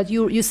But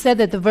you said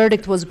that the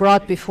verdict was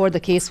brought before the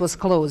case was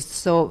closed.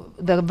 So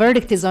the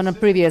verdict is on the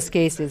previous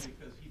cases.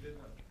 because he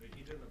didn't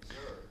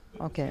observe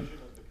the Okay. decision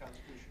of the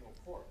Constitutional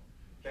Court.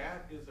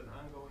 That is an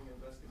ongoing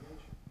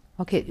investigation.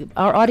 Okay,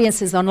 our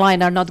audiences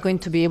online are not going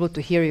to be able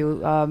to hear you,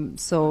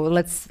 so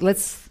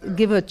let's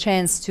give a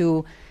chance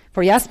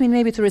for Yasmin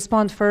maybe to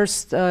respond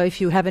first, if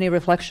you have any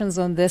reflections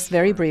on this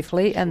very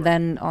briefly, and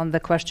then on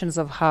the questions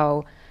of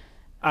how.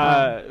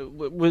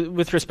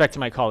 With respect to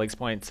my colleague's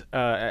point,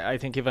 I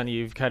think Ivan,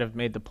 you've kind of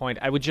made the point.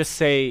 I would just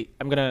say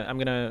I'm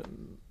gonna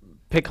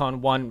pick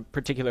on one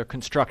particular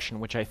construction,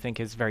 which I think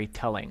is very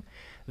telling.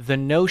 The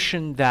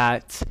notion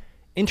that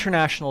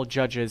international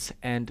judges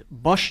and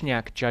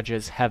Bosniak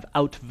judges have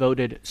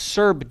outvoted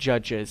Serb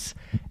judges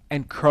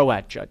and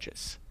Croat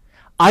judges.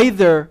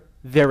 Either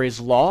there is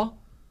law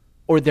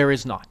or there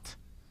is not,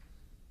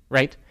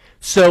 right?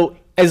 So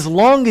as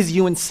long as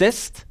you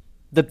insist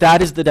that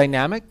that is the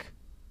dynamic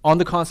on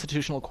the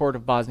Constitutional Court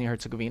of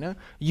Bosnia-Herzegovina,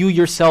 you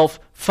yourself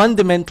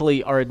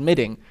fundamentally are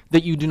admitting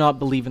that you do not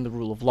believe in the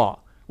rule of law.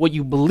 What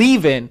you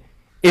believe in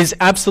is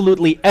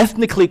absolutely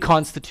ethnically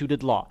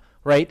constituted law,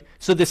 right?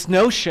 So this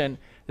notion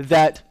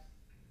that,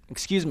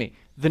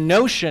 the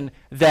notion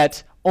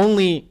that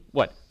only,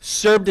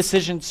 Serb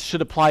decisions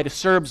should apply to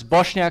Serbs,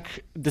 Bosniak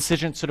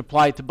decisions should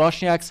apply to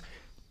Bosniaks,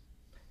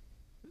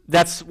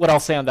 that's what I'll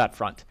say on that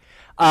front.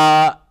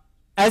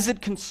 As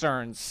it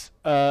concerns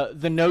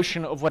the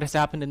notion of what has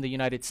happened in the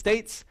United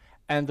States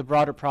and the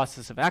broader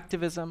process of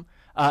activism,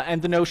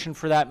 and the notion,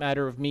 for that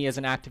matter, of me as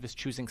an activist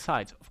choosing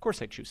sides, of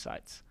course I choose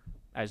sides,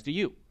 as do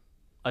you,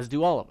 as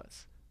do all of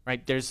us,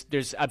 right?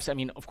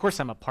 Of course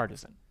I'm a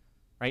partisan,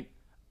 right?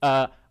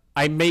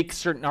 I make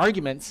certain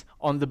arguments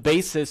on the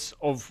basis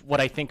of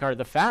what I think are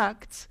the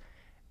facts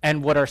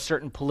and what are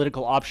certain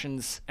political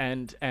options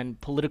and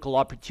political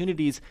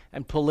opportunities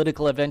and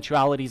political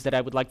eventualities that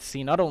I would like to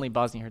see not only in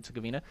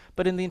Bosnia-Herzegovina,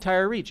 but in the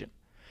entire region.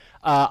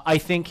 I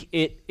think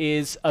it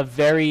is a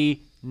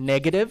very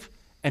negative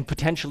and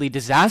potentially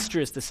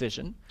disastrous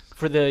decision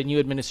for the new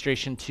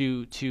administration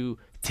to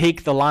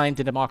take the line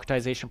to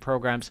democratization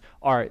programs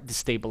are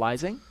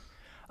destabilizing.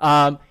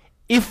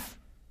 If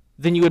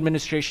the new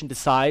administration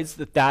decides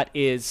that that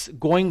is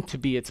going to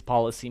be its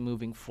policy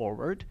moving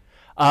forward,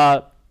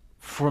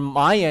 from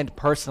my end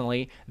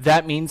personally,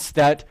 that means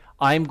that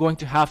I'm going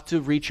to have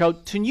to reach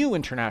out to new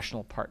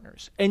international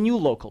partners and new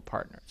local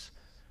partners,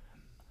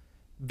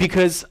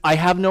 because I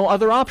have no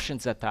other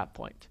options at that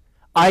point.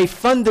 I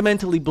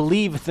fundamentally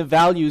believe in the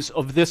values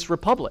of this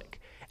republic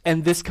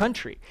and this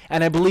country,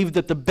 and I believe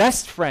that the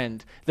best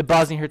friend that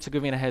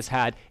Bosnia-Herzegovina has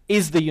had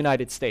is the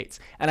United States,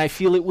 and I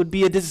feel it would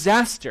be a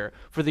disaster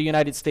for the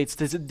United States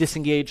to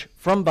disengage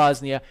from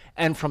Bosnia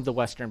and from the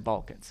Western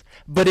Balkans.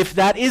 But if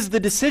that is the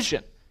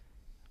decision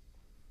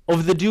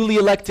of the duly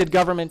elected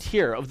government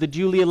here, of the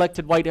duly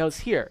elected White House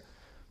here,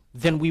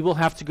 then we will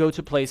have to go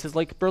to places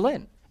like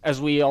Berlin, as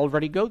we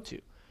already go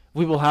to.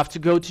 We will have to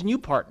go to new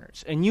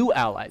partners and new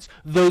allies,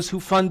 those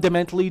who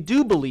fundamentally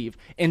do believe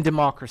in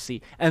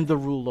democracy and the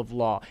rule of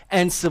law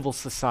and civil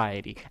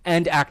society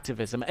and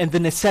activism and the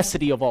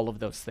necessity of all of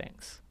those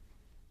things.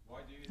 Why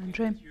do you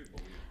Andre? think you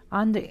believe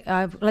Andre,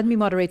 let me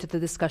moderate the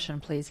discussion,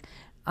 please.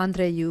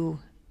 Andre, you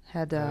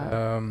had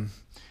a...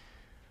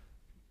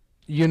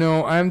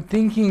 I'm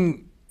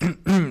thinking,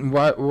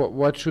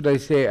 what should I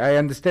say? I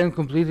understand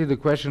completely the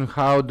question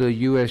how the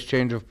U.S.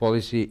 change of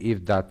policy,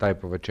 if that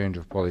type of a change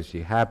of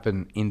policy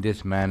happened in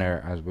this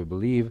manner, as we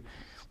believe,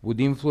 would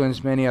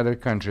influence many other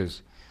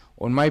countries.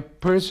 On my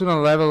personal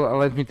level,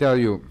 let me tell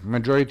you,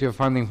 majority of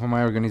funding for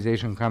my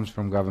organization comes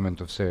from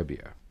government of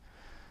Serbia.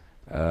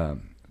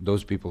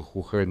 Those people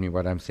who heard me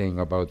what I'm saying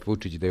about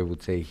Vučić, they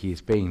would say he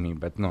is paying me,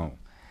 but no.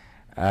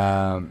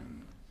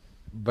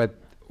 But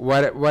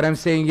what I'm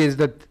saying is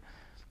that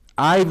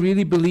I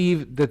really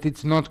believe that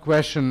it's not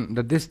question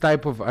that this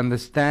type of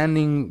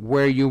understanding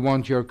where you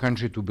want your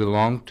country to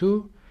belong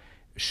to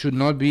should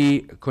not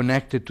be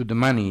connected to the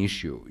money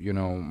issue.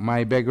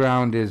 My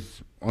background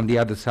is on the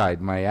other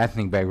side. My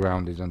ethnic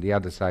background is on the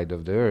other side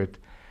of the earth,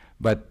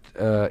 but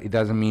it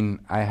doesn't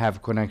mean I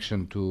have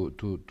connection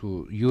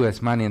to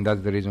U.S. money, and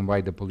that's the reason why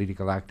the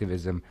political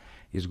activism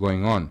is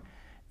going on.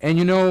 And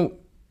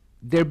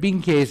there have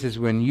been cases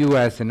when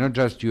U.S., and not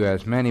just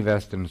U.S., many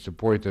Western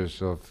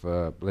supporters of,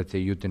 let's say,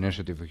 Youth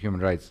Initiative for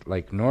Human Rights,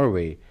 like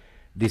Norway,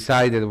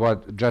 decided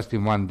just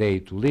in one day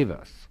to leave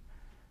us.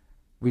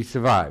 we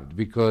survived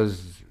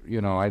because,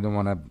 I don't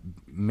want to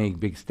make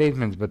big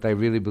statements, but I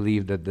really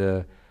believe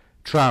that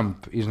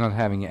Trump is not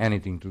having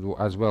anything to do,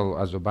 as well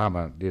as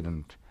Obama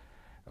didn't,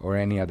 or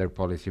any other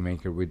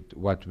policymaker, with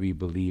what we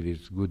believe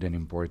is good and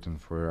important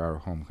for our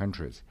home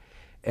countries.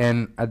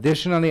 And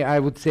additionally, I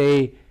would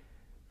say,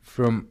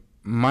 from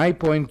my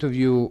point of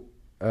view,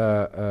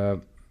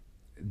 there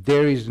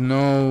is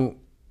no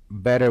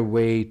better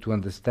way to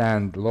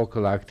understand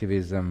local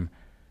activism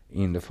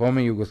in the former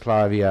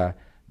Yugoslavia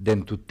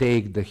than to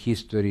take the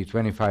history,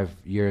 25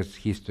 years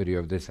history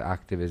of this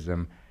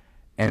activism,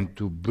 and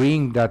to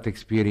bring that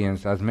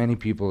experience, as many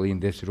people in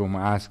this room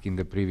asked in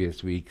the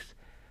previous weeks,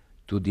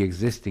 to the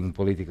existing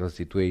political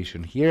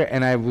situation here.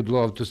 And I would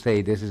love to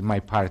say this is my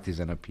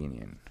partisan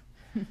opinion.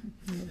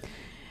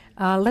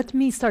 Let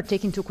me start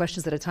taking two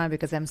questions at a time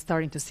because I'm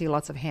starting to see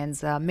lots of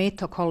hands.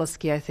 Meto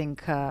Koloski, I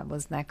think,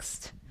 was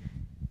next.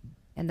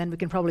 And then we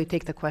can probably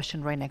take the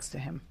question right next to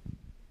him.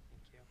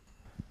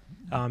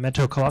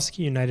 Meto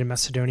Koloski, United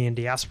Macedonian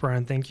Diaspora,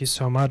 and thank you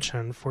so much.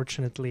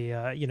 Unfortunately,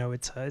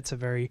 it's a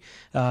very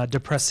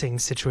depressing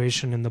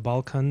situation in the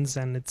Balkans,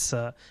 and it's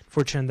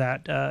fortunate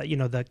that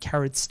the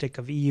carrot stick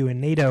of EU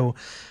and NATO,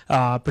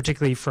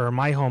 particularly for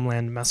my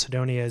homeland,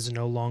 Macedonia, is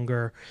no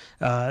longer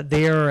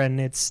there, and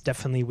it's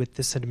definitely with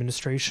this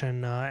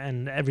administration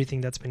and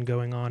everything that's been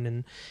going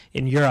on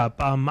in Europe.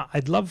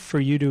 I'd love for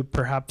you to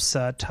perhaps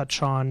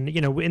touch on,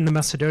 in the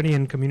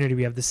Macedonian community,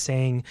 we have this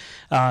saying,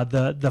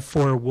 the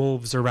four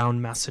wolves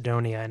around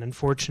Macedonia, and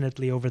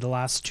unfortunately over the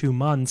last 2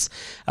 months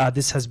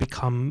this has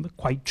become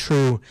quite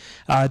true.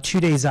 2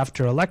 days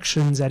after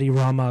elections, Edi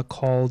Rama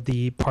called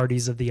the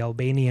parties of the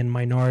Albanian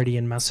minority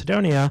in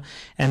Macedonia,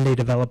 and they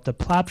developed a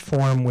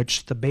platform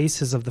which the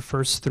basis of the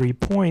first 3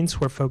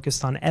 points were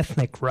focused on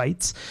ethnic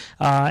rights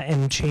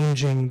and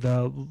changing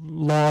the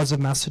laws of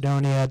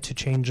Macedonia to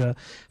change a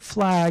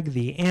flag,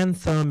 the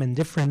anthem, and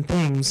different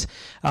things,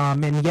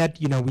 and yet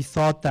we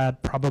thought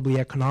that probably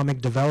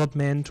economic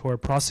development or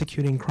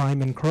prosecuting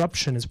crime and corruption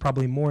is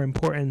probably more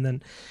important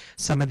than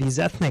some of these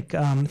ethnic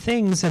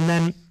things. And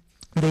then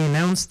they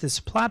announced this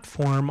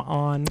platform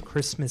on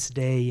Christmas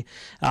Day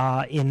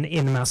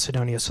in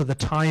Macedonia, so the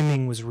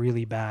timing was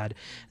really bad.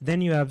 Then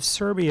you have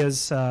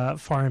Serbia's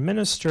foreign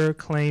minister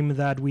claim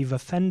that we've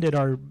offended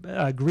our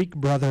Greek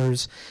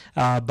brothers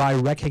by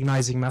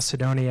recognizing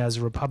Macedonia as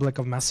a Republic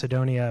of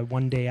Macedonia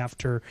 1 day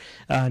after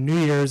New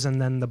Year's,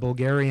 and then the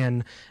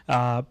Bulgarian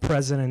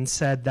president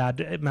said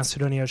that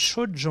Macedonia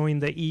should join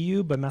the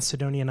EU, but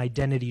Macedonian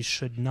identity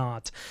should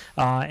not.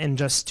 And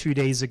just 2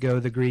 days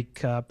ago, the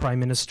Greek prime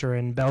minister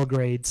in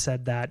Belgrade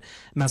said that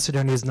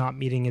Macedonia is not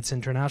meeting its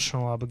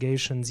international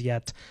obligations,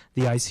 yet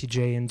the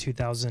ICJ in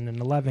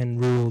 2011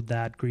 ruled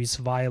that Greece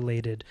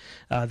violated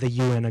the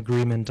UN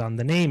agreement on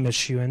the name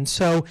issue. And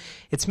so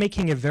it's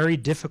making it very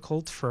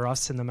difficult for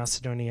us in the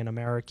Macedonian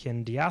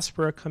American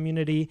diaspora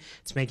community.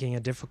 It's making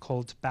it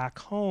difficult back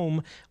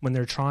home when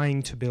they're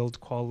trying to build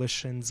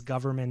coalitions,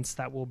 governments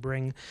that will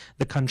bring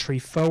the country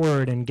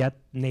forward and get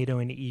NATO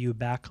and EU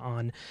back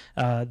on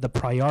the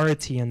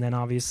priority. And then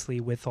obviously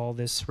with all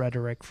this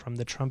rhetoric from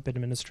the Trump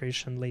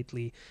administration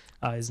lately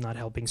is not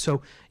helping.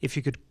 So if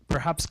you could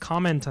perhaps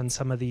comment on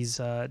some of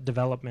these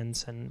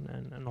developments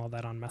and all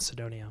that on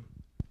Macedonia.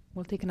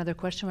 We'll take another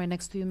question right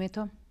next to you,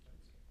 Meto.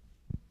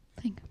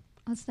 Thank you.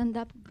 I'll stand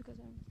up because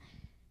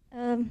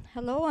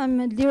hello,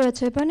 I'm Dira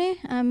Cepani.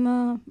 I'm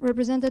a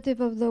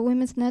representative of the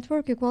Women's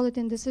Network,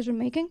 Equality and Decision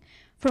Making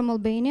from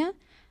Albania.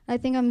 I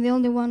think I'm the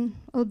only one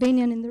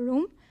Albanian in the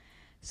room.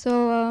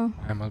 So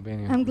I'm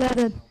Albanian. I'm glad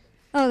that,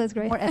 oh, that's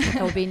great. More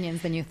ethnic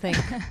Albanians than you think.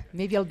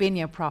 Maybe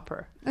Albania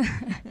proper.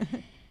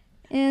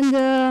 And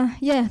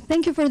yeah,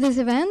 thank you for this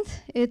event.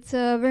 It's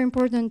very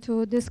important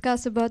to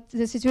discuss about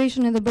the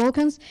situation in the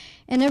Balkans.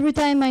 And every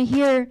time I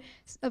hear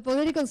a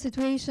political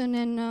situation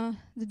in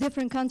the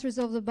different countries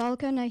of the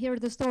Balkan, I hear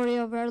the story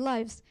of our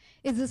lives.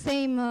 It's the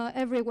same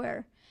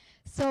everywhere.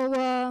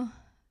 So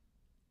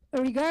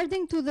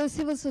regarding to the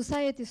civil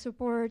society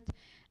support,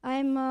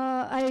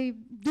 I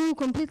do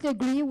completely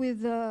agree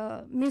with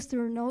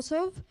Mr.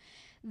 Nosov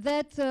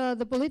that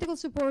the political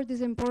support is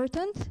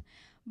important,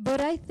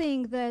 but I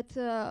think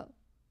that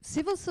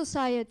civil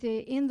society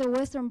in the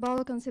Western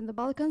Balkans, in the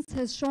Balkans,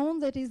 has shown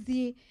that is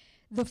the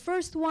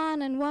first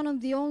one and one of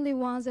the only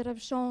ones that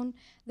have shown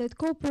that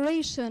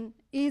cooperation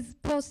is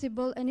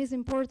possible and is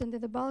important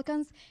in the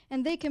Balkans,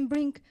 and they can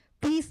bring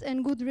peace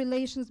and good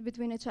relations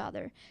between each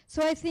other.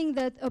 So I think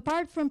that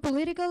apart from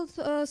political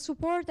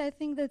support, I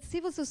think that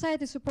civil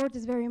society support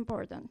is very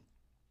important.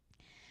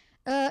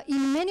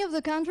 In many of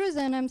the countries,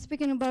 and I'm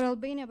speaking about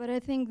Albania, but I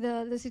think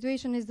the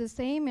situation is the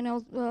same in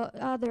all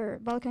other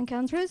Balkan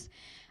countries,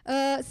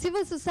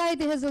 civil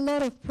society has a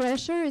lot of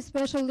pressure,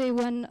 especially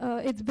when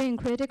it's being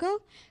critical.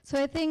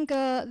 So I think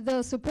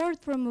the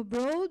support from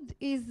abroad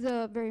is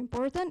very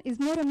important. It's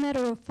not a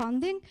matter of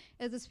funding,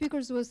 as the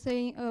speakers were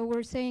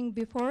saying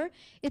before.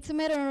 It's a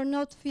matter of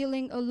not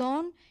feeling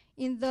alone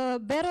in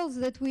the battles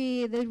that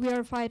we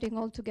are fighting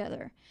all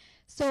together.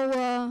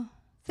 So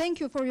thank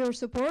you for your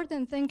support,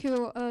 and thank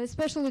you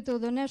especially to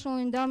the National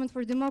Endowment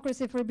for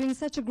Democracy for being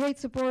such a great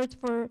support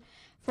for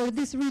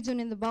this region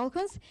in the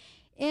Balkans.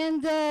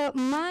 And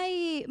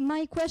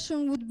my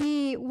question would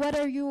be, what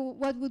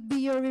would be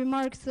your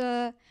remarks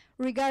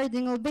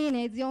regarding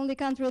Albania? It's the only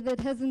country that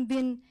hasn't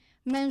been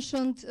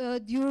mentioned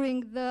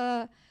during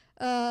the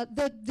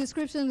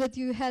description that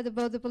you had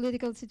about the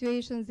political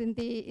situations in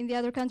the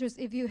other countries,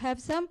 if you have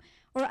some,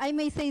 or I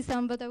may say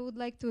some, but I would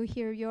like to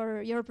hear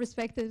your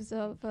perspectives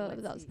of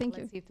those. Thank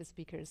you. Let's see if the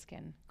speakers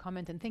can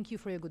comment, and thank you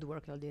for your good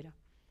work, Eldira.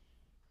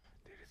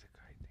 There is a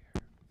guy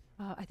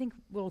there. I think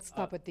we'll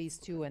stop at these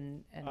two,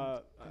 and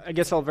I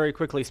guess I'll very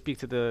quickly speak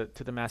to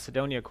the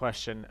Macedonia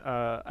question.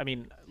 I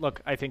mean,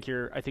 look, I think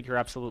you're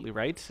absolutely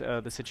right.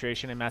 The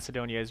situation in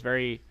Macedonia is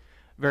very,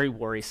 very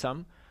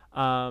worrisome.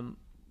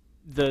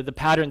 The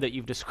pattern that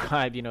you've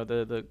described, you know,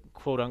 the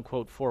quote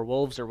unquote four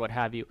wolves or what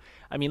have you.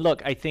 I mean,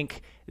 look, I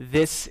think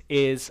this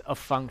is a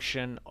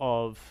function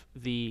of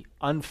the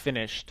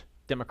unfinished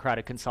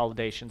democratic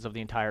consolidations of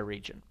the entire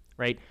region,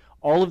 right?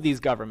 All of these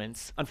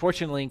governments,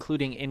 unfortunately,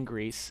 including in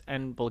Greece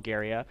and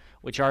Bulgaria,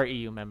 which are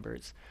EU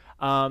members,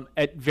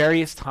 at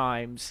various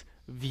times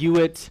view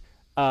it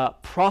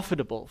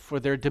profitable for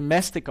their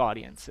domestic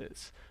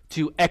audiences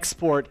to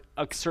export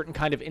a certain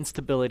kind of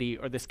instability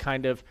or this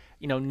kind of,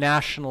 you know,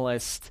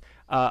 nationalist,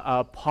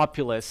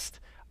 populist,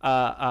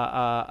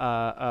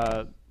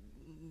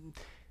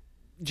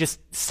 just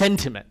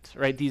sentiment,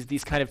 right?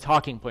 These kind of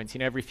talking points. You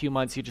know, every few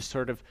months you just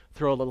sort of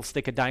throw a little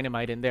stick of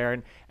dynamite in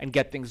there and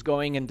get things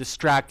going and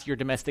distract your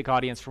domestic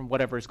audience from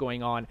whatever is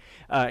going on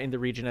in the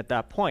region at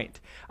that point.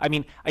 I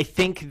mean, I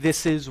think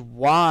this is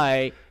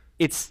why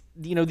it's,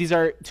 you know, these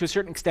are to a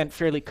certain extent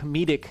fairly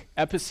comedic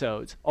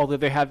episodes, although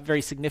they have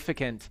very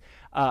significant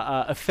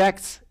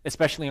effects,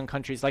 especially on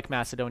countries like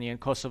Macedonia and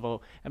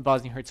Kosovo and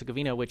Bosnia and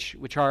Herzegovina,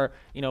 which are,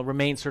 you know,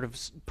 remain sort of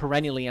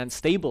perennially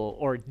unstable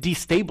or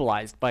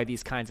destabilized by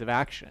these kinds of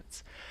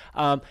actions.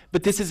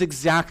 But this is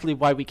exactly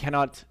why we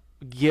cannot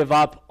give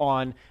up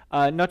on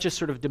not just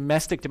sort of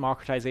domestic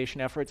democratization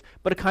efforts,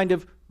 but a kind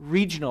of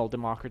regional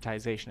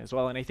democratization as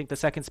well. And I think the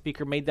second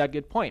speaker made that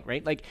good point,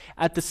 right? Like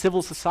at the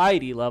civil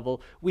society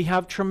level, we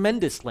have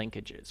tremendous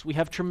linkages. We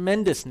have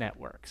tremendous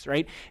networks,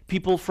 right?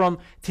 People from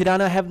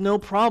Tirana have no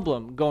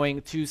problem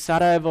going to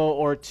Sarajevo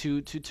or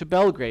to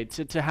Belgrade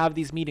to have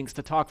these meetings,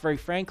 to talk very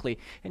frankly.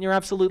 And you're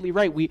absolutely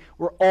right.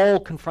 We're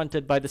all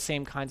confronted by the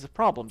same kinds of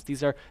problems.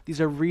 These are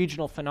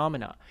regional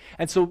phenomena.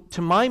 And so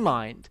to my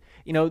mind,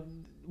 you know,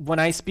 when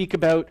I speak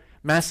about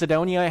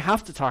Macedonia, I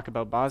have to talk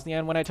about Bosnia,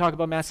 and when I talk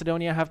about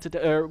Macedonia, I have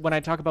to, when I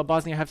talk about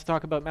Bosnia, I have to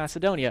talk about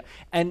Macedonia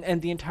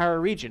and the entire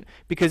region,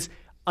 because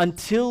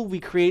until we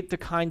create the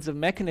kinds of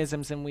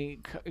mechanisms and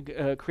we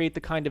create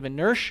the kind of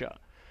inertia,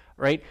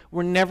 right,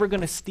 we're never going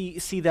to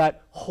see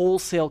that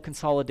wholesale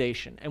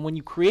consolidation. And when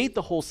you create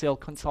the wholesale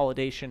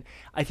consolidation,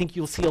 I think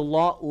you'll see a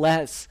lot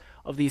less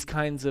of these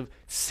kinds of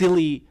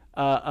silly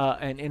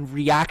and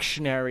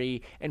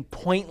reactionary and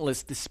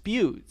pointless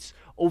disputes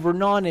over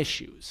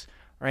non-issues,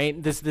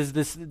 right?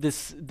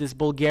 This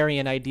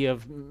Bulgarian idea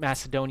of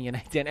Macedonian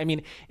identity. I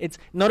mean, it's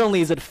not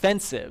only is it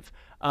offensive,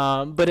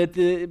 but at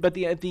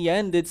the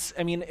end,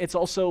 it's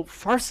also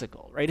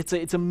farcical, right?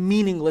 It's a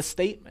meaningless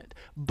statement,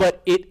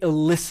 but it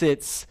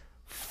elicits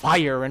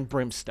fire and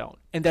brimstone,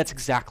 and that's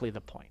exactly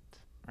the point,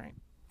 right?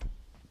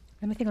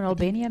 Anything on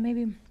Albania,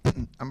 maybe?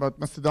 About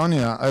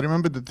Macedonia, I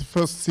remember that the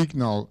first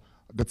signal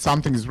that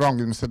something is wrong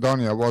in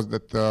Macedonia was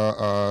that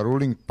the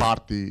ruling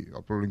party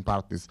or ruling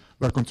parties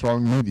were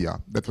controlling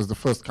media. That was the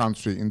first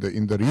country in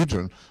the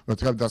region that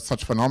have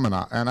such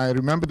phenomena. And I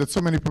remember that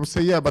so many people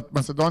say, yeah, but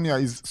Macedonia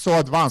is so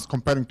advanced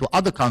comparing to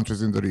other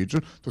countries in the region.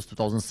 It was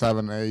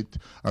 2007, 2008,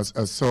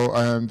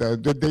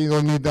 that they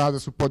don't need other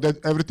support.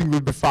 That everything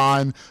will be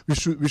fine. We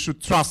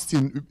should trust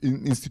in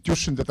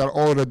institutions that are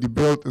already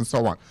built and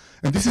so on.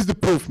 And this is the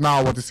proof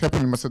now what is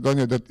happening in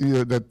Macedonia,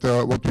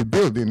 that what we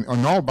build in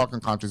all Balkan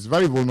countries is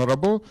very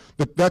vulnerable.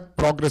 That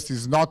progress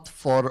is not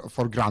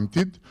for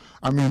granted.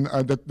 I mean,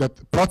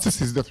 that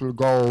processes that will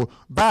go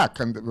back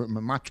and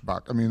much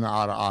back, I mean,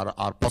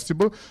 are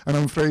possible. And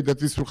I'm afraid that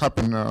this will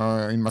happen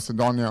in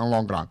Macedonia in the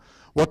long run.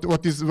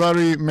 What is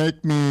very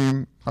make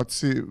me, how to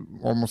say,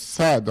 almost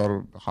sad,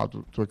 or how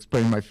to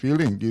explain my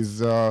feeling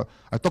is,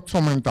 I talked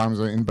so many times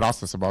in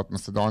Brussels about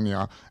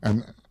Macedonia,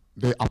 and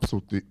they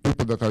absolutely,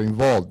 people that are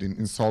involved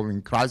in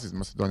solving crisis in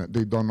Macedonia,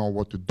 they don't know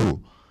what to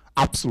do.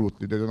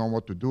 Absolutely, they don't know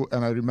what to do.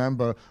 And I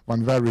remember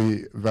one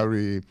very,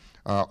 very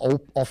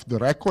off the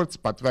records,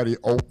 but very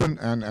open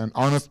and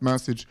honest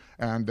message.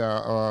 And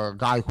a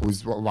guy who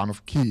is one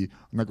of key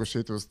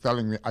negotiators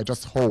telling me, I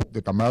just hope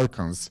that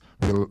Americans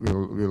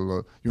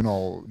will you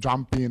know,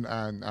 jump in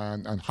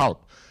and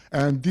help.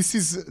 And this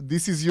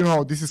is you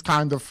know, this is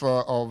kind of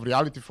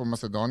reality for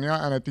Macedonia.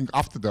 And I think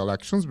after the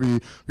elections, we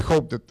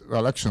hope that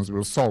elections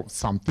will solve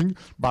something.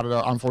 But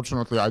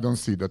unfortunately, I don't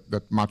see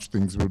that much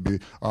things will be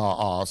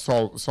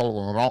solved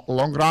in the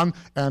long run.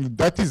 And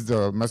that is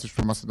the message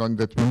from Macedonia,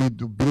 that we need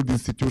to build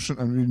institutions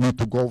and we need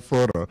to go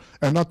further,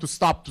 and not to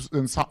stop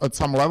at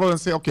some level and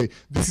say, okay,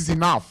 this is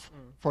enough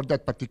for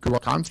that particular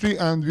country,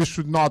 and we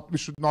should not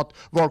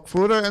work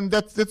further, and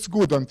that's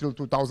good until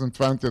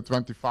 2020 or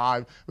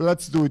 25.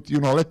 Let's do it,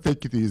 let's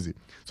take it easy.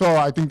 So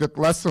I think that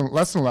lesson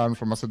learned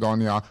from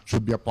Macedonia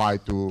should be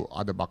applied to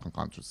other Balkan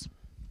countries.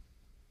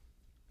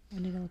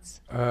 Any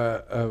notes?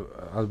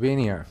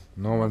 Albania.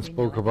 No one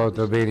spoke about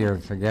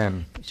Albanians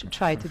again. We should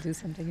try to do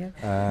something,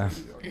 yeah.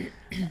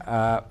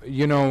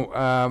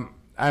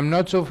 I'm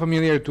not so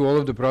familiar to all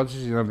of the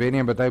processes in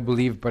Albania, but I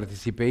believe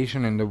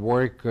participation in the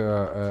work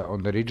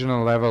on the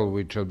regional level,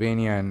 which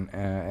Albania and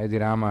Edi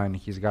Rama and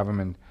his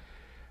government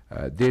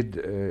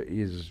did,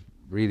 is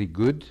really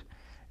good.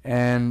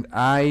 And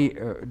I,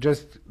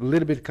 just a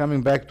little bit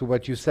coming back to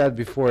what you said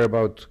before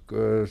about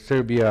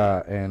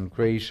Serbia and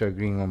Croatia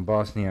agreeing on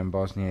Bosnia, and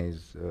Bosnia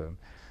is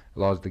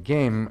lost the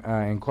game.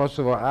 In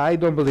Kosovo, I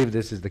don't believe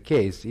this is the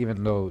case,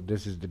 even though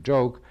this is the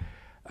joke.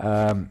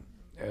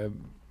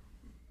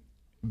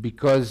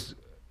 Because,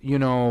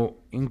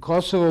 in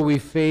Kosovo we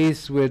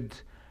face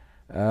with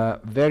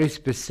very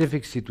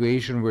specific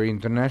situation where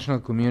international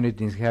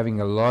community is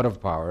having a lot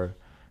of power,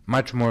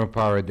 much more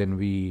power than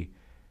we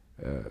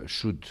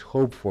should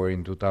hope for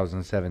in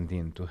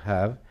 2017 to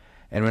have.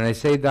 And when I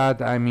say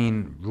that, I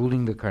mean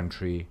ruling the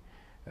country,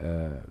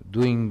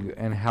 doing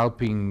and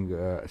helping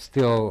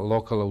still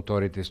local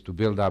authorities to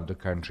build up the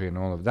country and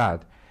all of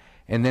that.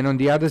 And then on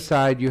the other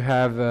side, you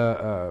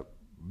have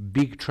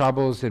big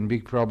troubles and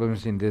big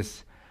problems in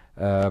this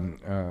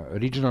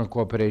regional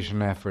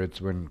cooperation efforts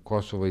when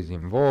Kosovo is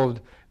involved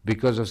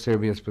because of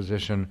Serbia's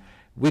position,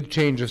 with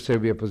change of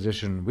Serbia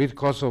position, with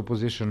Kosovo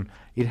position.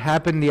 It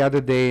happened the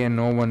other day, and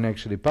no one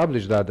actually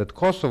published that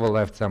Kosovo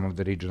left some of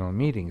the regional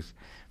meetings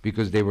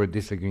because they were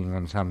disagreeing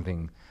on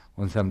something,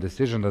 on some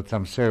decision that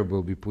some Serb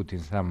will be put in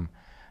some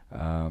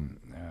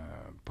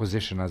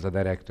position as a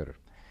director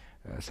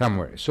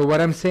somewhere. So what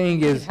I'm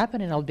saying is... It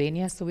happened in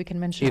Albania, so we can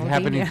mention it Albania.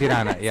 happened in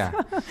Tirana, yeah.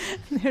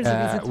 There's a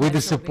reason to with the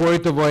mention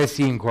support of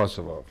OSCE in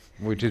Kosovo,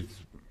 which is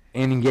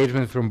an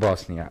engagement from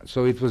Bosnia.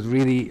 So it was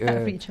really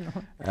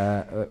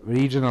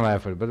regional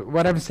effort. But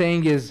what I'm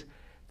saying is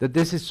that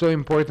this is so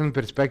important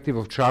perspective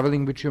of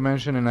traveling, which you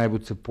mentioned, and I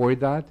would support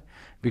that,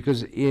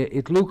 because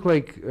it looked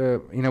like,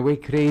 in a way,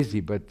 crazy,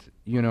 but,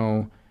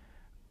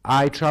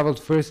 I traveled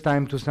first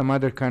time to some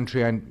other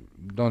country, I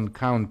don't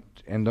count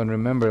and don't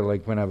remember,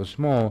 like when I was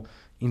small,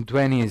 in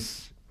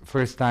 20s,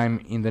 first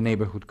time in the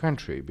neighborhood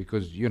country,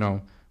 because,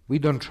 we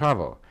don't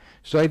travel.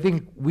 So I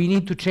think we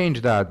need to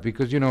change that,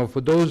 because,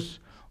 for those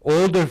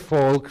older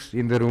folks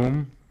in the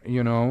room,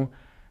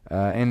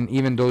 and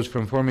even those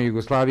from former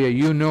Yugoslavia,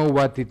 you know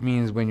what it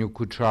means when you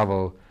could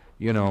travel,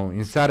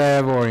 in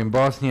Sarajevo or in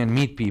Bosnia and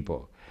meet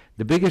people.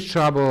 The biggest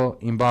trouble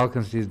in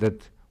Balkans is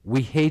that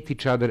we hate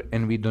each other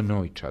and we don't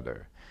know each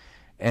other.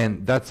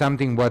 And that's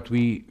something what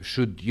we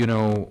should,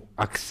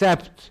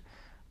 accept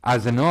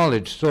as a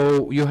knowledge.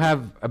 So you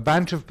have a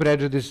bunch of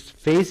prejudice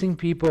facing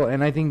people,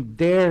 and I think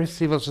their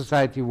civil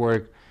society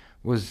work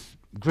was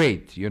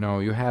great. You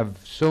have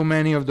so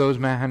many of those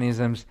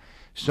mechanisms,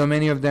 so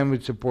many of them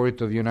with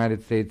support of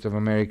United States of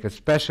America,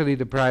 especially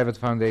the private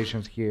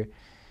foundations here,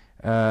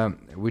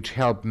 which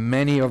help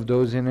many of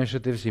those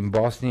initiatives in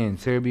Bosnia and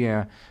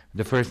Serbia,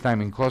 the first time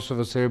in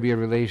Kosovo-Serbia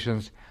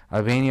relations,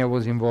 Albania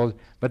was involved.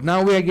 But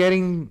now we are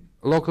getting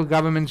local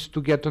governments to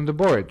get on the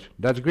board.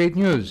 That's great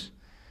news.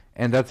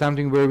 And that's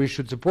something where we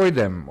should support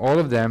them, all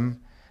of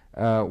them,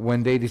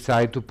 when they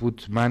decide to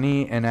put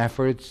money and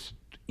efforts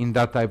in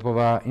that type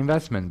of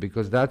investment,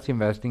 because that's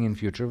investing in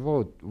future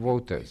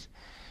voters.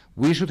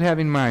 We should have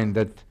in mind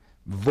that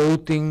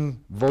voting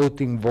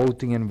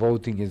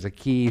is a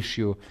key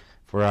issue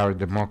for our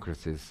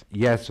democracies.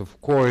 Yes, of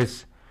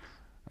course,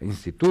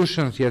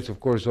 institutions, yes, of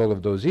course, all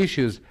of those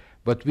issues,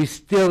 but we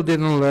still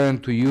didn't learn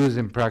to use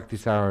and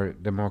practice our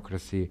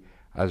democracy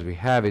as we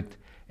have it,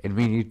 and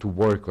we need to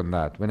work on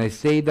that. When I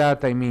say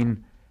that, I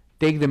mean,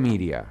 take the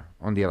media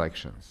on the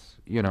elections.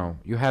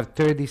 You have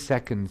 30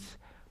 seconds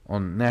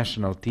on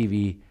national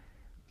TV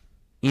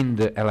in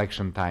the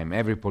election time,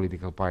 every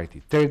political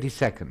party. 30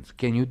 seconds.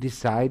 Can you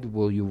decide,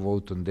 will you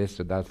vote on this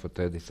or that for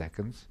 30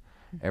 seconds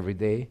every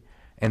day?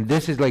 And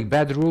this is like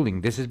bad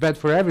ruling. This is bad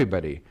for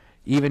everybody.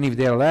 Even if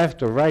they're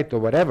left or right or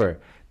whatever,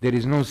 there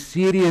is no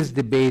serious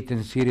debate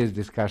and serious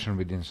discussion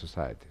within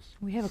societies.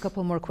 We have a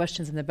couple more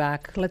questions in the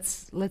back.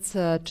 Let's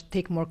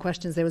take more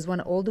questions. There was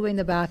one all the way in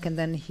the back, and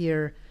then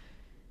here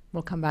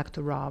we'll come back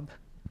to Rob.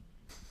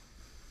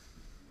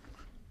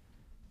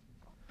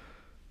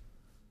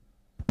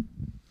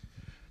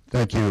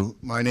 Thank you.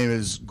 My name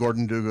is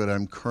Gordon Duguid.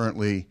 I'm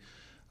currently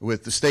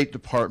with the State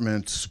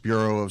Department's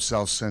Bureau of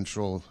South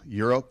Central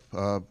Europe.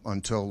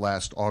 Until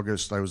last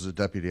August, I was a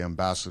deputy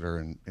ambassador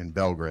in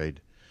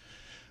Belgrade.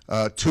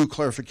 Two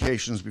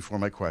clarifications before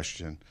my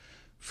question.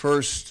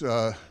 First,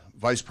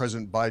 Vice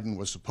President Biden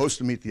was supposed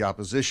to meet the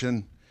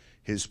opposition.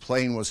 His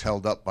plane was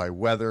held up by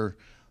weather.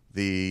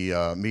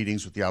 The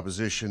meetings with the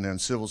opposition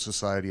and civil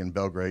society in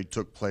Belgrade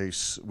took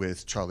place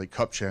with Charlie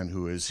Kupchan,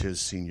 who was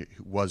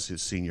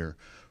his senior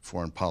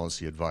foreign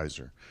policy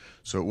advisor.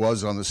 So it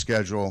was on the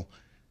schedule,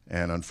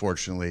 and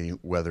unfortunately,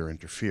 weather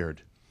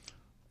interfered.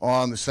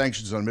 On the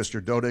sanctions on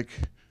Mr. Dodik,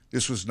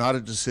 this was not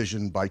a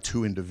decision by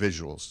two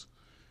individuals.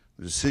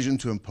 The decision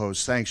to impose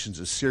sanctions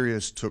is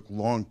serious, took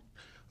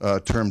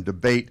long-term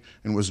debate,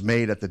 and was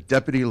made at the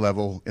deputy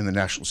level in the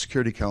National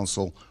Security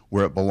Council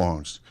where it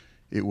belongs.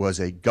 It was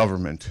a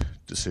government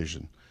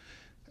decision.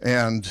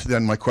 And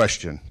then my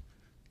question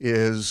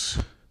is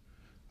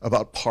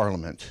about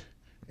Parliament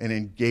and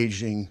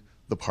engaging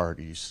the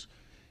parties.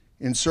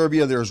 In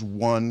Serbia, there's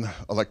one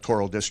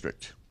electoral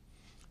district.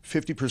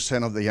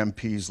 50% of the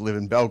MPs live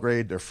in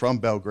Belgrade, they're from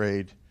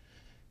Belgrade,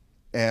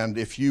 and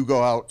if you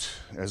go out,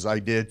 as I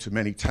did, to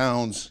many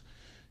towns,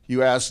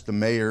 you ask the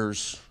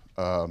mayors,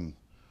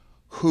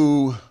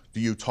 who do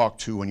you talk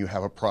to when you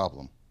have a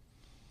problem?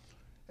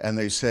 And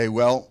they say,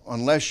 well,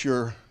 unless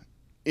you're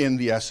in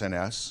the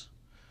SNS,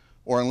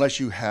 or unless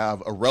you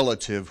have a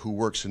relative who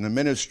works in the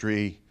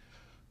ministry,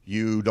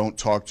 you don't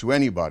talk to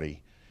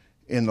anybody.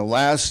 In the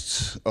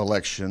last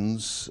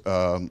elections,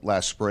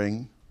 last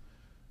spring,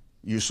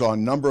 you saw a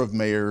number of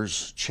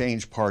mayors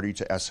change party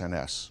to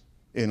SNS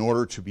in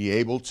order to be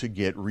able to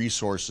get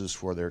resources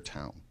for their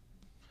town.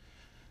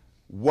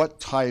 What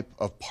type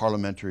of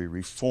parliamentary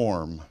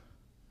reform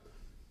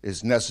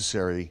is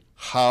necessary?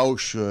 How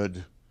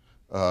should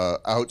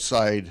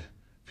outside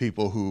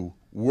people who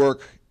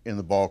work in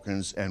the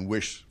Balkans and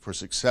wish for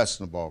success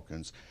in the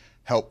Balkans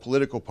help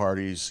political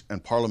parties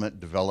and parliament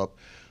develop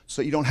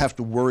so you don't have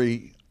to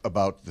worry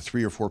about the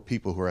 3 or 4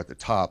 people who are at the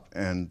top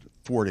and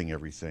thwarting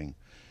everything?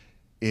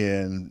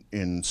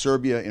 In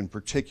Serbia in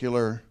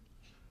particular,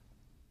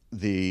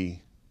 the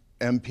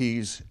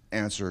MPs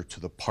answer to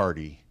the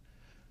party.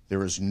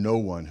 There is no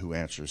one who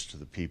answers to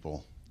the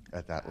people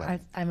at that level.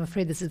 I'm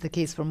afraid this is the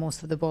case for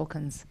most of the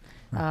Balkans.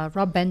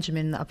 Rob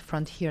Benjamin up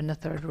front here in the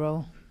third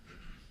row.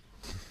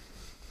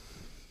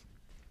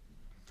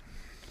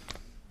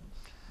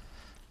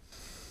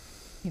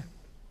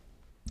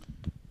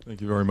 Thank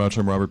you very much.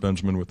 I'm Robert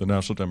Benjamin with the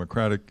National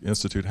Democratic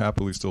Institute,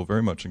 happily still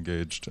very much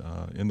engaged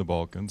in the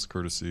Balkans,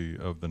 courtesy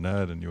of the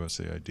NED and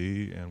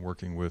USAID, and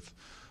working with,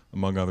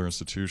 among other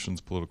institutions,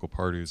 political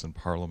parties and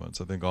parliaments.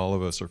 I think all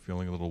of us are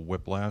feeling a little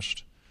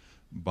whiplashed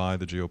by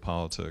the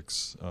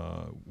geopolitics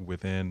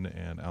within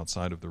and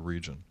outside of the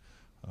region.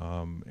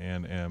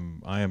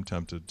 And I am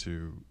tempted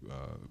to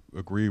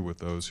agree with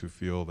those who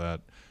feel that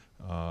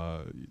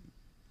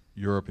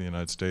Europe and the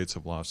United States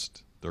have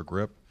lost their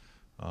grip,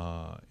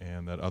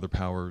 and that other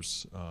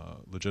powers,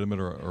 legitimate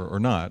or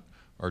not,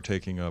 are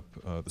taking up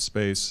the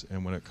space.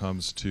 And when it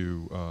comes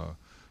to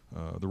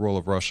the role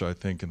of Russia, I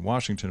think in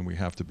Washington we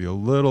have to be a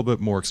little bit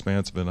more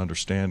expansive in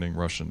understanding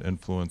Russian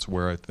influence,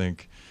 where I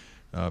think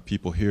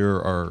people here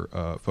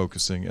are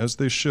focusing, as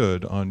they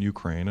should, on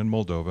Ukraine and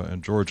Moldova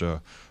and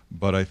Georgia.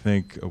 But I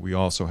think we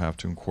also have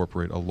to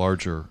incorporate a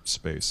larger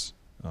space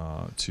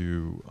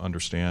to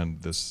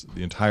understand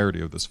the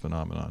entirety of this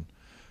phenomenon.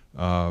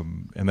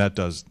 And that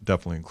does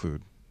definitely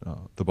include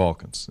the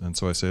Balkans. And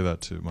so I say that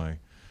to my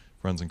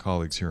friends and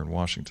colleagues here in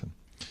Washington.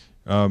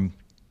 I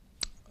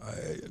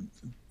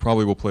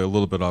probably will play a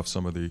little bit off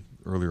some of the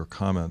earlier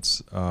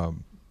comments.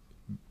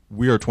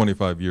 We are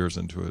 25 years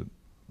into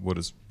what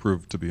has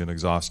proved to be an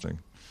exhausting,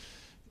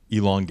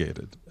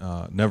 elongated,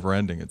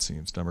 never-ending, it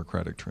seems,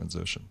 democratic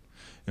transition.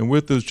 And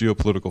with those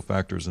geopolitical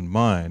factors in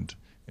mind,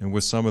 and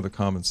with some of the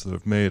comments that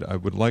I've made, I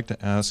would like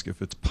to ask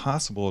if it's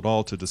possible at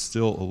all to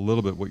distill a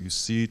little bit what you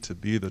see to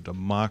be the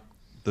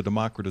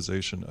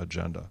democratization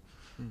agenda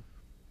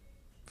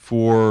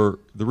for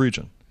the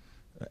region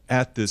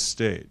at this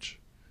stage.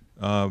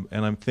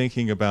 And I'm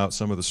thinking about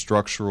some of the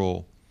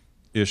structural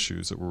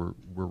issues that we're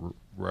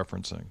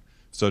referencing,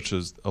 such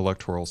as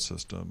electoral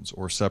systems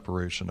or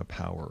separation of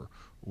power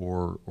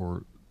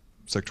or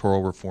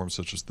sectoral reforms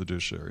such as the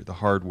judiciary, the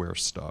hardware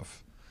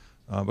stuff.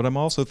 But I'm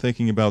also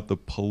thinking about the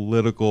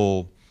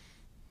political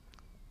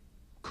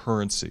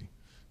currency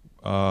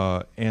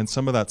and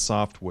some of that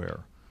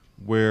software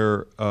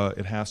where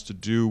it has to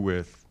do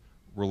with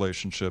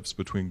relationships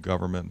between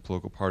government and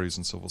political parties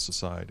and civil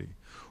society.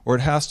 Or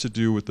it has to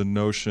do with the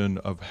notion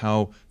of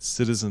how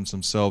citizens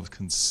themselves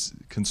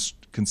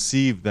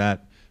conceive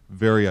that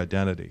very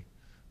identity.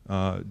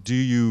 Do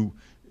you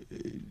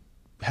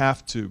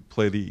have to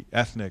play the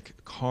ethnic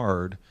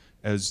card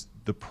as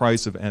the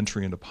price of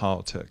entry into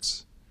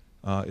politics?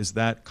 Is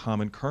that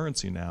common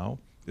currency now?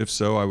 If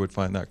so, I would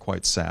find that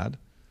quite sad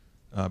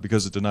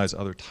because it denies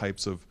other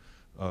types of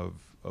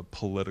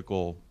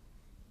political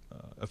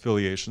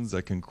affiliations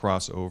that can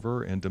cross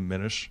over and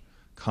diminish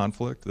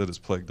conflict that has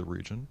plagued the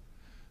region.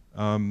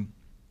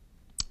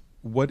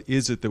 What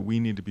is it that we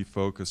need to be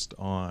focused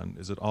on?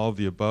 Is it all of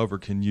the above, or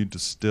can you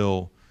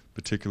distill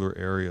particular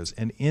areas?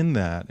 And in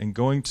that, and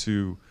going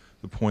to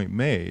the point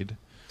made,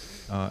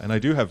 and I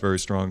do have very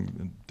strong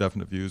and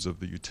definite views of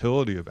the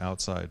utility of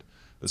outside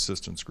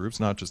assistance groups,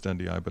 not just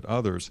NDI but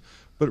others,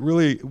 but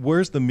really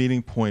where's the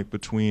meeting point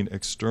between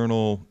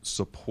external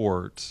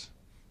support,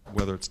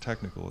 whether it's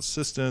technical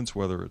assistance,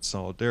 whether it's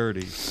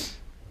solidarity,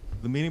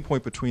 the meeting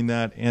point between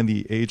that and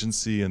the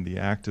agency and the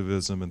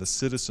activism and the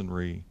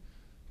citizenry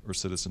or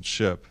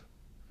citizenship,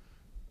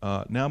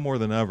 now more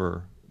than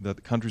ever, that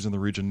the countries in the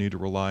region need to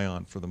rely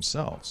on for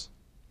themselves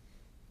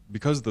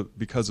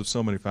because of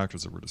so many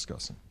factors that we're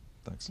discussing.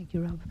 Thanks. Thank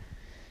you, Rob.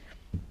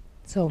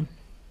 So,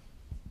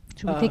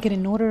 should we take it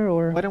in order,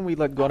 or? Why don't we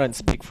let Goran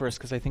speak first,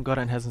 because I think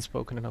Goran hasn't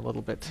spoken in a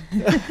little bit.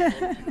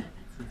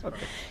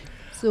 Okay.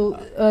 So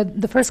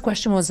the first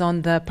question was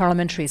on the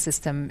parliamentary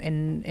system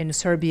in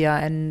Serbia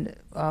and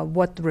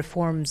what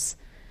reforms.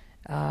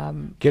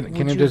 Can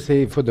you just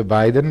say for the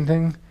Biden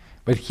thing?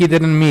 But he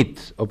didn't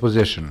meet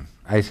opposition.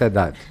 I said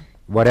that,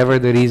 whatever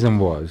the reason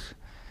was.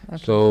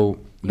 Okay. So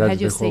You that's had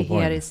the your whole say, he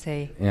point. had his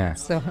say. Yeah.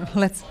 So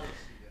let's.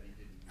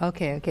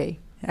 Okay.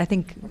 I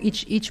think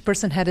each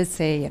person had his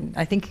say, and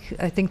I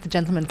think the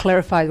gentleman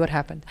clarified what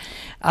happened.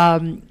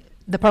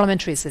 The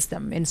parliamentary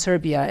system in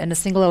Serbia and a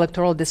single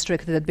electoral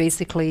district that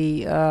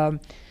basically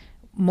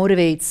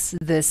motivates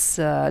this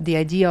the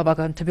idea of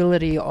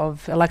accountability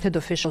of elected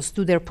officials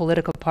to their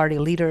political party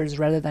leaders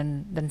rather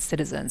than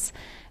citizens.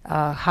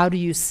 How do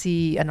you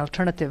see an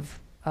alternative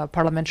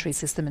parliamentary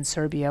system in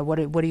Serbia?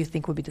 What do you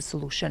think would be the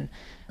solution?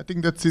 I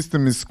think that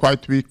system is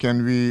quite weak,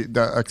 and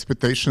the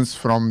expectations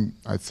from,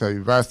 I'd say,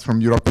 West,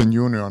 from European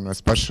Union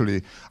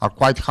especially, are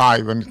quite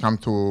high when it comes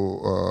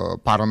to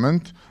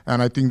Parliament.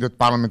 And I think that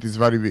Parliament is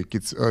very weak.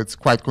 It's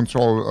quite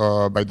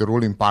controlled by the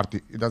ruling party.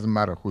 It doesn't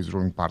matter who is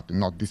ruling party,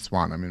 not this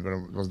one. I mean, there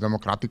was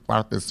Democratic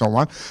Party and so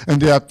on, and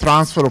they are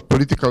transfer of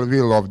political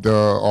will of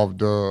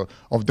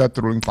that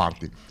ruling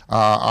party.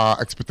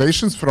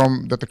 Expectations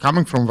that are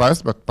coming from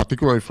West, but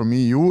particularly from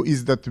EU,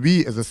 is that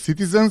we as a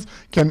citizens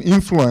can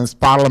influence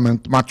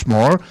Parliament much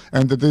more,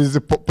 and that there is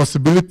a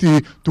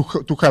possibility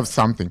to have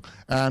something.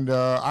 And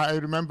I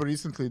remember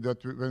recently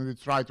that when we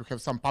tried to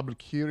have some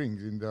public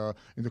hearings in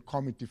the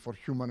Committee for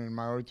Human and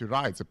Minority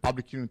Rights, a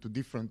public hearing to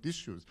different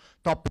issues,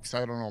 topics,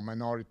 I don't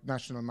know,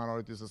 national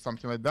minorities or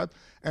something like that,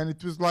 and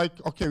it was like,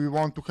 okay, we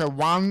want to have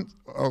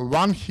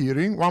one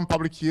hearing, one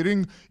public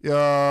hearing,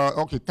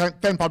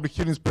 10 public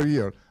hearings per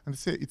year, and they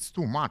say it's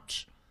too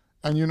much.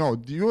 And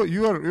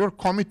you're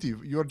committee,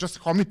 you're just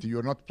committee,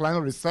 you're not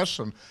plenary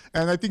session.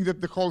 And I think that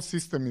the whole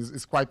system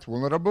is quite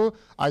vulnerable.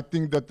 I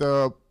think that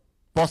the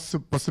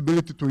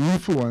possibility to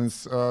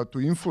influence and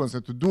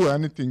to do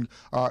anything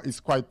is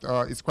quite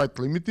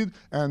limited.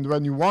 And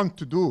when you want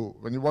to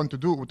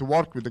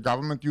work with the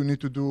government, you need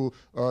to do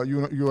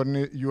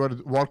you are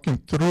working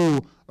through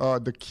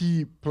the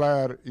key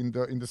player in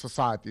the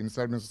society, in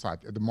Serbian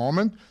society. At the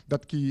moment,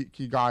 that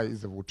key guy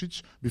is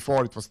Vučić.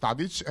 Before it was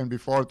Tadić, and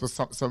before it was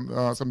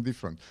some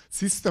different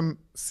system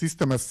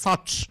as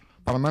such.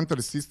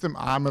 Parliamentary system,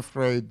 I'm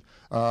afraid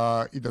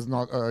it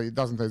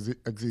doesn't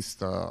exist.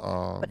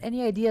 But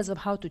any ideas of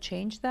how to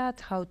change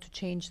that? How to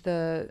change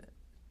the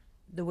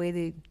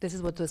way this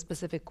is what the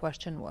specific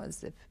question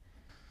was.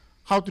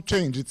 How to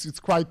change? It's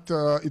quite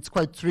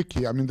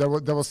tricky. I mean, there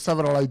were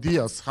several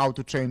ideas how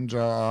to change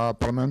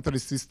parliamentary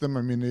system.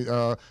 I mean,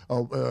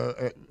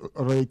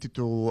 related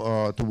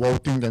to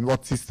voting and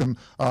what system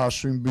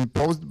should be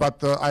imposed.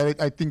 But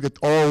I think that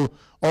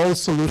all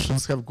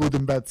solutions have good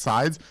and bad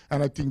sides,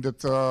 and I think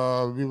that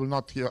we will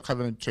not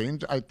have any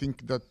change. I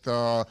think that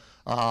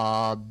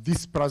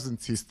this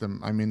present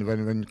system, I mean,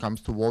 when it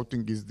comes to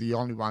voting, is the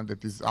only one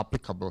that is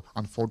applicable,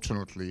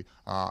 unfortunately,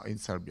 in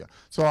Serbia.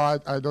 So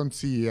I don't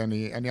see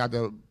any other.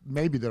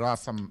 Maybe there are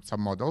some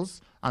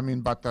models. I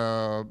mean, but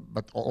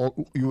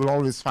you will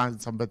always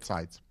find some bad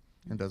sides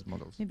in those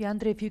models. Maybe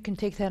Andrei, if you can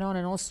take that on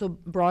and also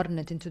broaden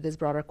it into this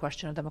broader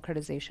question of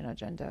democratization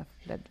agenda.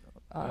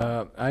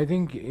 I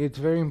think it's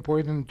very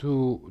important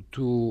to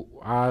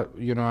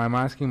I'm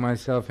asking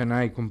myself, and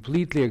I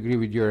completely agree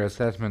with your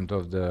assessment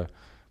of the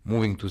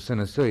moving to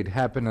Senator. It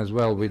happened as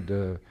well with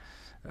the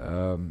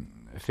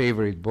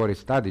favorite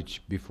Boris Tadić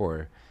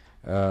before,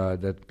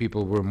 that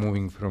people were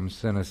moving from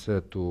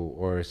Senator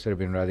or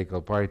Serbian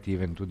Radical Party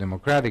even to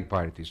Democratic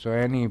Party. So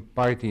any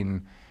party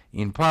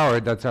in power,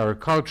 that's our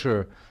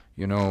culture.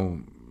 You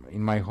know,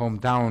 in my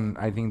hometown,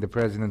 I think the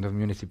president of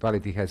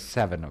municipality has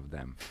 7 of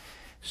them.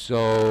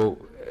 So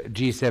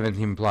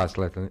G17 plus,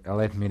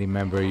 let me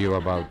remember you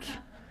about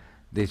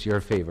this, your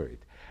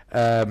favorite.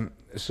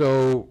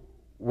 So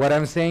what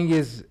I'm saying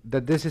is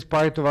that this is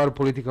part of our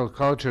political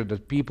culture,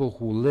 that people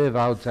who live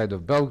outside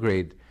of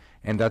Belgrade,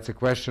 and that's a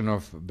question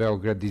of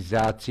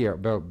Belgradizacija,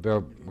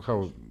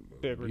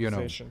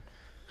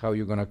 how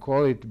you're going to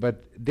call it,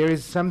 but there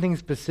is something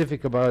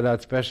specific about that,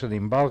 especially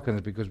in Balkans,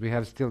 because we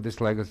have still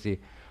this legacy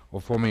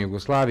of former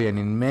Yugoslavia, and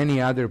in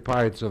many other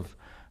parts of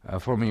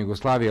former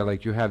Yugoslavia,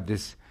 like you have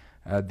this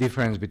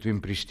difference between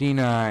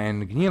Pristina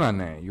and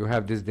Gnjilane, you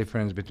have this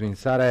difference between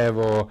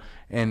Sarajevo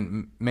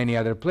and many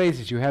other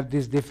places, you have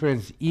this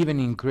difference even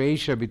in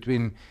Croatia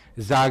between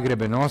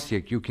Zagreb and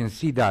Osijek. You can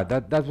see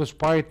that was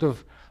part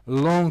of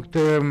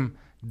long-term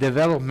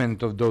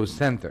development of those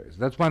centers.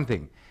 That's one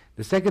thing.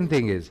 The second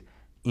thing is,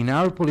 in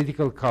our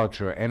political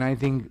culture, and I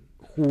think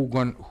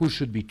who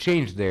should be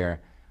changed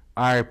there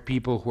are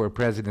people who are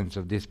presidents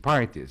of these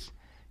parties.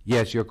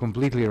 Yes, you're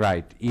completely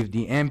right. If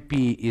the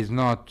MP is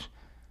not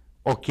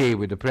okay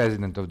with the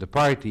president of the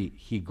party,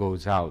 he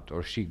goes out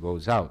or she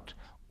goes out.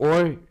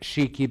 Or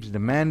she keeps the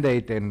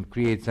mandate and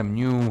creates some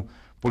new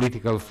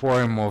political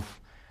forum of,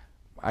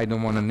 I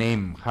don't want to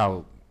name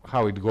how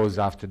it goes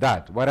after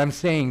that. What I'm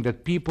saying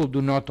that people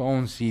do not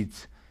own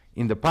seats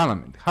in the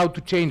parliament. How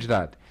to change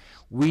that?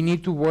 We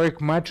need to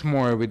work much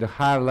more with a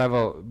higher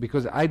level,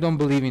 because I don't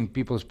believe in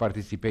people's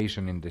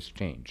participation in this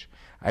change.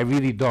 I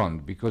really don't,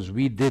 because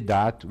we did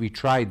that, we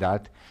tried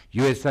that.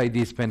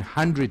 USAID spent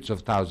hundreds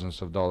of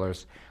thousands of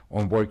dollars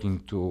on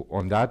working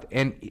on that,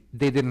 and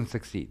they didn't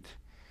succeed.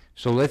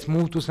 So let's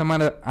move to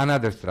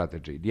another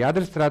strategy. The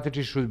other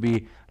strategy should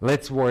be,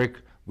 let's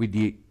work with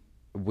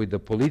the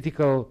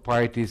political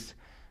parties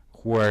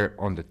who are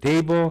on the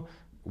table,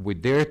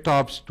 with their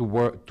tops, to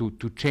work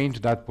to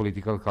change that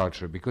political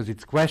culture, because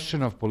it's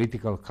question of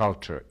political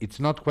culture. It's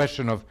not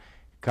question of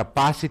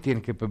capacity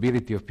and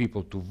capability of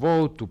people to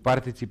vote, to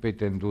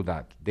participate and do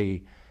that. They're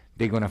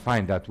going to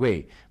find that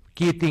way.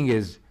 Key thing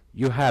is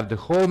you have the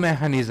whole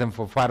mechanism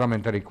for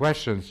parliamentary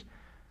questions,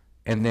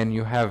 and then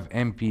you have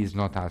MPs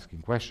not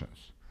asking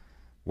questions.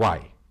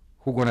 Why?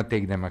 Who's going to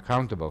take them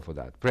accountable for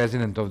that?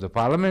 President of the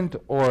parliament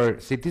or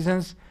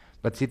citizens?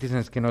 But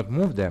citizens cannot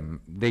move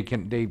them. They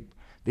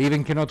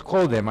even cannot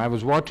call them. I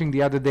was watching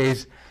the other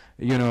days,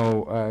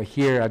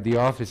 here at the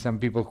office, some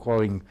people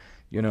calling,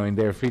 in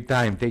their free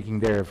time, taking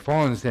their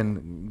phones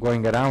and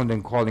going around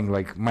and calling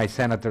like my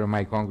senator or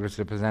my Congress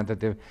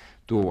representative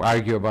to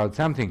argue about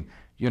something.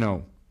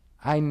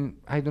 I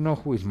don't know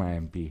who is my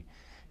MP.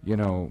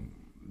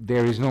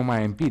 There is no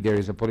my MP. There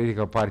is a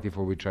political party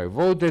for which I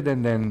voted,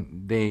 and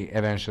then they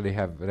eventually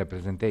have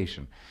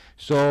representation.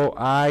 So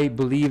I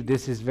believe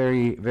this is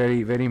very,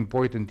 very, very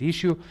important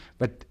issue,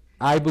 but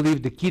I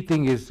believe the key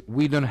thing is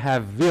we don't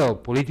have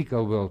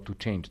political will to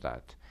change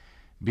that,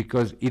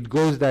 because it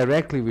goes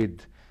directly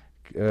with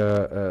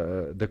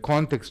the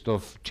context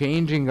of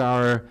changing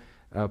our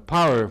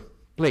power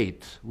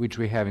plate which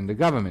we have in the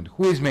government.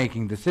 Who is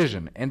making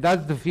decision? And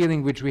that's the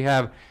feeling which we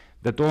have,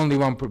 that only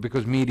one,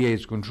 because media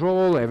is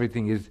control,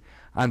 everything is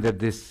under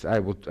this, I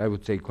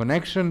would say,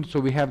 connection. So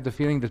we have the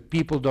feeling that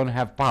people don't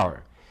have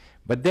power.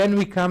 But then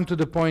we come to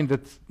the point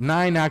that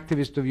 9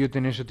 activists of Youth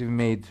Initiative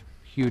made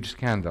huge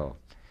scandal.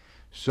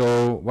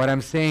 So what I'm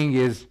saying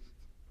is,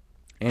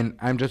 and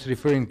I'm just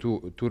referring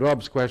to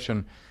Rob's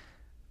question,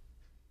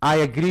 I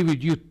agree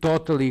with you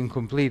totally and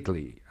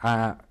completely.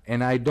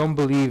 And I don't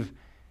believe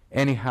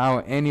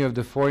anyhow any of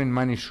the foreign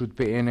money should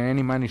pay, and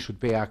any money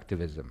should pay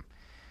activism.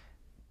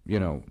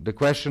 The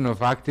question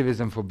of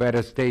activism for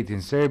better state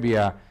in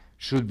Serbia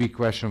should be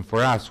question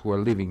for us who are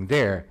living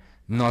there,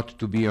 not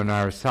to be on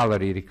our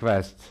salary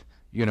request,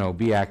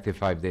 be active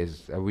 5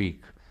 days a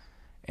week.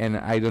 And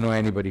I don't know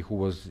anybody who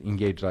was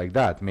engaged like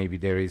that. Maybe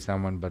there is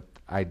someone, but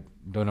I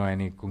don't know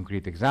any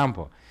concrete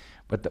example.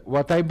 But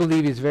what I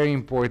believe is very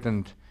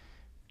important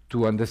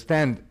to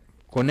understand,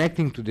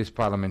 connecting to this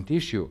parliament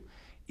issue,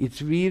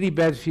 it's really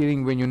bad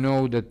feeling when you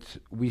know that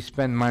we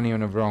spend money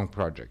on a wrong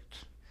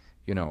project,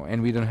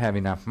 and we don't have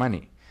enough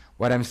money.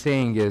 What I'm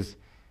saying is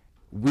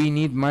we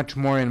need much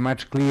more and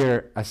much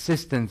clearer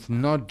assistance,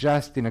 not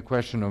just in a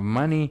question of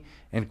money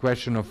and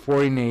question of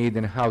foreign aid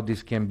and how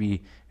this can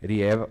be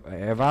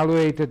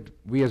evaluated.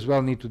 We as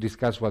well need to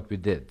discuss what we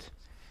did.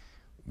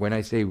 When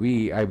I say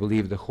we, I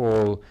believe the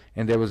whole,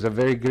 and there was a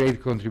very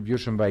great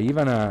contribution by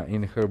Ivana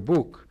in her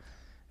book,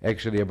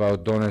 actually,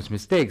 about donors'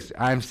 mistakes.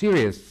 I'm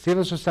serious.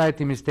 Civil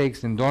society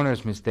mistakes and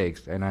donors'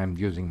 mistakes, and I'm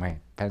using my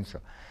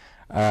pencil.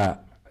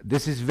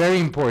 This is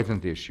very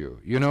important issue.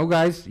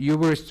 Guys, you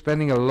were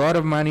spending a lot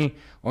of money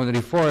on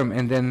reform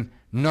and then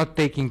not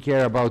taking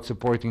care about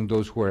supporting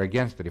those who are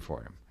against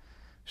reform.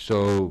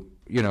 So,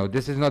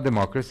 this is not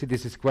democracy.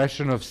 This is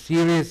question of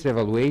serious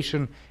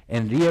evaluation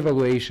and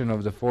re-evaluation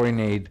of the foreign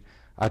aid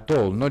at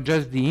all. Not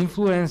just the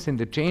influence and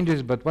the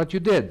changes, but what you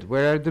did.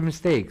 Where are the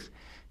mistakes?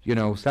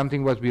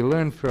 Something what we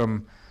learned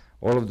from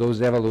all of those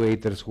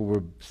evaluators who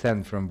were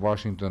sent from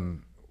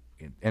Washington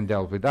and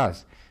dealt with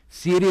us.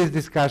 Serious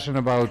discussion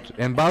about,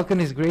 and Balkan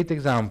is a great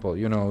example,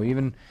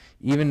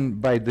 even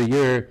by the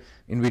year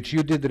in which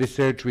you did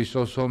research, we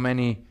saw so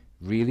many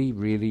really,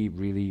 really,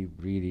 really,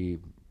 really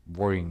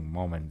worrying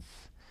moments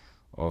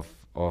of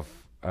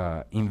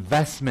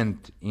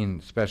investment in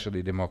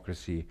especially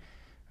democracy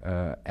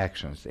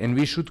actions. And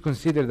we should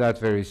consider that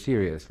very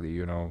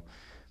seriously,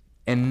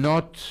 and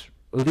not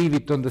leave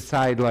it on the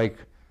side like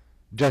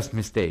just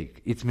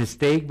mistake. It's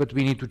mistake, but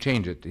we need to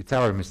change it. It's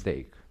our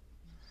mistake.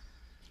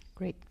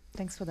 Great.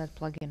 Thanks for that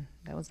plug-in.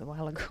 That was a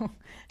while ago.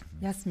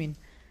 Yasmin.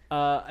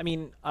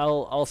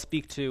 I'll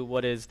speak to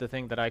what is the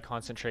thing that I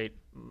concentrate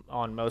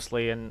on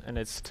mostly, and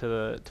it's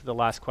to the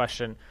last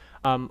question.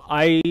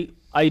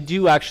 I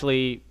do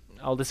actually,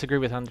 I'll disagree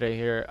with Andrei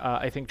here.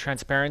 I think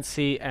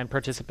transparency and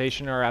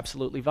participation are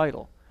absolutely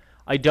vital.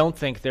 I don't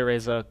think there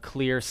is a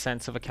clear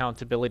sense of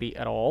accountability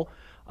at all,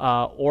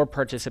 or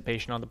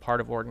participation on the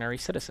part of ordinary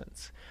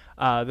citizens.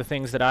 The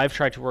things that I've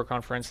tried to work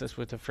on, for instance,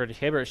 with the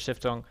Friedrich Ebert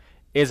Stiftung,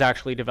 is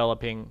actually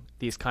developing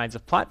these kinds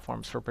of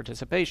platforms for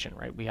participation,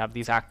 right? We have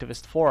these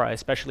activist fora,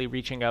 especially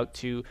reaching out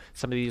to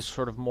some of these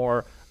sort of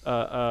more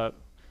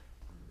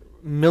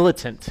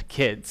militant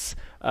kids,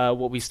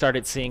 what we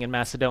started seeing in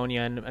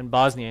Macedonia and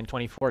Bosnia in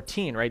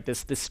 2014, right?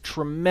 This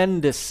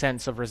tremendous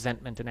sense of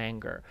resentment and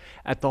anger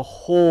at the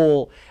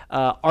whole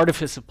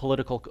artifice of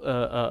political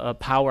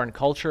power and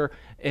culture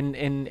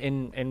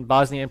in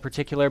Bosnia in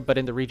particular, but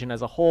in the region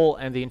as a whole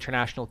and the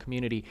international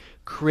community,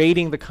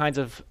 creating the kinds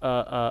of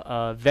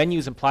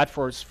venues and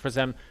platforms for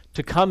them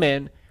to come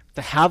in,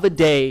 to have a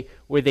day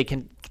where they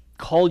can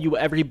call you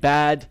every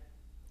bad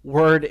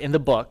word in the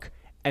book,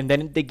 and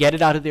then they get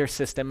it out of their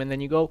system, and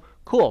then you go,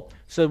 cool,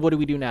 so what do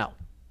we do now?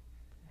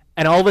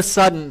 And all of a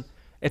sudden,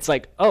 it's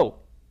like, oh,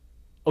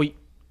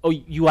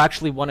 you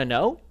actually want to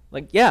know?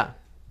 Like, yeah,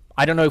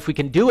 I don't know if we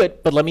can do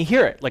it, but let me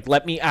hear it. Like,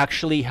 let me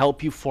actually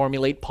help you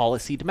formulate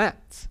policy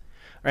demands,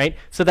 right?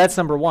 So that's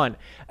number one.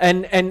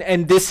 And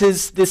this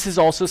is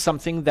also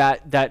something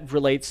that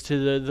relates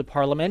to the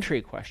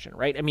parliamentary question,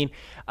 right? I mean,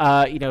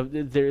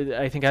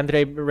 I think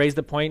Andrei raised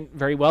the point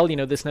very well.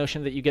 This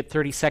notion that you get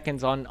 30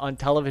 seconds on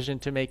television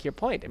to make your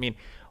point. I mean,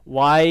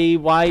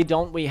 why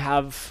don't we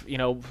have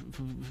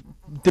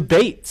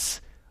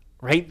debates,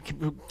 right?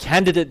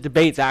 Candidate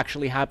debates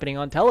actually happening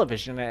on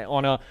television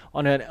on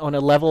a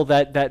level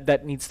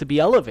that needs to be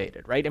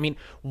elevated, right? I mean,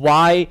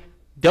 why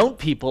don't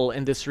people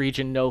in this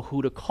region know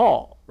who to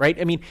call, right?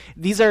 I mean,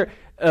 these are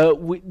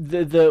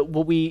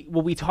what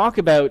we talk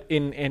about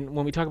in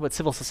when we talk about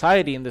civil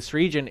society in this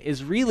region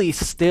is really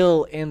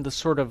still in the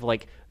sort of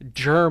like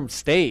germ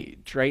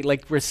stage, right?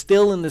 Like we're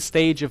still in the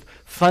stage of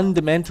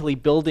fundamentally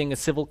building a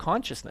civil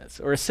consciousness,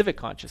 or a civic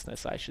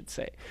consciousness, I should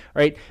say,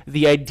 right?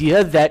 The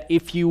idea that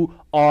if you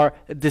are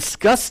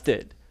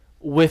disgusted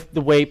with the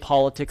way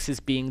politics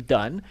is being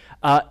done,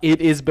 it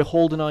is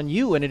beholden on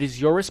you, and it is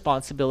your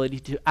responsibility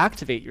to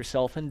activate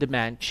yourself and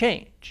demand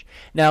change.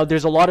 Now,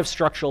 there's a lot of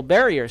structural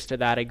barriers to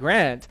that, I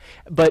grant,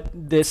 but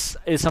this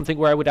is something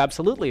where I would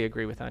absolutely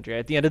agree with Andrea.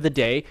 At the end of the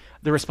day,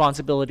 the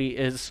responsibility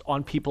is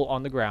on people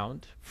on the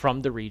ground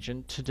from the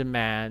region to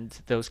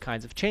demand those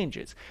kinds of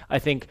changes. I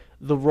think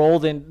the role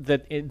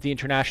that the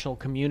international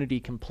community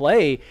can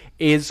play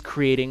is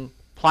creating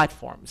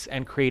platforms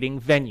and creating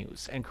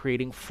venues and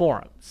creating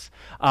forums.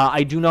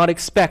 I do not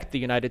expect the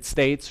United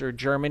States or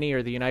Germany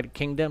or the United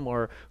Kingdom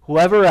or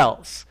whoever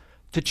else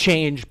to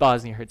change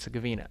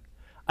Bosnia-Herzegovina.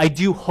 I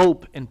do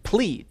hope and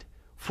plead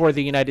for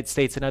the United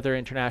States and other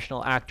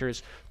international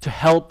actors to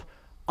help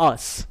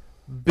us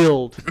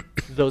build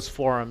those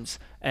forums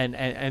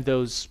and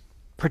those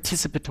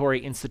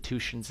participatory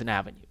institutions and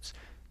avenues.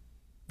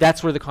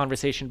 That's where the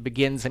conversation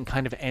begins and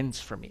kind of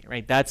ends for me,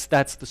 right? That's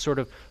the sort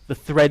of the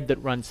thread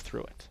that runs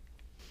through it.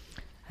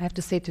 I have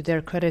to say to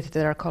their credit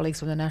that our colleagues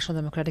from the National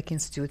Democratic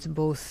Institute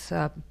both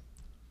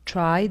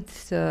tried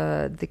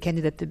the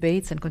candidate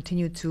debates and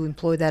continued to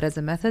employ that as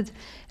a method,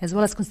 as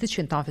well as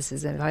constituent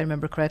offices, if I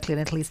remember correctly, in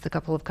at least a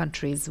couple of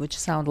countries, which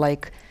sound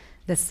like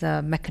this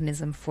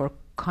mechanism for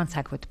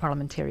contact with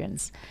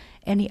parliamentarians.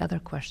 Any other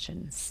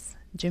questions?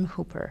 Jim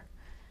Hooper.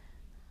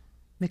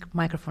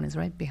 Microphone is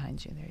right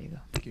behind you. There you go.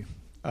 Thank you.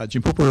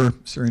 Jim Hooper,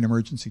 Syrian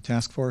Emergency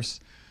Task Force.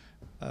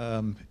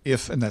 And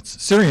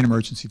that's Syrian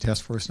Emergency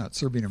Task Force, not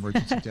Serbian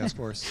Emergency Task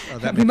Force.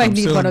 That we might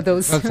need soon. One of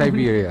those. Not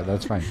Siberia,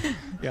 that's fine.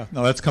 Yeah,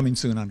 no, that's coming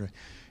soon, Andre.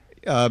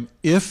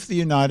 If the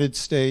United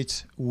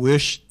States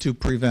wished to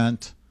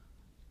prevent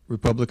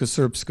Republika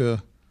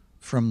Srpska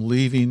from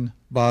leaving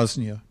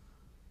Bosnia,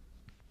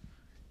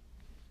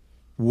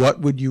 what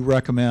would you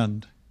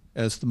recommend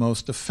as the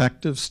most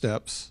effective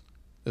steps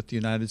that the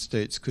United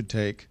States could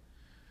take,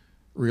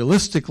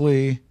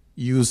 realistically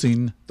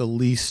using the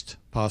least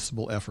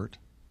possible effort?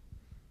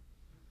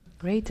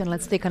 Great, and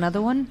let's take another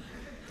one.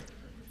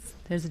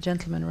 There's a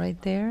gentleman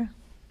right there.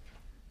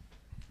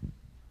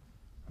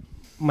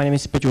 My name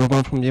is Petr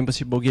Urban from the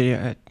Embassy of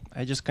Bulgaria.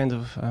 I just kind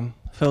of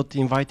felt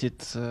invited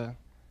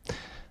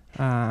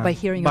by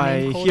hearing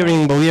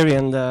Bulgaria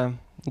and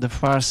the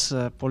farce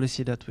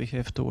policy that we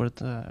have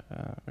toward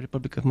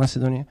Republic of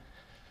Macedonia,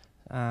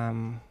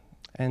 and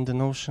the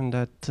notion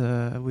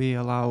that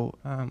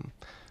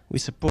we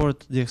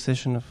support the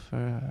accession of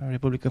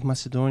Republic of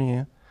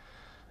Macedonia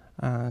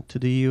to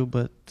the EU,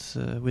 but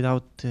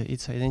without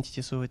its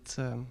identity. So it's,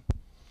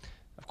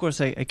 of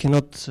course, I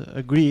cannot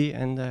agree,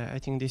 and I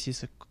think this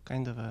is a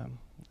kind of a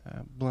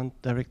blunt,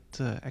 direct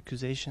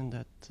accusation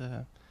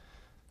that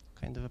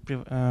kind of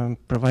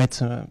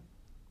provides a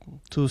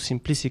too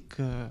simplistic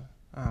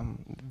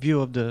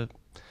view of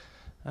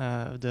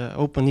the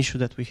open issue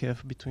that we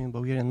have between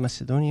Bulgaria and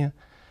Macedonia.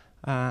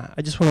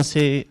 I just want to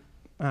say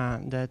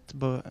that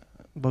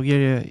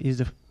Bulgaria is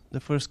the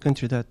first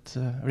country that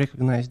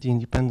recognized the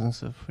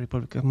independence of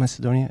Republic of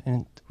Macedonia,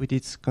 and with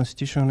its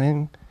constitutional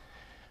name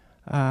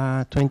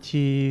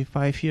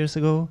 25 years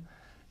ago,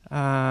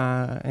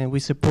 and we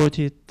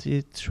supported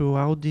it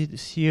throughout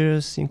these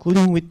years,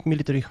 including with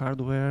military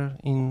hardware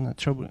in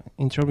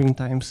troubling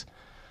times.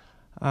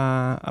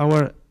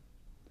 Our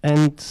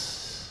end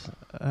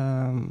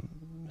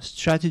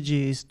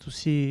strategy is to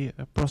see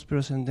a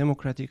prosperous and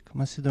democratic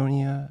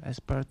Macedonia as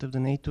part of the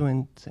NATO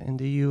and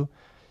the EU.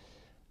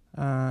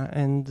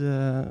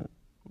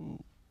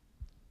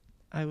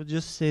 I would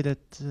just say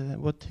that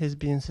what has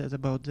been said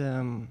about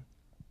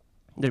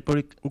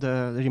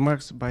the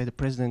remarks by the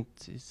president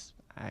is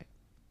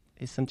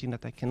something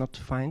that I cannot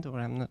find, or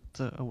I'm not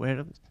aware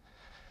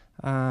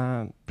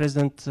of.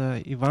 President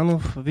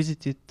Ivanov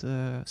visited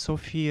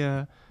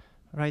Sofia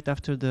right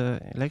after the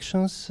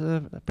elections,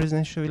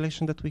 presidential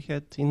election that we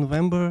had in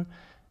November,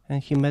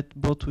 and he met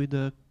both with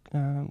the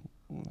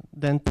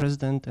then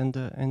president and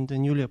the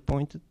newly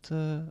appointed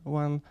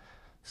one.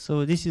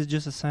 So this is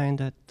just a sign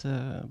that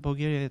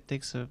Bulgaria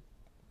takes a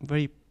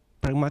very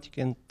pragmatic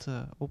and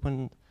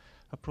open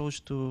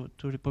approach to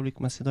Republic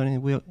Macedonia.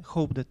 We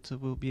hope that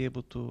we'll be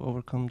able to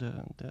overcome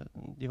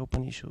the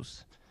open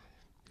issues.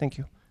 Thank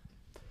you.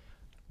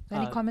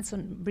 Any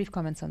brief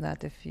comments on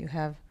that, if you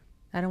have?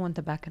 I don't want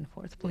the back and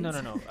forth, please.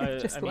 No.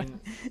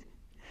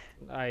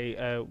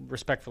 I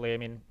respectfully, I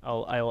mean,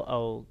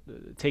 I'll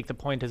take the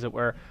point, as it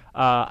were.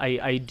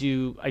 I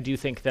do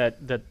think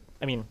that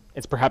I mean,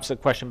 it's perhaps a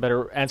question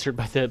better answered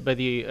by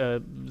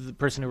the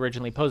person who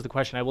originally posed the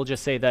question. I will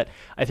just say that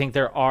I think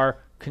there are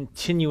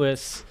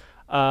continuous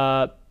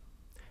the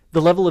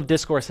level of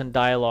discourse and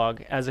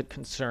dialogue as it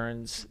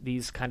concerns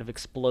these kind of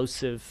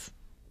explosive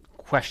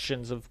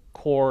questions of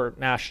core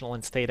national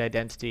and state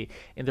identity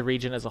in the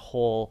region as a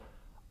whole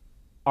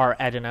are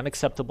at an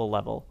unacceptable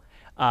level,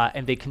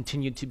 and they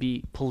continue to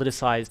be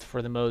politicized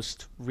for the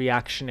most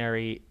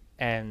reactionary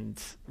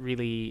and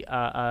really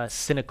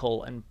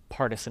cynical and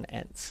partisan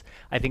ends.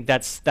 I think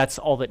that's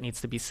all that needs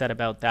to be said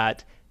about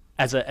that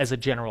as a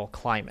general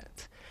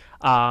climate.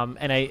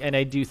 And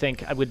I do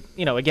think I would,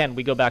 again,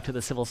 we go back to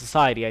the civil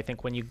society. I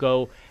think when you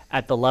go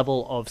at the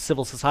level of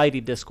civil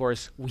society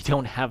discourse, we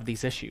don't have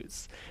these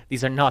issues.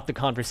 These are not the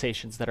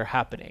conversations that are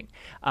happening.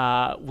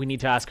 We need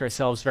to ask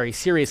ourselves very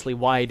seriously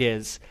why it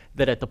is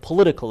that at the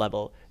political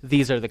level,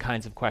 these are the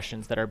kinds of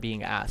questions that are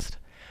being asked.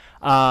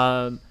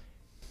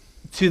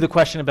 To the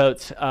question about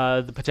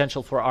the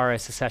potential for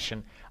RS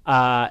secession,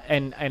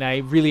 and I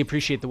really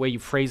appreciate the way you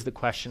phrased the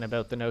question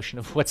about the notion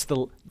of what's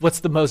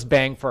the most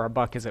bang for our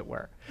buck, as it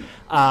were.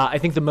 I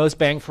think the most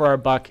bang for our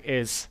buck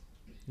is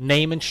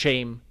name and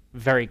shame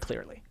very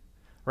clearly,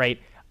 right?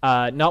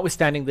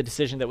 Notwithstanding the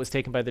decision that was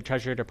taken by the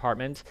Treasury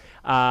Department,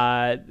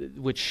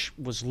 which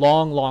was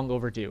long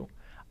overdue.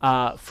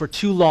 For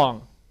too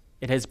long,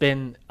 it has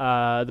been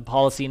the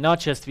policy,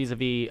 not just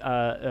vis-a-vis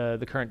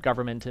the current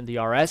government and the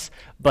RS,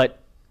 but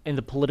in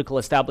the political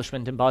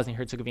establishment in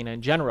Bosnia-Herzegovina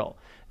in general,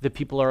 that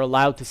people are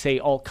allowed to say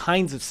all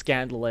kinds of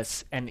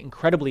scandalous and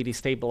incredibly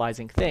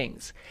destabilizing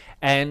things,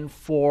 and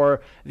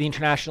for the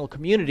international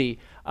community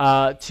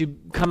to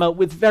come out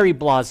with very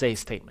blasé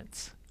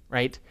statements,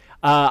 right?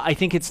 I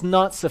think it's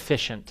not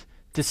sufficient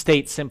to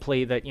state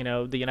simply that,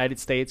 the United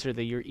States or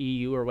the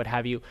EU or what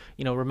have you,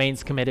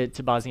 remains committed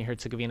to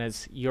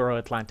Bosnia-Herzegovina's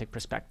Euro-Atlantic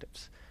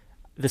perspectives.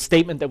 The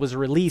statement that was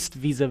released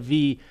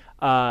vis-a-vis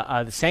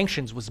the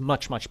sanctions was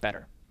much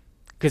better,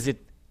 because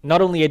it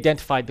not only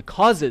identified the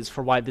causes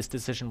for why this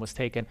decision was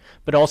taken,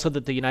 but also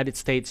that the United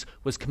States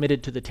was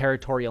committed to the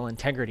territorial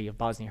integrity of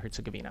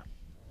Bosnia-Herzegovina,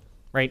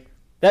 right?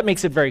 That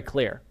makes it very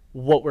clear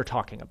what we're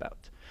talking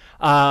about.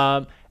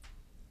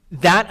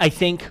 That, I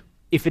think,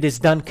 if it is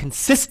done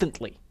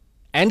consistently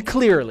and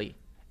clearly,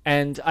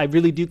 and I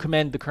really do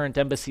commend the current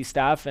embassy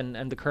staff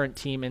and the current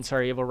team in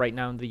Sarajevo right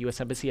now in the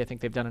U.S. Embassy. I think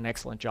they've done an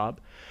excellent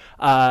job.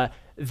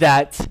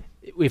 That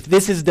if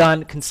this is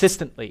done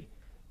consistently,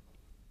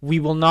 we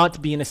will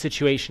not be in a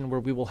situation where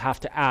we will have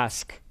to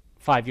ask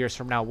 5 years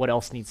from now what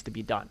else needs to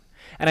be done.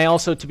 And I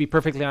also, to be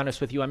perfectly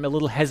honest with you, I'm a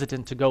little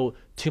hesitant to go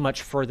too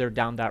much further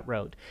down that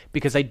road,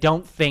 because I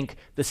don't think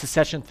the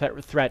secession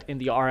threat in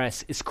the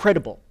RS is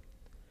credible.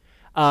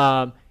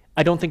 I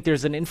don't think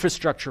there's an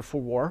infrastructure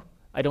for war.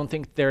 I don't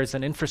think there's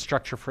an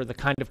infrastructure for the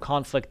kind of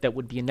conflict that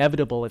would be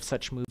inevitable if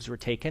such moves were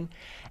taken.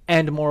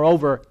 And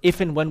moreover, if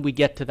and when we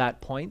get to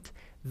that point,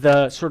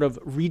 the sort of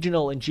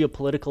regional and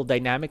geopolitical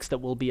dynamics that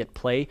will be at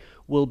play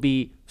will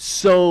be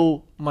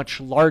so much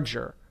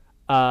larger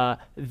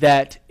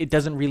that it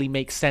doesn't really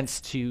make sense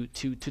to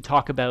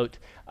talk about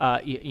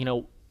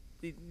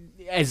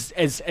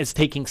as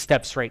taking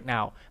steps right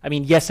now. I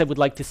mean, yes, I would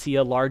like to see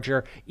a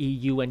larger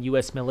EU and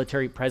US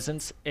military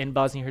presence in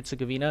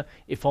Bosnia-Herzegovina,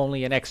 if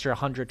only an extra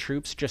 100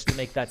 troops, just to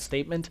make that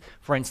statement,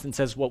 for instance,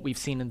 as what we've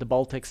seen in the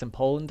Baltics and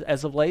Poland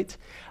as of late.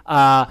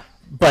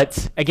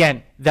 But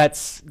again,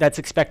 that's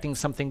expecting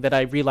something that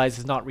I realize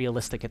is not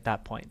realistic at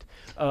that point,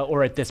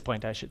 or at this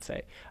point, I should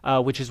say,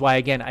 which is why,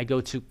 again, I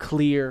go to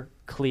clear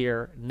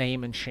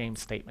name and shame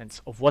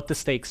statements of what the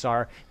stakes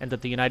are, and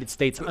that the United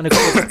States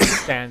unequivocally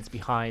stands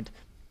behind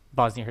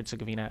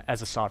Bosnia-Herzegovina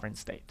as a sovereign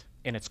state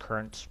in its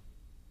current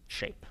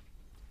shape.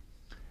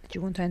 Do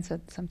you want to answer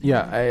something?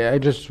 Yeah, I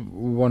just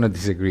want to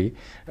disagree.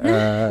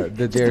 That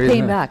just there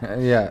came is back.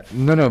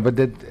 No, but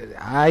that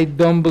I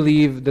don't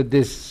believe that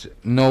this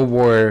no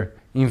war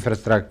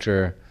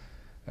infrastructure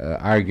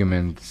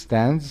argument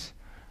stands.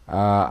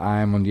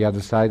 I'm on the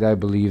other side. I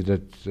believe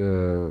that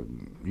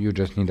you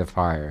just need a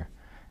fire,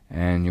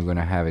 and you're going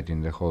to have it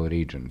in the whole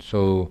region.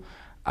 So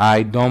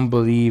I don't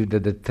believe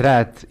that the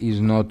threat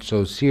is not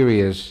so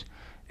serious.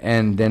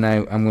 And then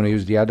I'm going to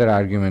use the other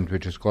argument,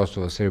 which is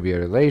Kosovo-Serbia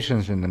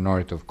relations in the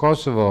north of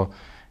Kosovo,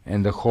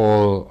 and the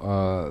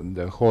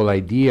whole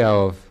idea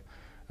of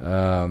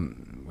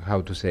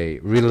how to say,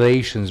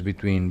 relations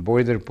between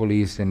border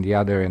police and the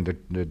other, and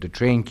the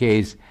train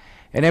case,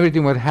 and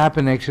everything what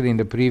happened actually in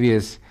the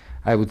previous,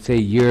 I would say,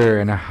 year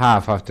and a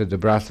half after the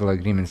Brussels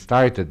agreement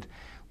started,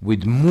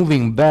 with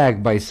moving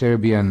back by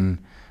Serbian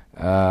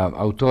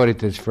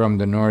authorities from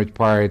the north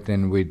part,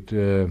 and with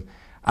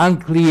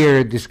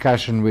unclear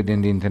discussion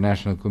within the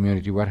international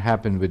community what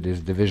happened with this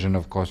division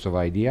of Kosovo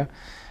idea,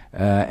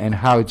 and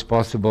how it's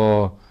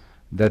possible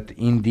that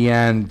in the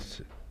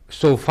end,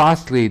 so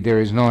fastly, there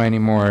is no any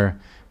more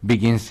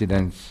big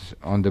incidents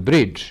on the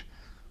bridge.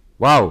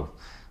 Wow,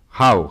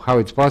 how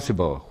it's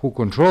possible? Who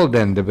controlled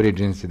then the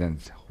bridge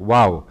incidents?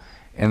 Wow.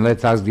 And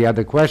let's ask the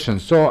other question.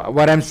 So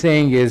what I'm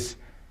saying is,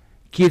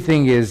 key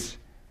thing is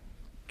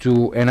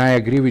to, and I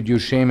agree with you,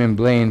 shame and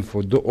blame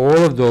for all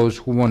of those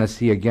who want to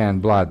see again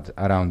blood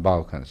around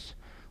Balkans,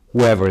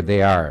 whoever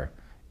they are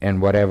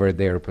and whatever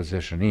their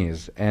position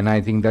is. And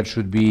I think that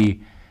should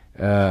be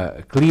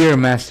a clear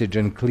message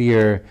and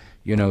clear,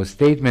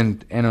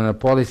 statement. And on a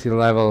policy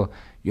level,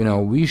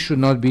 we should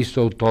not be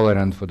so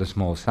tolerant for the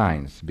small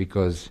signs,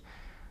 because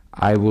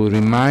I will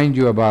remind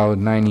you about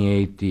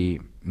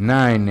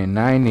 1989, and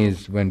 9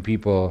 is when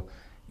people,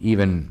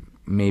 even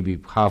maybe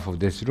half of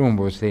this room,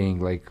 were saying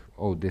like,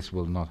 oh, this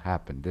will not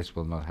happen,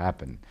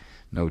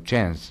 no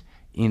chance.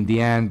 In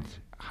the end,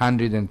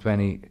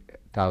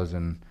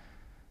 120,000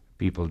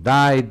 people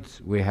died,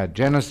 we had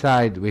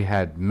genocide, we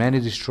had many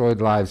destroyed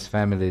lives,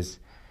 families.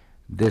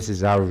 This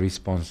is our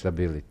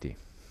responsibility.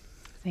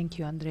 Thank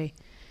you, Andrei.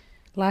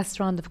 Last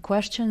round of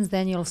questions,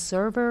 Daniel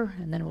Server,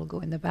 and then we'll go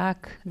in the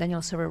back.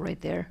 Daniel Server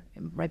right there,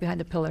 right behind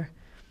the pillar.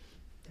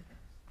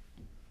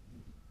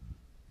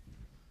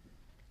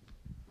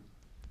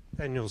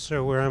 Daniel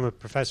Server, I'm a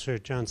professor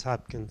at Johns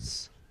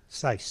Hopkins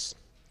SAIS.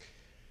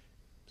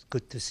 It's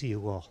good to see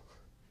you all.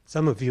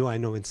 Some of you I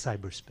know in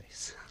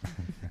cyberspace.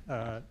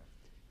 A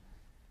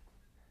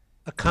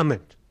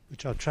comment,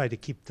 which I'll try to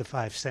keep to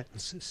 5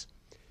 sentences.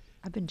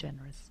 I've been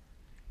generous.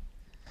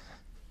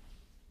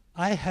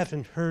 I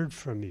haven't heard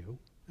from you,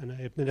 and I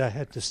admit I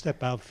had to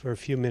step out for a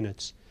few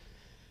minutes,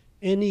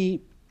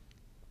 any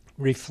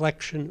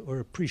reflection or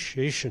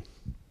appreciation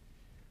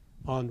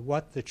on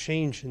what the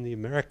change in the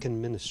American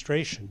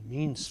administration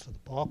means for the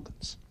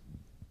Balkans.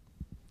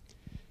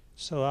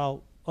 So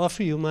I'll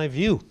offer you my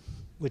view,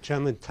 which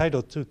I'm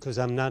entitled to because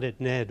I'm not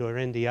at NED or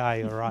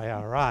NDI or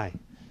IRI.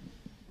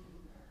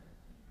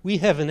 We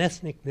have an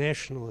ethnic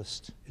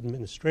nationalist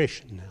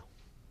administration now,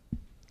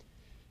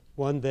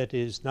 one that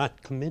is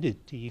not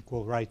committed to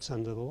equal rights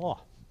under the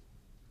law.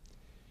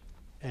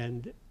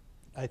 And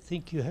I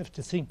think you have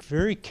to think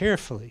very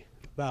carefully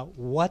about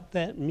what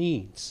that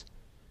means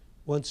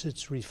once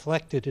it's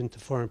reflected into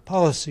foreign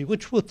policy,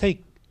 which will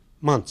take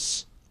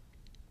months,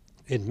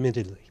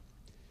 admittedly.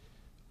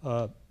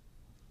 And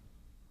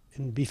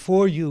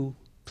before you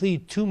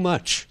plead too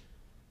much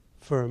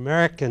for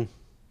American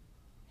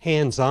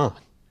hands-on,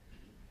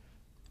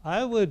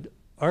 I would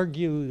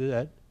argue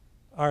that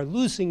our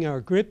losing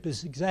our grip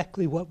is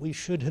exactly what we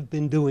should have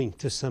been doing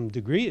to some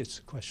degree. It's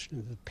a question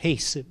of the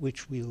pace at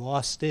which we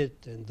lost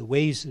it and the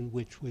ways in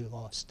which we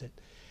lost it.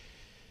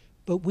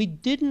 But we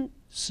didn't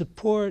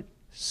support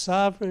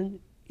sovereign,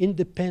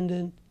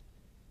 independent,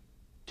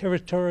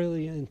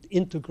 territorially and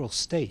integral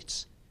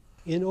states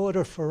in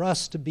order for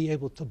us to be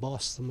able to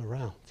boss them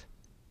around.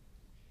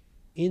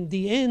 In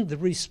the end, the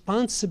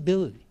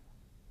responsibility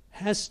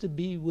has to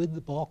be with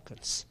the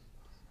Balkans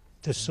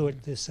to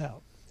sort this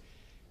out.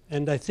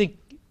 And I think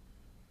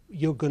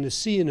you're going to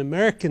see an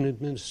American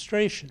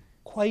administration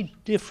quite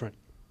different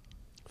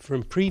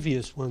from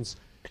previous ones,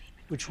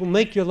 which will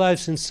make your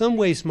lives in some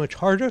ways much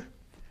harder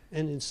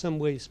and in some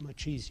ways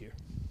much easier.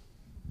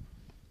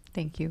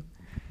 Thank you.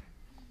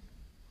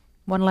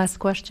 One last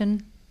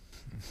question.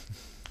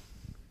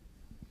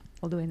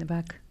 We'll do it in the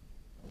back.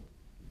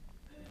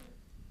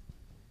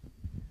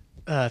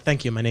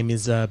 Thank you. My name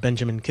is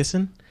Benjamin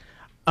Kissen.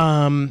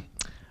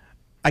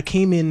 I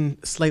came in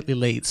slightly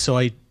late, so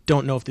I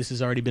don't know if this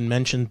has already been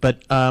mentioned,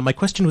 but my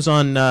question was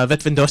on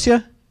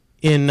Vetvendosia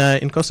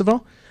in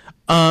Kosovo.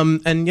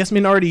 And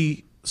Yasmin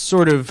already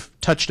sort of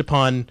touched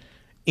upon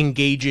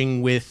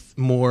engaging with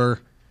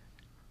more,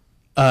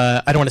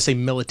 I don't want to say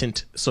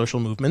militant social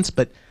movements,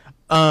 but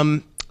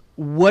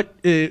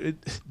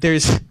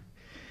there's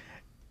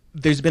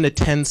been a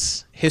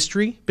tense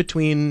history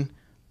between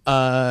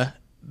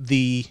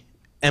the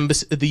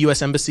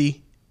U.S.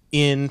 Embassy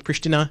in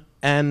Pristina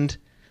and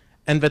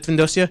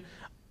Vetvendosia.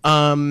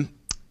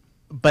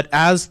 But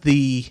as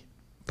the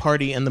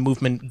party and the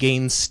movement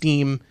gains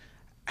steam,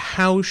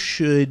 how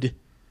should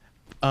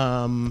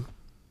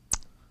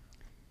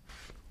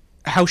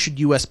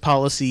U.S.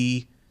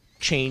 policy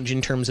change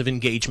in terms of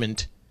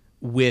engagement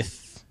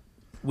with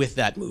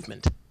that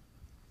movement?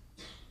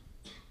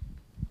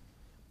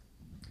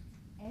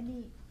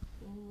 Any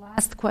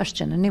last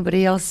question?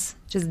 Anybody else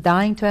just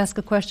dying to ask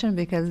a question,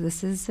 because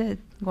this is it,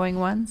 going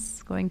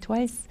once, going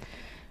twice?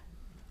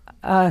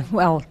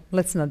 Well,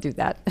 let's not do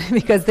that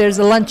because there's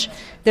lunch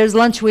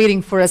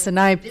waiting for us, and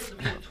I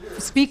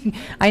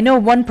know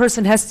one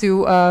person has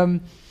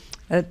to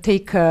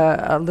take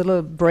a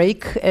little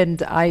break,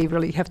 and I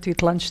really have to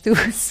eat lunch too.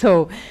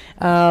 So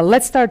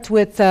let's start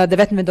with the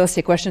Vetman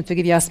dossier question to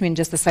give Yasmin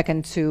just a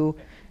second to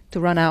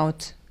run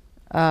out.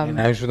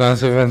 And I should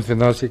answer Vetman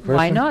dossier question?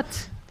 Why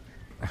not?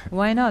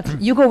 Why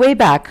not? You go way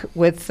back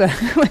with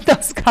with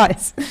those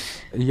guys.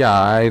 Yeah,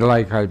 I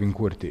like Albin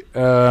Kurti.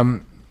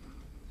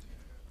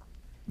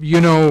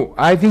 You know,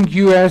 I think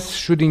U.S.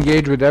 should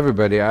engage with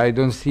everybody. I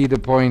don't see the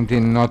point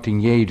in not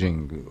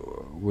engaging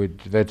with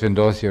Vetman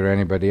dossier or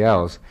anybody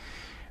else.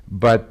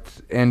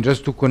 But, and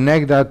just to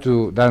connect that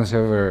to Dan's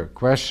other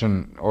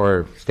question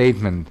or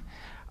statement,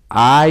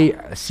 I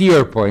see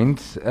your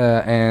point,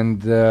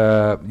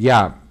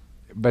 yeah,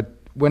 but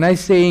when I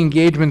say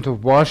engagement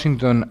of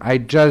Washington, I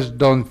just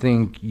don't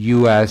think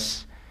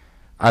U.S.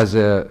 as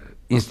a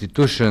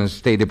institution,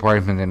 State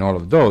Department and all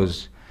of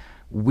those,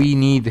 we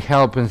need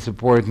help and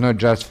support not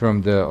just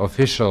from the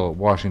official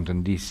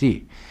Washington,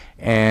 D.C.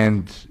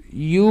 And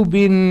you've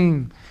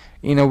been,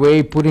 in a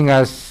way, putting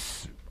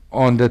us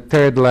on the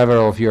third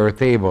level of your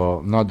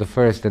table, not the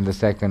first and the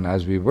second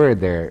as we were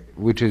there,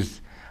 which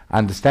is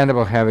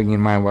understandable having in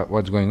mind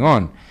what's going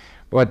on.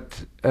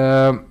 But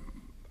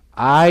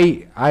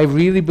I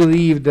really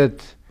believe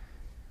that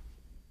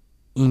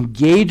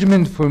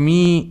engagement for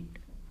me,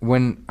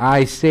 when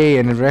I say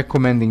and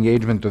recommend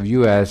engagement of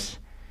U.S.,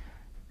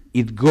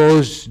 it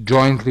goes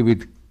jointly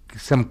with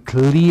some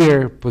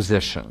clear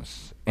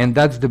positions. And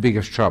that's the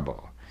biggest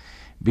trouble.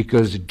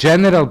 Because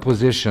general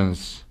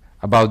positions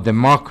about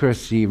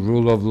democracy,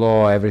 rule of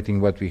law,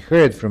 everything what we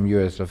heard from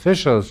U.S.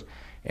 officials,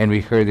 and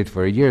we heard it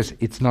for years,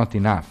 it's not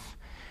enough.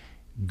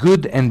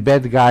 Good and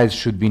bad guys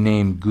should be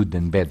named good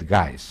and bad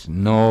guys.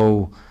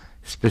 No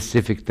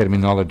specific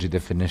terminology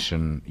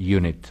definition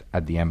unit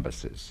at the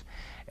embassies.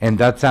 And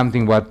that's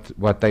something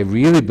what I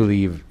really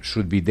believe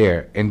should be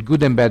there. And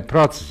good and bad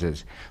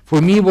processes.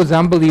 For me, it was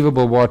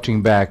unbelievable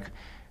watching back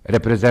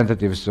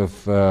representatives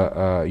of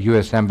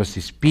U.S.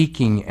 Embassy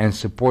speaking and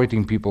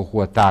supporting people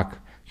who attack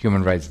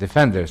human rights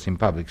defenders in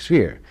public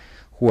sphere,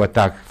 who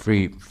attack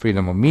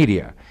freedom of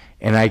media.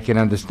 And I can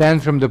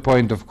understand from the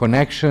point of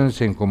connections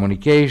and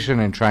communication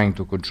and trying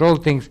to control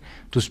things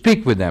to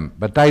speak with them,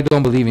 but I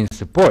don't believe in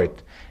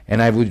support.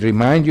 And I would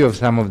remind you of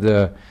some of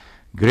the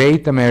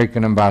great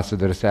American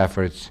ambassadors'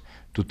 efforts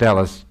to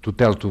tell,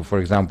 for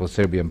example,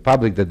 Serbian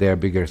public that they are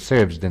bigger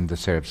Serbs than the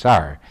Serbs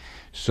are.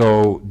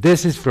 So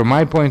this is, from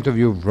my point of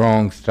view,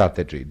 wrong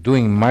strategy.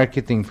 Doing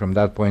marketing from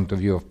that point of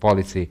view of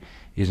policy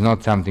is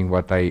not something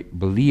what I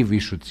believe we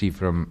should see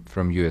from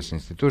U.S.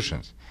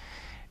 institutions.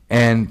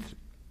 And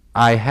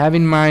I have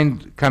in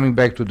mind, coming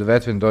back to the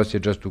Vetman dossier,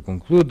 just to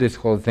conclude this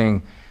whole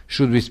thing,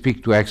 should we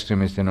speak to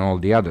extremists and all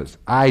the others?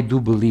 I do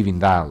believe in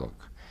dialogue.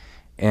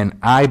 And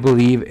I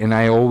believe, and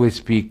I always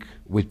speak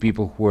with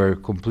people who are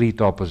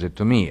complete opposite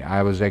to me.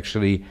 I was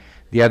actually,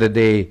 the other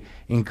day,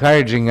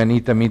 encouraging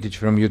Anita Mitic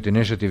from Youth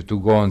Initiative to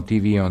go on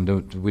TV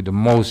with the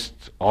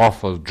most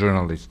awful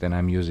journalist, and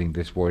I'm using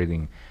this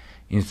wording,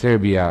 in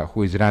Serbia,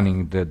 who is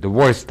running the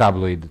worst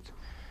tabloid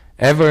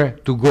ever,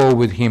 to go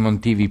with him on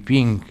TV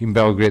Pink in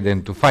Belgrade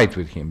and to fight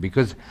with him.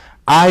 Because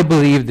I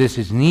believe this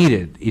is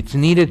needed. It's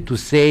needed to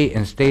say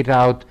and state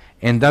out,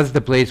 and that's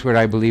the place where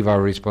I believe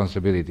our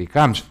responsibility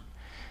comes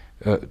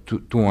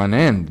to an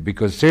end.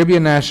 Because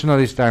Serbian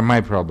nationalists are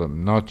my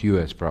problem, not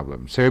U.S.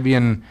 problem.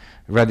 Serbian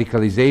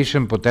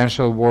radicalization,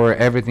 potential war,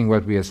 everything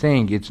what we are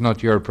saying, it's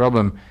not your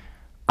problem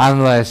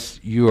unless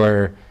you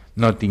are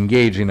not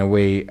engaged in a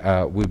way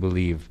we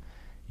believe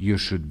you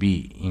should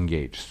be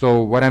engaged.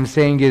 So what I'm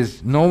saying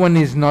is no one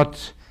is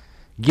not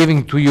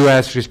giving to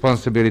U.S.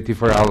 responsibility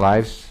for our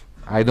lives.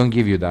 I don't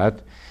give you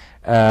that.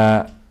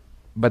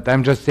 But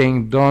I'm just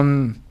saying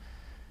don't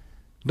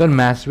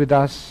mess with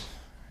us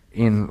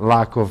in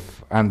lack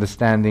of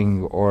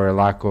understanding or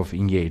lack of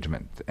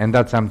engagement. And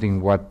that's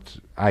something what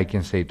I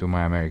can say to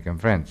my American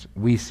friends.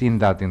 We've seen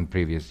that in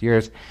previous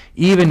years.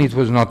 Even it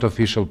was not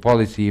official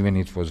policy, even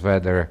it was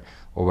weather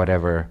or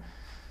whatever,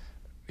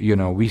 you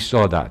know, we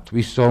saw that.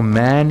 We saw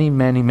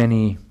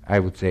many, I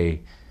would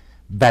say,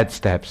 bad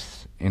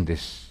steps in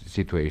these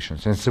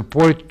situations and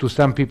support to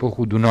some people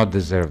who do not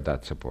deserve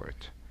that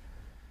support.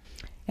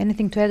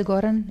 Anything to add,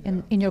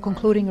 Goran, in your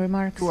concluding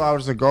remarks? 2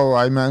 hours ago,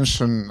 I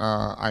mentioned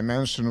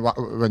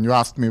when you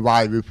asked me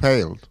why we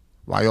failed,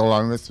 why all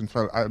our investment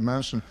failed, I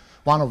mentioned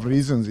one of the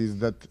reasons is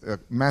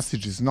that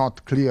message is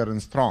not clear and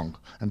strong.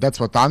 And that's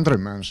what Andre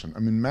mentioned. I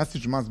mean,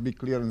 message must be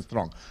clear and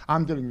strong.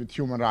 I'm dealing with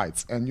human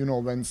rights. And, you know,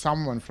 when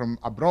someone from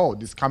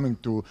abroad is coming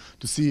to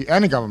see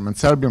any government,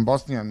 Serbian,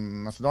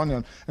 Bosnian,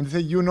 Macedonian, and they say,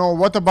 you know,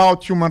 what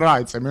about human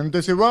rights? I mean,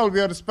 they say, well, we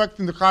are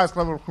respecting the highest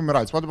level of human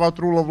rights. What about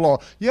rule of law?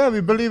 Yeah,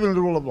 we believe in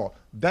the rule of law.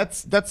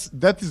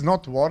 That is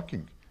not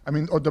working. I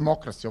mean, or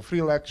democracy, or free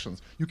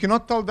elections. You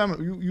cannot tell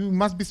them, you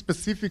must be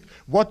specific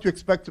what you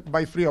expect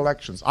by free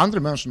elections. Andre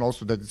mentioned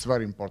also that it's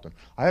very important.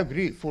 I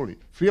agree fully.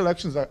 Free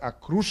elections are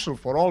crucial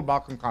for all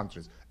Balkan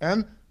countries.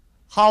 And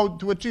How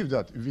to achieve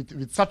that?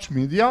 With such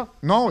media?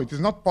 No, it is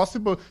not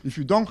possible. If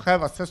you don't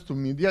have access to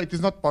media, it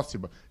is not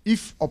possible.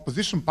 If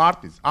opposition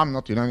parties, I'm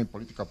not in any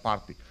political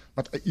party,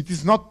 but it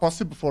is not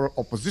possible for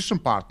opposition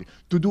party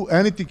to do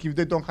anything if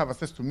they don't have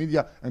access to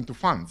media and to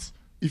funds.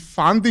 If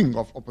funding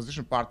of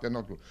opposition party are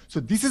not good. So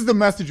this is the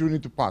message we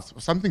need to pass,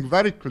 something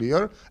very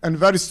clear and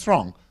very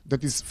strong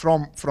that is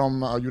from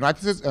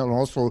United States and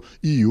also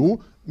EU,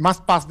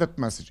 must pass that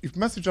message. If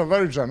messages are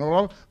very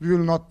general, we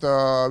will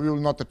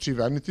not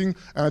achieve anything.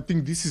 And I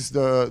think this is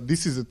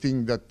the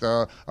thing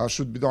that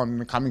should be done in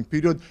the coming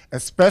period,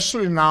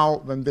 especially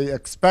now when they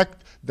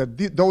expect that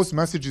those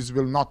messages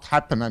will not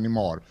happen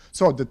anymore.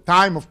 So the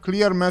time of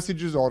clear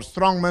messages or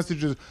strong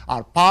messages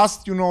are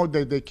past. You know,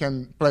 they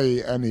can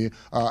play any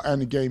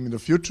game in the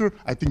future.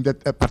 I think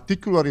that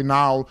particularly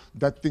now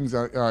that things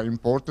are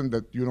important.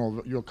 That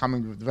you're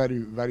coming with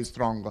very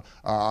strong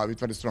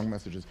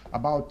messages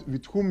about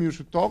with whom you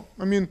should talk.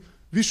 I mean,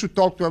 we should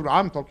talk to everyone.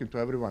 I'm talking to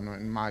everyone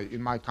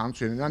in my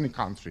country and in any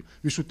country.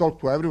 We should talk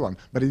to everyone,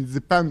 but it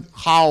depends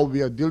how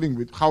we are dealing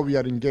with, how we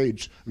are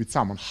engaged with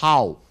someone.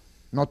 How,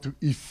 not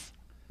if.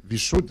 We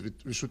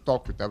should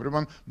talk with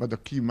everyone, but the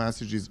key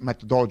message is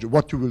methodology.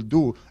 What you will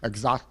do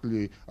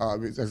exactly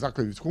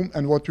with whom,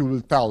 and what you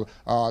will tell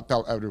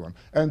everyone.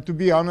 And to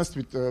be honest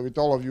with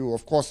all of you,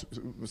 of course,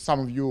 some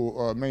of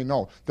you may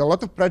know there are a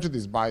lot of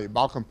prejudice by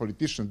Balkan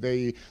politicians.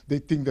 They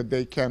think that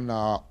they can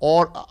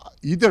or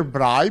either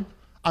bribe,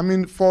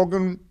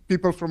 foreign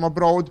people from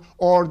abroad,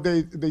 or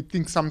they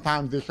think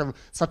sometimes they have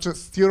such a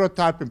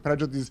stereotype and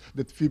prejudice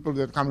that people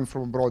that are coming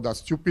from abroad are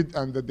stupid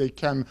and that they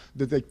can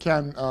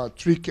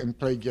trick and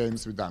play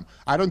games with them.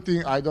 I don't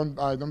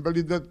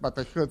believe that, but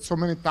I heard so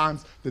many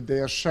times that they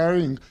are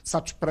sharing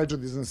such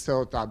prejudice and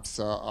stereotypes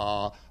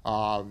with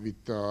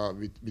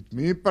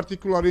me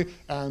particularly,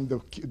 and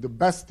the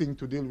best thing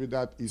to deal with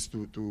that is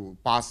to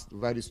pass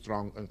very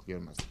strong and clear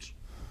message.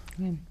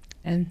 Yeah.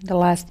 And the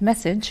last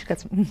message,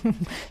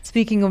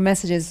 speaking of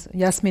messages,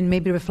 Yasmin,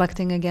 maybe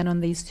reflecting again on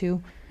these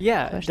two.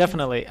 Yeah, questions.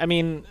 Definitely. I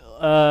mean,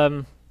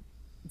 to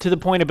the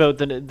point about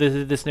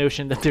this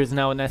notion that there's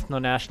now an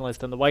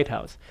ethno-nationalist in the White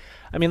House.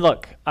 I mean,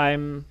 look,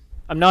 I'm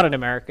not an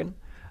American.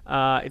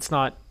 It's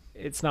not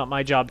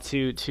my job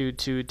to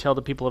tell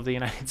the people of the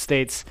United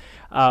States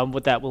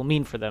what that will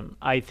mean for them.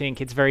 I think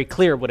it's very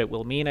clear what it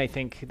will mean. I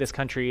think this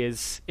country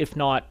is, if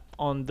not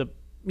on the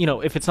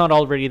if it's not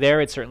already there,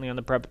 it's certainly on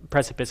the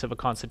precipice of a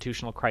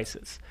constitutional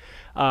crisis.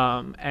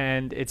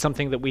 And it's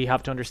something that we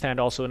have to understand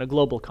also in a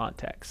global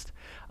context.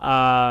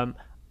 I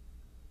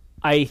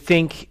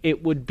think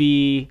it would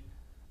be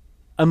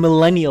a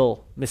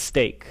millennial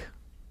mistake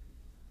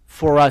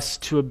for us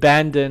to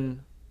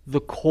abandon the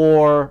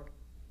core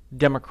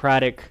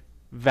democratic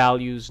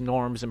values,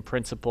 norms, and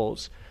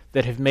principles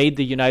that have made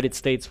the United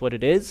States what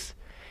it is.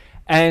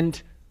 And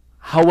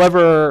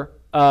however,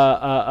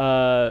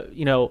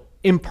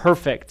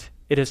 imperfect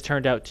it has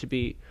turned out to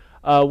be,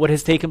 what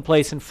has taken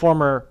place in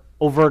former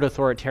overt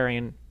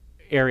authoritarian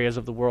areas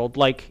of the world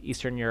like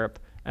Eastern Europe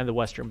and the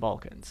Western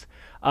Balkans.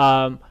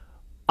 I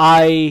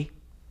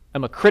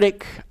am a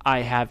critic.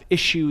 I have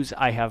issues.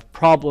 I have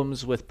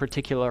problems with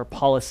particular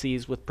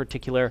policies, with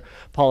particular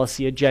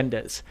policy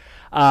agendas.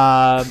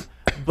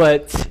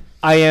 But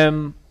I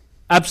am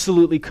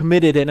absolutely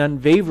committed and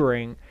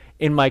unwavering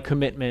in my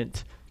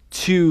commitment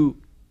to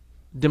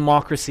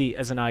democracy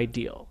as an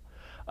ideal.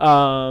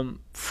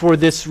 For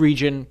this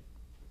region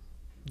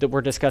that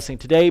we're discussing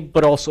today,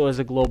 but also as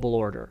a global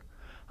order.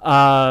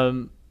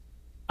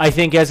 I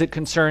think as it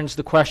concerns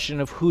the question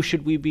of who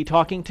should we be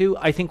talking to,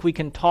 I think we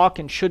can talk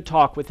and should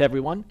talk with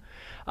everyone,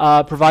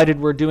 provided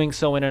we're doing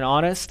so in an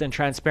honest and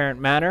transparent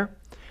manner,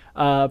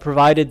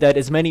 provided that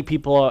as many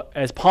people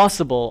as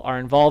possible are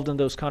involved in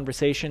those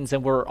conversations,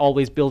 and we're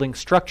always building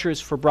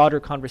structures for broader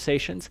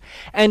conversations,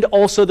 and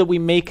also that we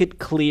make it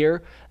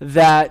clear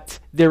that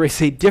there is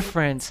a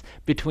difference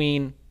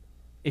between,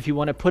 if you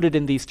want to put it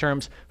in these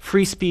terms,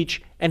 free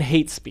speech and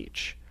hate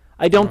speech.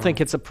 I don't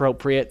think it's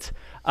appropriate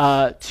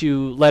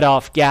to let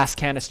off gas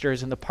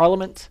canisters in the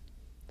parliament.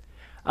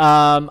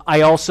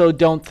 I also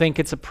don't think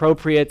it's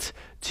appropriate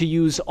to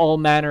use all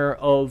manner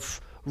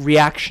of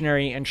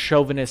reactionary and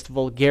chauvinist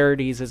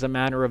vulgarities as a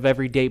manner of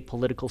everyday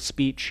political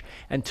speech,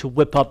 and to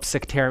whip up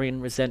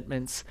sectarian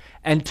resentments,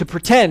 and to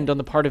pretend on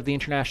the part of the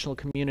international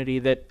community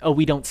that, oh,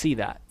 we don't see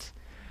that.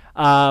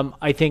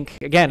 I think,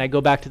 again, I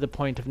go back to the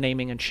point of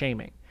naming and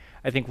shaming.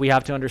 I think we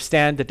have to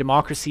understand that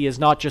democracy is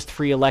not just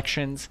free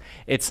elections,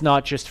 it's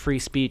not just free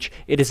speech,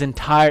 it is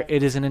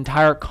an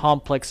entire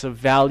complex of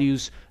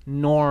values,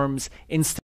 norms,